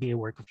claim to be a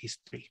work of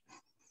history.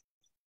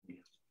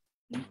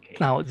 Okay.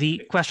 Now,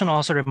 the question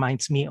also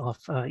reminds me of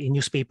a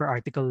newspaper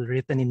article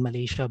written in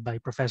Malaysia by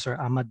Professor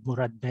Ahmad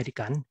Murad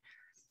Merican,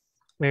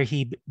 where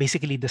he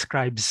basically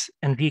describes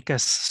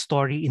Enrique's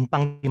story in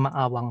Panglima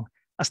Awang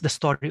as the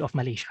story of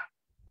Malaysia.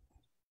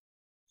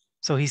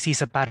 So he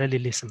sees a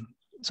parallelism.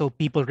 So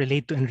people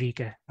relate to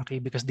Enrique,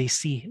 because they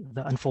see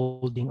the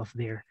unfolding of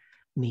their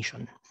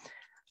nation.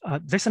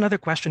 There's another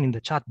question in the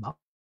chat box.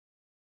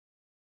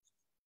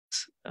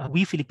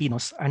 We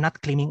Filipinos are not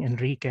claiming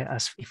Enrique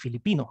as a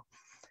Filipino.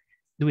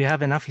 Do we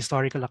have enough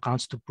historical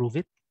accounts to prove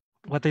it?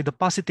 What are the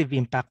positive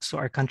impacts to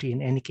our country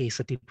in any case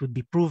that it would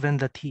be proven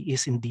that he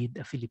is indeed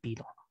a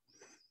Filipino?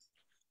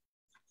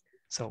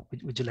 So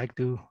would you like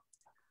to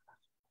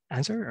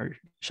answer, or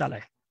shall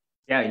I?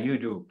 Yeah, you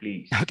do,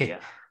 please. Okay.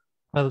 Yeah.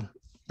 Well,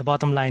 the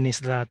bottom line is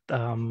that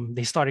the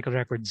historical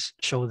records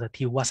show that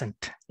he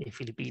wasn't a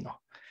Filipino.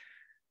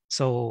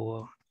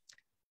 So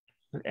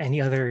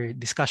any other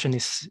discussion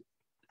is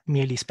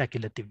merely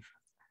speculative.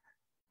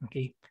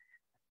 Okay.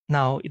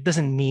 Now, it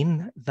doesn't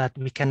mean that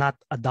we cannot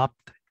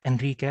adopt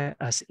Enrique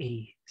as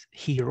a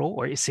hero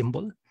or a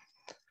symbol.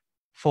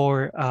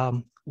 For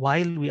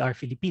while we are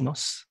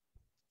Filipinos,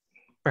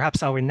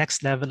 perhaps our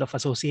next level of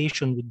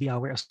association would be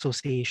our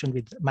association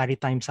with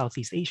maritime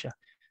Southeast Asia,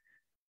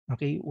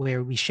 okay,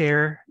 where we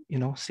share,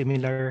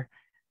 similar,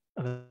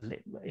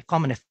 a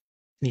common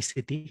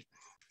ethnicity,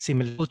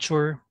 similar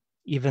culture,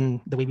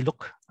 even the way we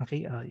look,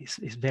 okay,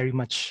 is very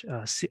much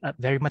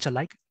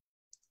alike.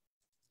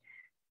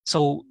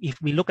 So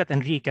if we look at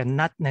Enrique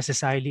not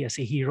necessarily as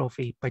a hero of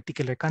a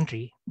particular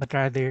country, but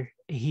rather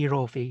a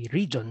hero of a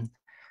region,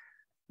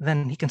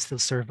 then he can still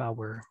serve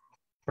our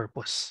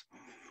purpose.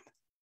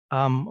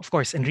 Of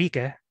course,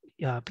 Enrique,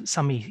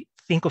 some may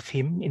think of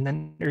him in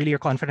an earlier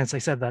conference. I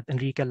said that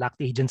Enrique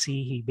lacked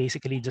agency. He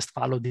basically just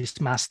followed his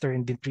master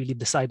and didn't really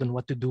decide on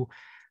what to do.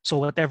 So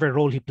whatever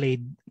role he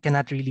played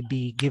cannot really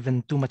be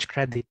given too much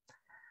credit.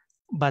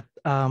 But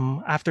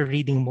after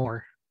reading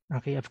more,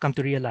 okay, I've come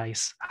to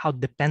realize how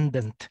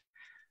dependent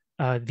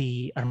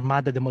the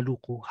Armada de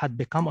Maluku had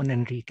become on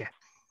Enrique.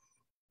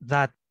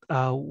 That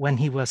when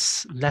he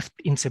was left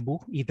in Cebu,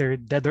 either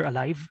dead or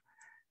alive,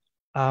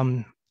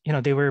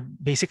 they were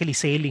basically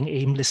sailing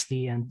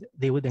aimlessly, and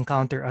they would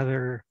encounter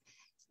other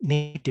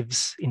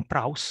natives in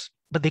praus,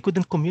 but they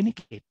couldn't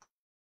communicate.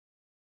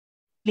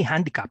 Really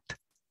handicapped,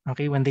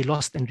 okay, when they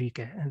lost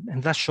Enrique,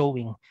 and thus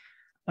showing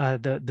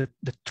the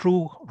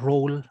true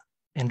role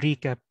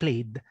Enrique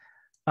played,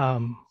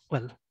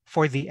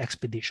 for the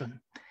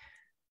expedition.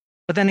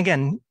 But then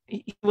again,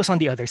 he was on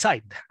the other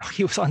side.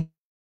 He was on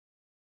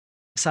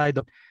the side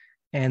of,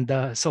 and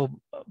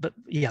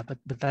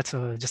but that's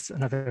just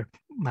another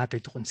matter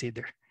to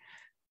consider.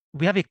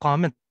 We have a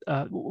comment.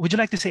 Would you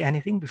like to say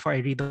anything before I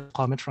read the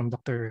comment from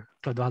Dr.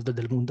 Clodoaldo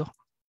Del Mundo?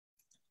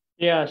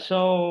 Yeah,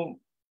 so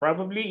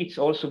probably it's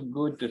also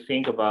good to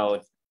think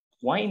about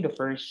why in the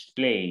first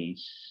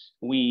place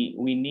we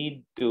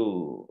need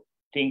to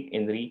think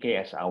Enrique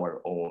as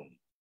our own.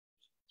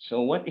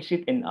 So what is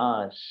it in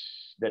us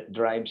that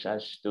drives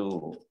us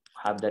to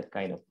have that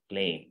kind of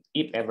claim,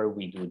 if ever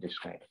we do this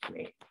kind of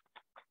claim?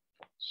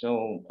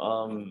 So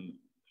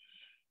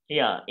in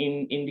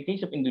the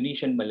case of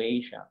Indonesia and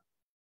Malaysia,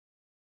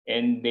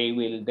 and they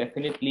will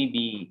definitely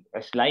be,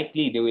 as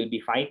likely, they will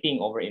be fighting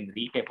over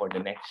Enrique for the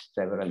next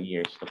several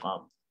years to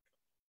come.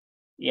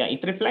 Yeah,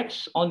 it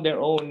reflects on their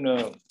own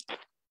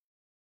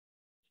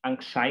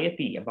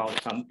anxiety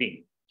about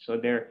something. So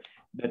there's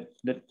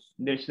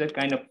that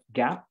kind of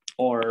gap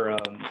or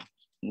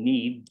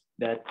need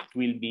that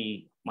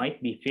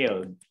might be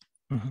filled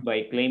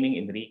by claiming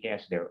Enrique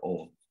as their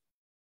own.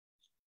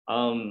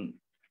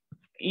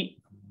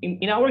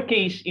 In our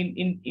case,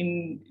 in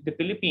the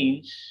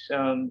Philippines,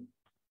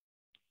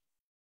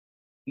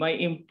 my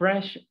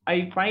impression,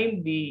 I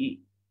find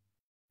the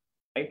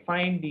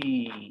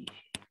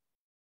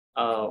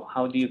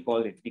how do you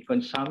call it, the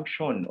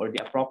consumption or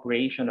the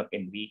appropriation of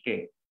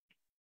Enrique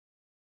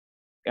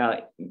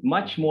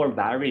much more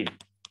varied,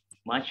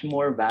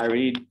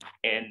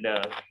 and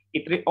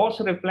it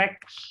also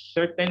reflects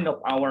certain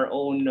of our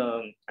own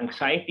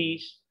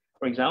anxieties.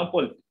 For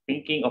example,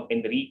 thinking of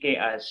Enrique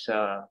as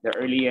the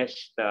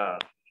earliest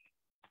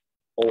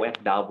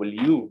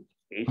OFW.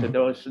 Okay? So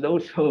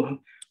those who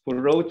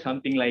wrote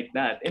something like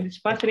that. And it's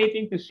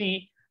fascinating to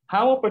see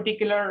how a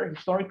particular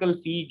historical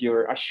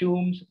figure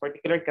assumes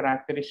particular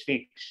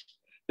characteristics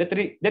that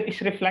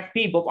is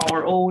reflective of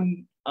our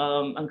own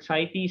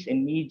anxieties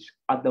and needs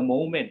at the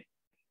moment.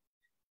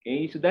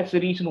 Okay, so that's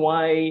the reason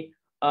why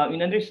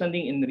in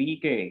understanding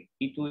Enrique,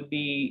 it would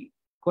be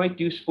quite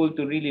useful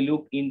to really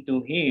look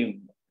into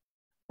him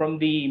from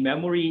the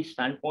memory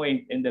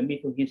standpoint and the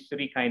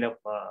mythohistory kind of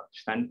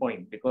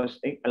standpoint, because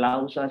it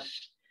allows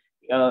us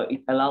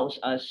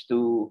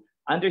to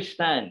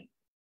understand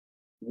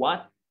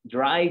what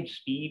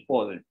drives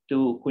people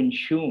to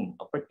consume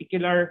a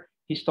particular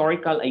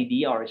historical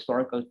idea or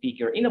historical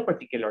figure in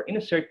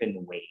a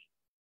certain way,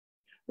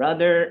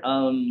 rather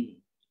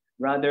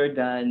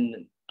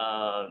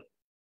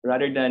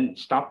than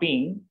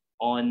stopping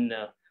on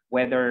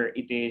whether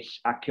it is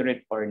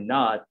accurate or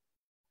not.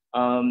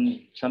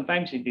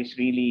 Sometimes it is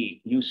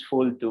really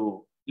useful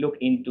to look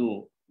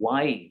into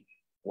why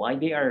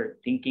they are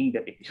thinking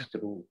that it is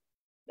true,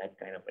 that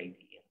kind of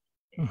idea.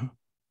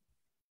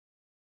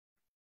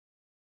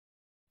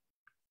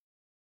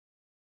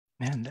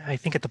 And I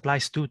think it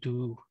applies too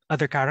to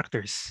other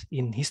characters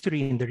in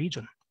history in the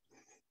region.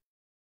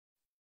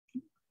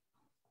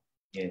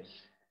 Yes.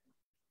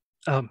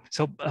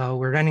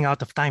 We're running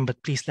out of time,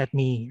 but please let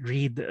me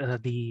read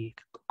the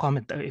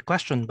comment, a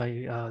question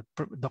by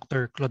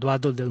Dr.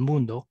 Clodoaldo Del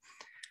Mundo.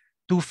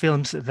 Two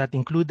films that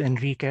include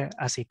Enrique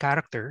as a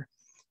character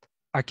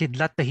are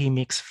Kidlat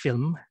Tahimik's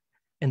film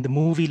and the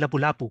movie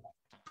Lapu-Lapu,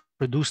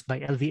 produced by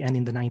LVN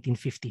in the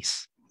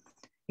 1950s.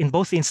 in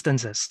both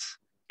instances,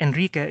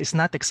 Enrique is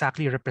not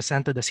exactly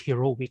represented as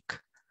heroic,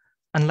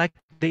 unlike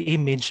the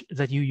image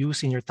that you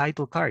use in your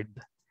title card.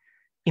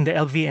 In the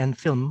LVN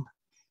film,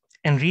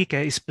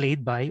 Enrique is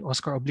played by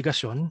Oscar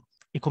Obligacion,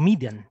 a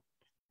comedian.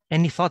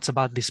 Any thoughts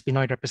about this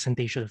Pinoy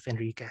representation of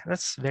Enrique?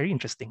 That's very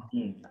interesting.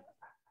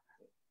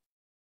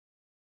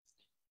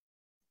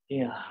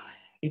 Yeah,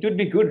 it would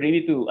be good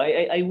really to,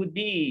 I would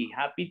be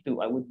happy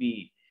to, I would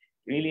be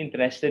really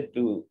interested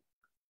to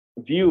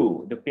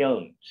view the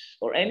films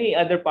or any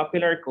other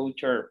popular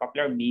culture,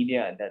 popular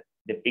media that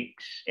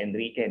depicts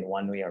Enrique in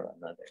one way or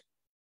another.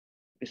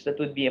 Because that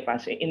would be a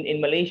fascinating.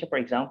 In Malaysia, for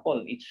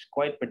example, it's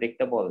quite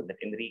predictable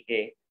that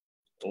Enrique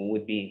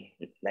would be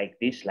like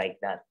this, like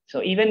that.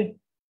 So even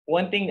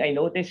one thing I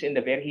noticed in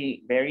the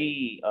very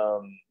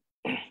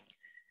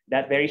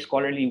that very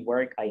scholarly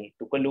work I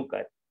took a look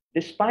at,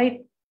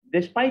 despite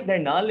their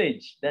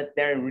knowledge that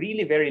they're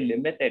really very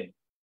limited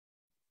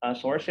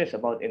sources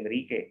about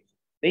Enrique,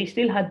 they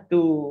still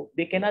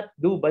they cannot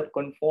do but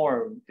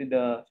conform to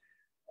the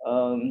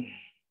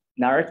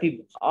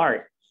narrative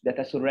arc that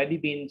has already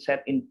been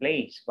set in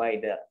place by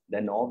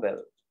the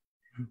novel.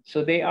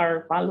 So they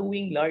are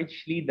following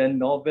largely the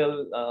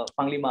novel,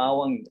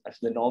 Panglimawang as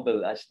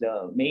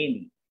the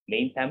main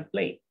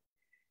template,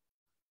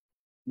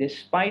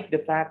 despite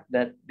the fact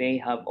that they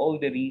have all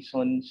the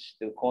reasons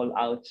to call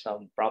out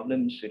some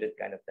problems with that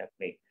kind of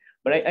template.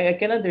 But I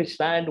can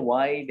understand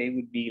why they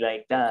would be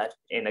like that.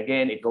 And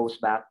again, it goes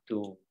back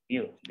to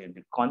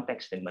the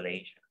context in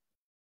Malaysia.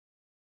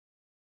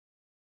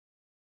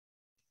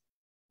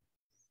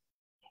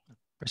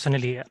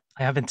 Personally,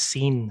 I haven't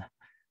seen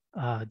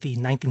the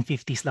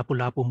 1950s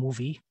Lapu-Lapu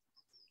movie,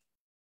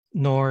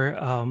 nor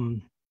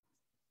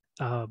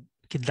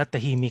Kidlat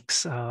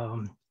Tahimik's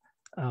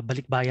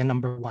Balikbayan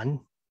 #1.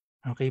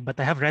 Okay, but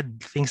I have read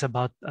things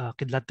about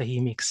Kidlat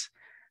Tahimik's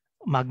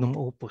magnum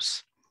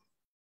opus.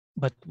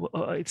 But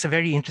it's a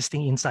very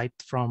interesting insight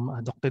from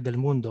Dr. Del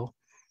Mundo.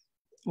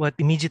 What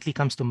immediately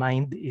comes to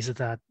mind is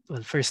that,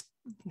 well, first,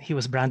 he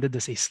was branded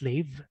as a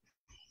slave.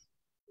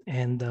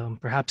 And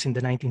perhaps in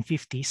the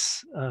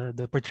 1950s,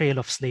 the portrayal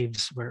of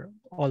slaves were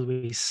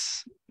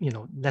always,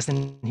 less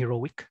than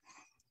heroic,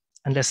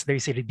 unless there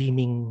is a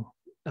redeeming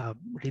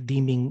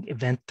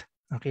event,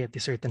 okay, at a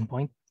certain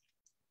point.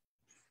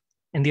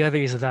 And the other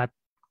is that,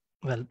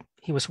 well,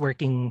 he was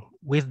working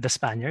with the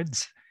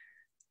Spaniards,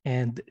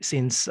 and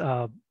since,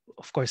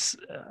 of course,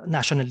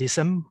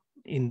 nationalism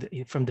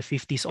from the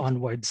 50s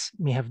onwards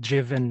may have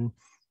driven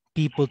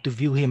people to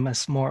view him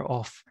as more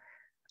of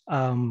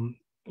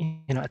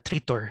a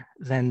traitor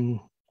than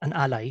an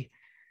ally.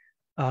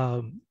 I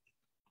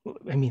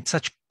mean,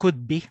 such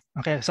could be,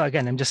 okay, so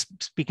again, I'm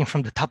just speaking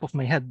from the top of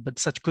my head, but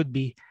such could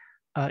be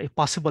a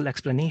possible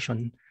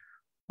explanation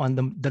on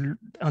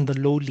the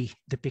lowly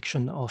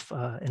depiction of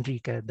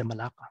Enrique de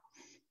Malacca.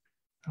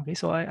 Okay,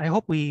 so I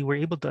hope we were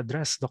able to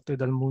address Dr.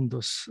 Del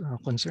Mundo's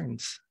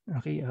concerns.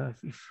 Okay,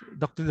 if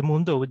Dr. Del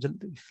Mundo,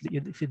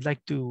 if you'd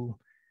like to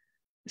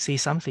say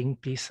something,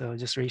 please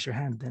just raise your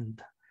hand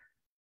and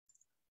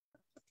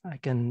I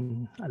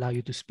can allow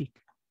you to speak.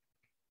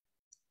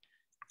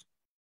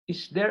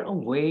 Is there a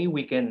way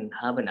we can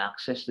have an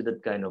access to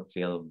that kind of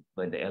film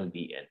by the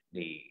LBN,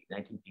 the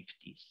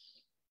 1950s?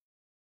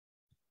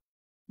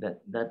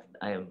 That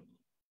I am,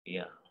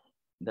 yeah,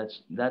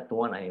 that's that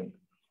one I am,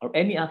 or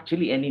any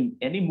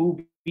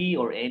movie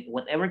or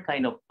whatever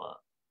kind of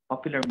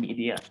popular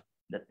media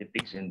that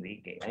depicts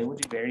Enrique, I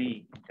would be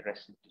very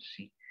interested to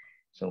see.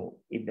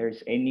 So if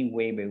there's any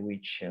way by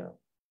which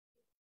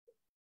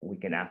we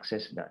can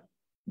access that,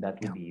 that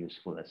would be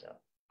useful as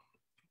well.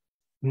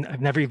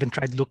 I've never even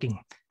tried looking,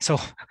 so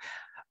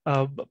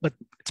but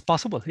it's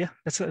possible. Yeah,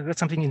 that's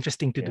something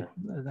interesting to do.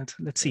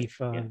 Let's see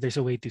if there's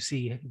a way to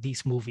see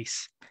these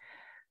movies.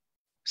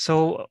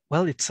 So,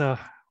 well, it's 1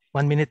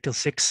 minute till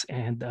 6,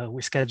 and we're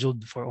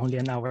scheduled for only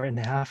an hour and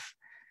a half.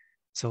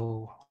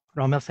 So,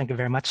 Rommel, thank you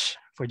very much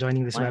for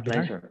joining this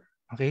webinar. Pleasure.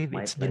 Okay,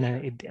 it's been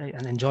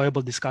an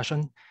enjoyable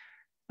discussion.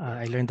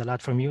 I learned a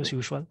lot from you as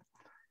usual.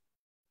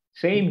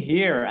 Same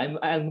here.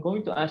 I'm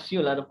going to ask you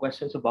a lot of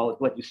questions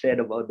about what you said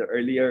about the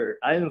earlier.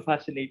 I'm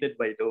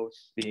fascinated by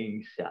those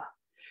things. Yeah.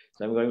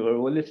 So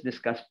let's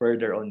discuss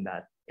further on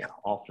that. Yeah,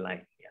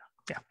 offline. Yeah.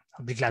 Yeah,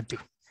 I'll be glad to.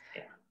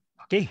 Yeah.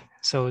 Okay.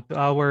 So to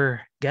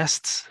our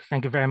guests,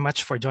 thank you very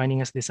much for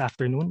joining us this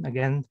afternoon.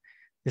 Again,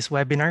 this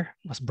webinar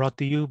was brought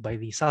to you by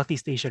the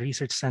Southeast Asia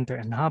Research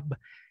Center and Hub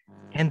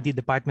and the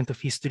Department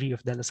of History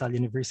of De La Salle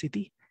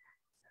University.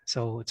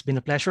 So it's been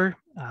a pleasure.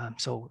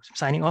 So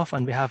signing off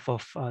on behalf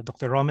of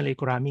Dr. Rommel A.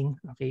 Curaming,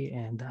 okay,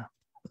 and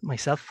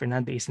myself,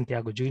 Fernando A.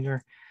 Santiago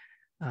Jr.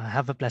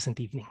 Have a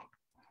pleasant evening.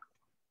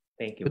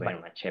 Thank you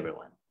very much,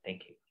 everyone.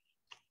 Thank you.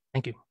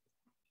 Thank you.